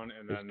A.J. Brown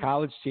and his then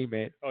college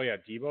teammate. Oh yeah,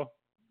 Debo.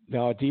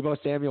 No, Debo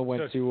Samuel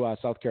went to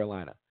South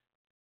Carolina.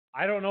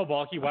 I don't know,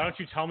 Balky. Why don't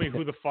you tell me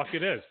who the fuck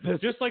it is?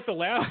 Just like the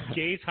last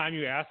gay time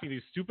you asked me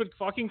these stupid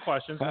fucking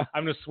questions,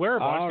 I'm going to swear a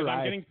bunch because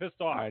I'm getting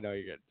pissed off. I know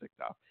you're getting ticked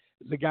off.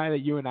 It's a guy that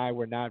you and I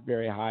were not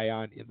very high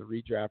on in the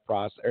redraft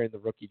process or in the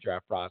rookie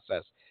draft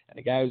process, and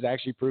a guy who's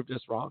actually proved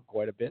us wrong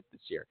quite a bit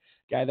this year.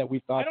 Guy that we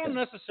thought. I don't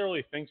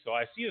necessarily think so.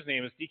 I see his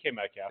name is DK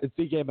Metcalf. It's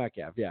DK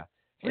Metcalf, yeah.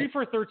 3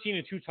 for 13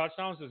 and 2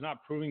 touchdowns is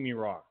not proving me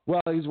wrong.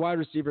 Well, he's wide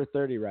receiver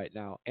 30 right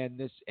now,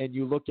 and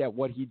you look at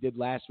what he did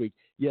last week.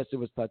 Yes, it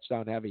was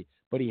touchdown heavy,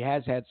 but he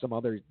has had some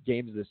other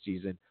games this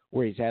season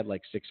where he's had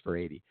like 6 for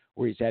 80,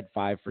 where he's had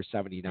 5 for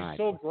 79. He's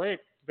so great.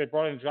 They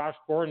brought in Josh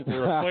Gordon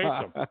to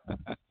replace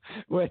him.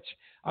 Which,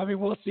 I mean,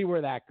 we'll see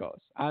where that goes.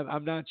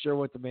 I'm not sure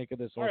what to make of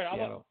this whole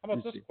How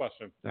about this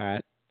question? All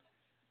right.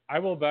 I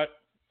will bet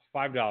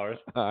 $5.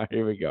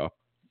 Here we go.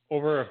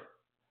 Over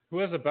who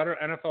has a better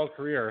NFL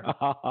career,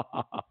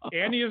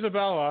 Andy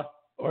Isabella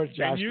or Josh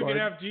and you Gordon,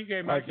 can have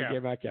DK Metcalf.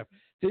 DK Metcalf.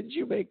 Didn't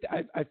you make?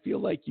 I feel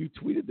like you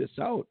tweeted this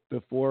out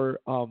before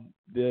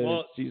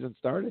the season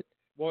started.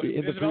 Well,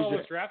 Isabella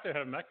was drafted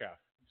ahead of Metcalf,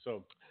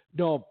 so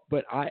no.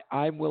 But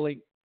I'm willing.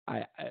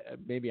 I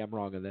maybe I'm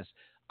wrong on this.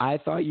 I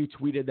thought you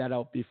tweeted that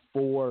out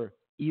before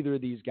either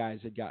of these guys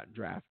had gotten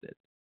drafted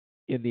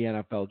in the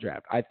NFL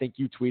draft. I think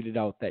you tweeted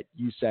out that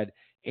you said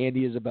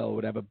Andy Isabella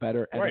would have a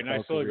better NFL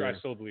and career. I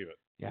still believe it.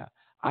 Yeah.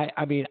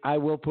 I mean, I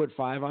will put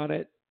 5 on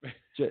it.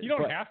 You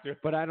don't have to.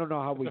 But I don't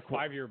know how it's a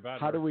 5-year bet.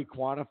 How do we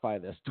quantify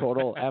this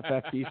total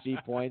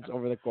FFPC points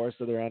over the course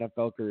of their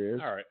NFL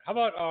careers? All right. How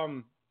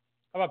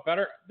about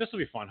better? This will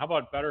be fun. How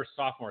about better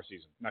sophomore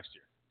season next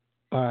year?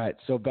 All right.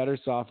 So better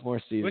sophomore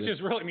season.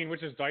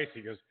 Which is dicey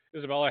because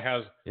Isabella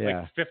has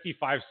like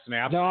 55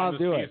 snaps I'll on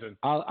do the season.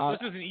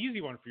 This is an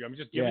easy one for you. I'm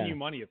just giving you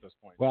money at this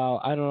point. Well,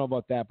 I don't know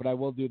about that, but I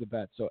will do the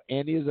bet. So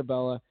Andy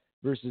Isabella,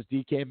 versus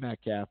DK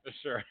Metcalf.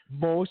 Sure.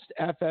 Most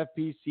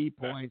FFPC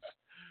points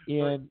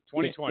in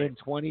 2020. In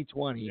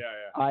 2020. Yeah.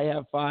 I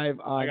have 5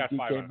 on I got 5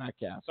 DK on it.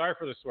 Metcalf. Sorry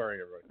for the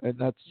swearing, everybody. And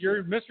that's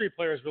Your mystery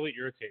players really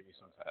irritate me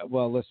sometimes.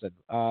 well, listen.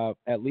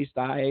 At least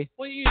I.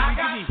 Well, you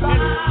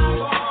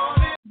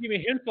give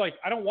me hints like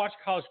I don't watch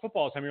college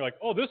football all the time. You're like,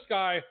 oh, this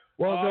guy.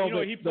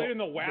 He played in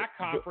the WAC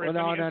conference. One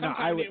time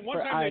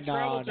they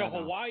traveled to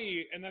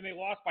Hawaii and then they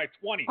lost by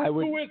 20.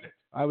 Who is it?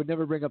 I would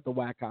never bring up the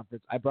WAC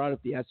conference. I brought up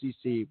the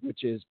SEC,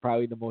 which is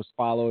probably the most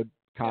followed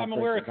conference. I'm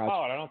aware it's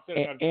followed. I don't sit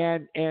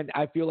and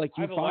I feel like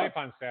you I have a life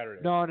on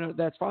Saturday. No,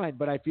 that's fine.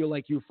 But I feel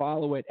like you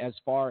follow it as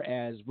far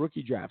as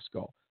rookie drafts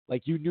go.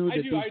 Like you knew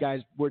that these guys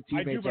were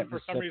teammates. I do, but at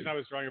for some reason I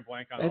was drawing a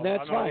blank on. And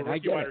that's fine. Rookie I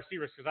get wide it.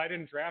 receivers because I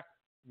didn't draft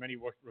many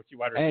rookie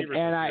wide receivers.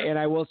 And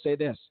I will say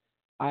this.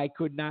 I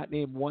could not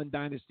name one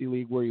dynasty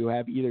league where you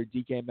have either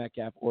DK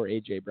Metcalf or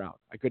AJ Brown.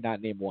 I could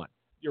not name one.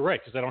 You're right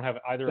because I don't have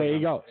either. There of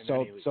them you go.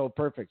 In So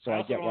perfect. So I I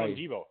also get don't why own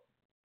Debo.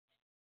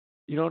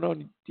 you don't know.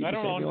 I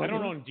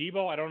don't own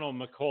Debo. I don't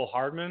own McCole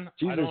Hardman.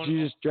 Jesus,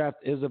 you just draft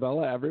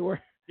Isabella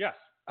everywhere. Yes.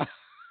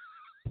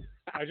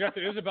 I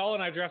drafted Isabella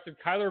and I drafted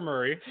Kyler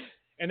Murray,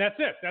 and that's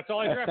it. That's all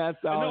I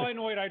drafted. I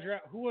know what I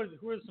draft. Who are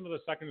some of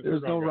the second and third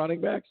round guys? There's no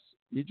running backs.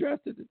 You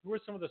drafted it. Who are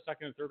some of the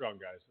second and third round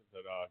guys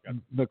that got?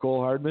 McCole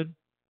Hardman.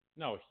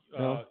 No.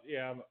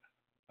 Yeah.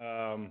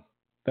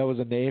 That was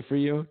a nay for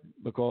you,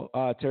 McCole.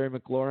 Terry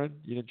McLaurin.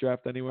 You didn't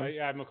draft anyone. I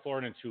had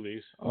McLaurin in 2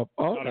 leagues. Oh,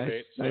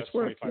 nice, so nice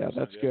work. Yeah,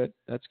 that's good.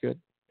 That's good.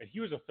 And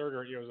he was a third,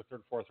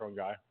 fourth round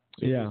guy.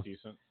 So yeah, he was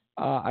decent.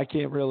 I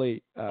can't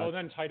really.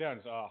 Then tight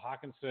ends.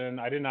 Hawkinson.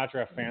 I did not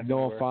draft Fant.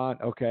 Noah Fant.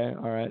 Okay,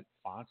 all right.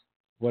 Font.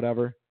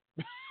 Whatever.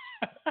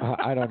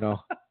 I don't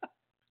know.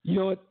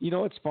 You know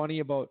what's funny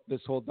about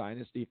this whole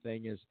dynasty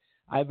thing is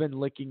I've been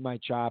licking my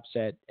chops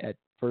at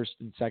first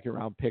and second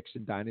round picks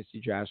in dynasty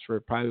drafts for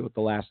probably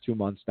the last 2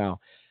 months now.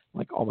 I'm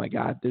like, oh my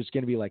God, there's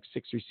going to be like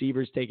 6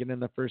 receivers taken in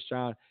the first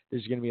round.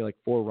 There's going to be like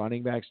 4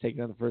 running backs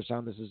taken in the first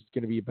round. This is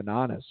going to be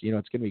bananas.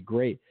 It's going to be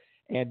great.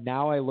 And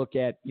now I look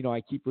at,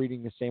 I keep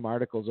reading the same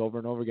articles over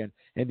and over again,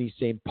 and these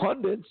same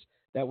pundits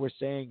that were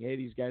saying, hey,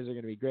 these guys are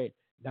going to be great.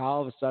 Now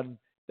all of a sudden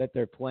that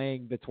they're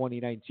playing the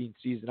 2019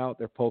 season out,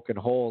 they're poking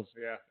holes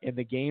in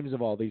the games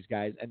of all these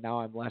guys, and now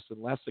I'm less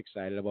and less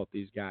excited about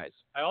these guys.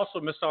 I also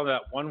missed on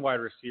that one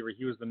wide receiver.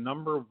 He was the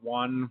number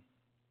 1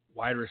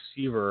 wide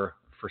receiver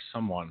for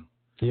someone.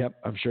 Yep,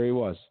 I'm sure he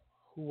was.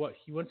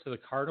 He went to the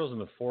Cardinals in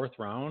the 4th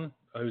round.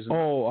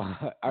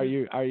 Are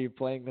you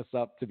playing this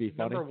up to be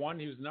funny? Number 1.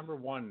 He was number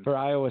 1 for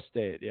Iowa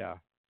State. Yeah.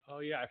 Oh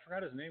yeah, I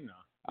forgot his name now.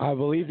 I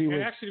believe he was.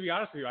 And actually, to be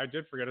honest with you, I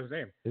did forget his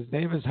name. His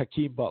name is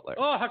Hakeem Butler.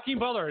 Oh, Hakeem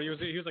Butler. He was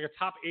like a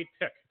top 8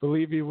 pick. I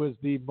believe he was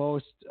the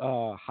most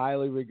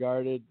highly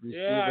regarded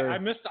receiver. Yeah,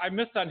 I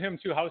missed on him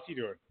too. How's he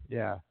doing?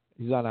 Yeah,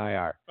 he's on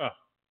IR.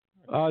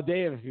 Oh,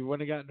 Dave, if he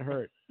wouldn't have gotten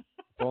hurt.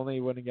 If only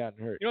he wouldn't have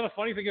gotten hurt. The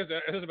funny thing is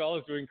that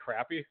Isabella's doing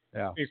crappy.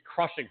 Yeah. He's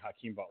crushing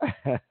Hakeem Butler.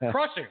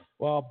 Crushing him.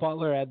 Well,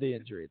 Butler had the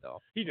injury,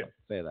 though. He did.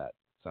 Say that.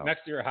 So.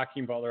 Next year,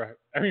 Hakeem Butler.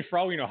 For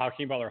all we know,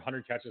 Hakeem Butler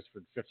 100 catches for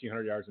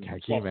 1,500 yards. And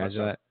can you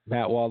imagine that?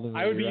 Matt Walden.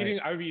 I would be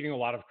eating a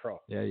lot of crow.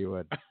 Yeah, you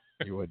would.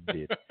 You would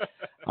indeed.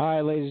 All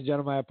right, ladies and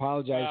gentlemen, I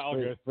apologize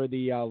for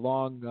the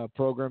long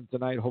program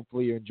tonight.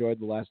 Hopefully you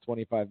enjoyed the last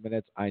 25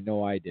 minutes. I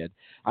know I did.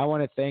 I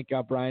want to thank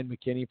Brian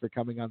McKinney for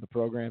coming on the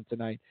program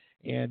tonight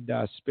and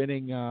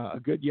spinning a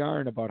good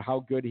yarn about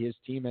how good his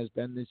team has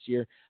been this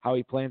year, how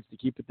he plans to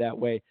keep it that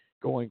way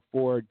going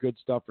forward. Good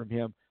stuff from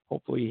him.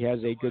 Hopefully he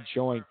has a good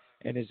showing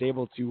and is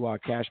able to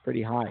cash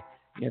pretty high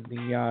in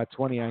the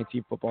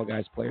 2019 Football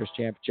Guys Players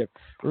Championship.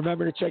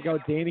 Remember to check out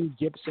Danny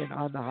Gibson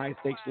on the High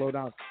Stakes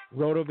Lowdown,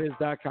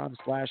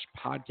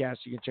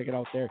 rotoviz.com/podcast. You can check it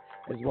out there,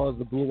 as well as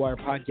the Blue Wire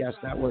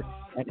Podcast Network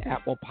and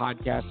Apple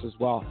Podcasts as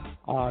well.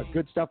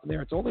 Good stuff in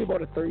there. It's only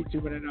about a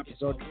 32-minute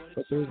episode,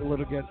 but there's a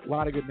lot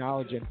of good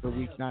knowledge in for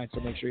Week 9,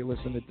 so make sure you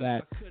listen to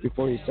that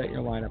before you set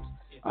your lineups.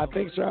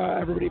 Thanks for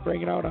everybody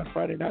bringing out on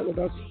Friday night with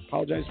us.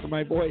 Apologize for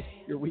my voice.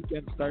 Your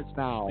weekend starts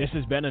now. This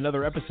has been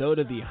another episode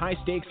of the High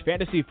Stakes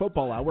Fantasy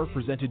Football Hour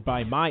presented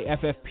by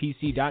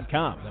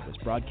MyFFPC.com that was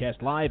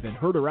broadcast live and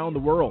heard around the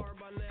world.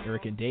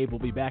 Eric and Dave will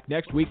be back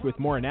next week with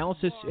more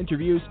analysis,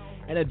 interviews,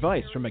 and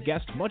advice from a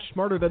guest much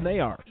smarter than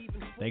they are.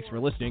 Thanks for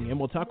listening, and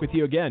we'll talk with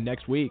you again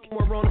next week.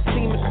 We're on a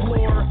steam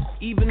explorer,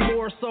 even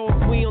more so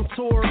if we on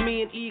tour.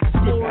 Me and E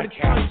explore the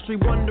country,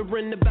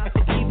 wondering about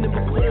the evening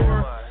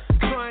before.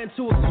 Trying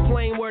to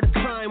explain where the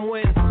time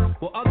went,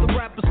 while other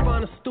rappers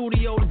find a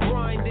studio to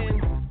grind in.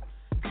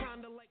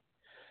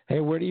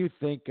 Hey, where do you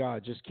think,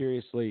 just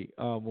curiously,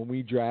 when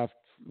we draft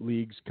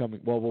leagues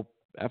coming,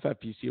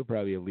 FFPC will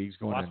probably have leagues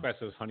going on. Last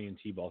says Honey and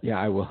T-Ball. Yeah,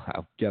 I will.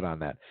 I'll get on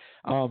that.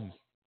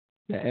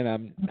 And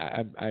I'm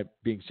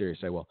being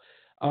serious. I will.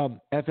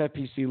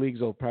 FFPC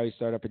leagues will probably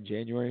start up in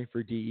January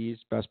for DEs,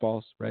 best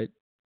balls, right?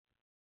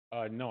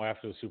 No,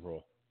 after the Super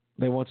Bowl.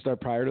 They won't start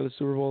prior to the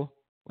Super Bowl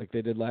like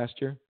they did last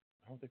year?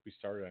 I don't think we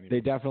started any. They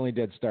definitely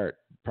did start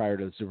prior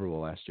to the Super Bowl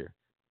last year.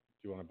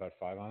 Do you want to bet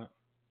 5 on it?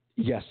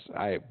 Yes,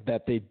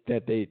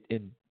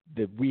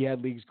 we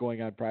had leagues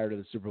going on prior to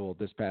the Super Bowl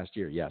this past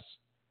year. Yes.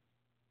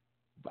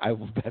 I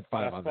will bet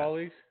 5 Best on ball that.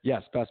 leagues?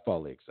 Yes, best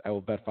ball leagues. I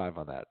will bet 5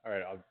 on that. All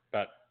right, I'll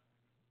bet.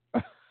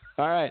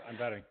 All right. I'm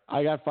betting.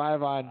 I got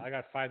 5 on. I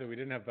got 5 that we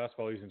didn't have best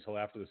ball leagues until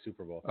after the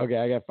Super Bowl. Okay,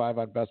 I got 5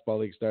 on best ball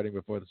leagues starting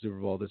before the Super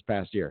Bowl this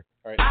past year.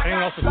 All right.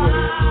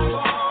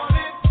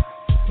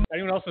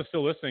 Anyone else is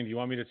still listening? Do you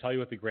want me to tell you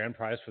what the grand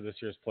prize for this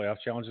year's playoff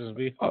challenges will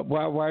be?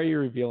 Why are you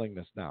revealing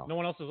this now? No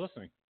one else is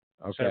listening.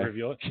 Okay. Should I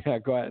reveal it? Yeah,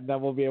 go ahead. And then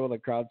we'll be able to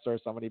crowdsource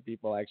how many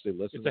people actually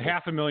listen. It's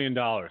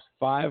 $500,000.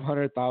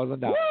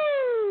 $500,000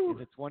 Woo! in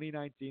the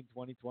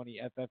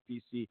 2019-2020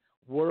 FFPC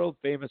World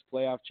Famous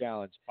Playoff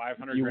Challenge.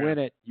 500. You grand. win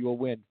it, you will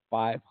win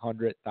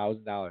 $500,000.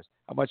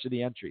 How much are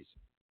the entries?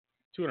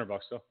 $200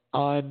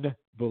 though.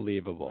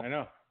 Unbelievable. I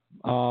know.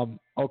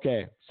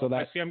 Okay, so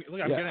I see.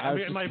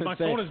 My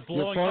phone is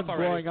blowing your up phone's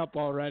already. blowing up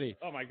already.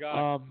 Oh my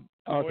God.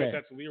 Okay. Wait,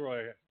 that's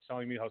Leroy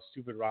telling me how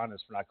stupid Ron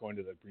is for not going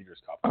to the Breeders'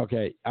 Cup.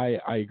 Okay, I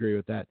agree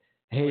with that.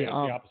 Hey, Wait, it's the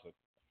opposite.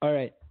 all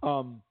right.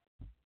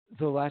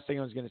 The last thing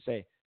I was going to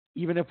say,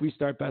 even if we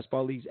start best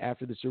ball leagues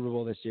after the Super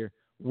Bowl this year,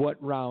 what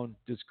round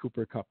does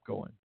Cooper Kupp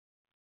go in?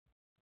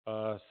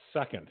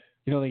 Second.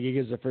 You don't think he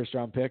gives a first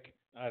round pick?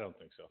 I don't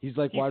think so. He's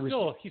like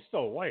He's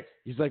still white.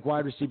 He's like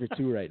wide receiver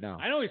 2 right now.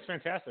 I know he's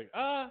fantastic.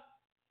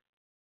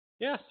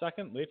 Yeah,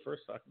 second, late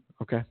first, second.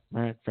 Okay,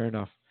 all right, fair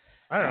enough.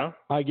 I don't know.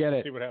 I get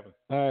it. See what happens.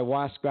 All right,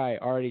 Wasp guy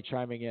already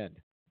chiming in.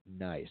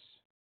 Nice.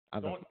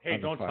 Don't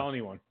tell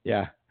anyone.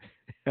 Yeah.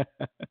 this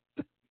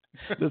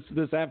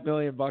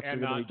 $500,000 bucks.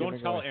 And don't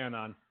tell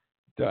Anon.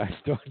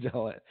 Don't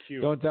tell it.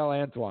 Q. Don't tell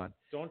Antoine.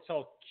 Don't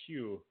tell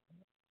Q.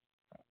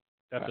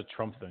 That's a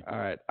Trump thing. All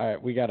right.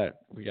 We gotta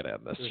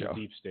end this show.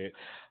 Deep state.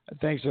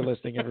 Thanks for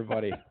listening,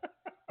 everybody.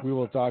 We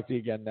will talk to you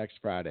again next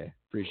Friday.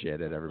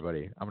 Appreciate it,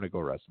 everybody. I'm gonna go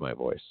rest my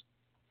voice.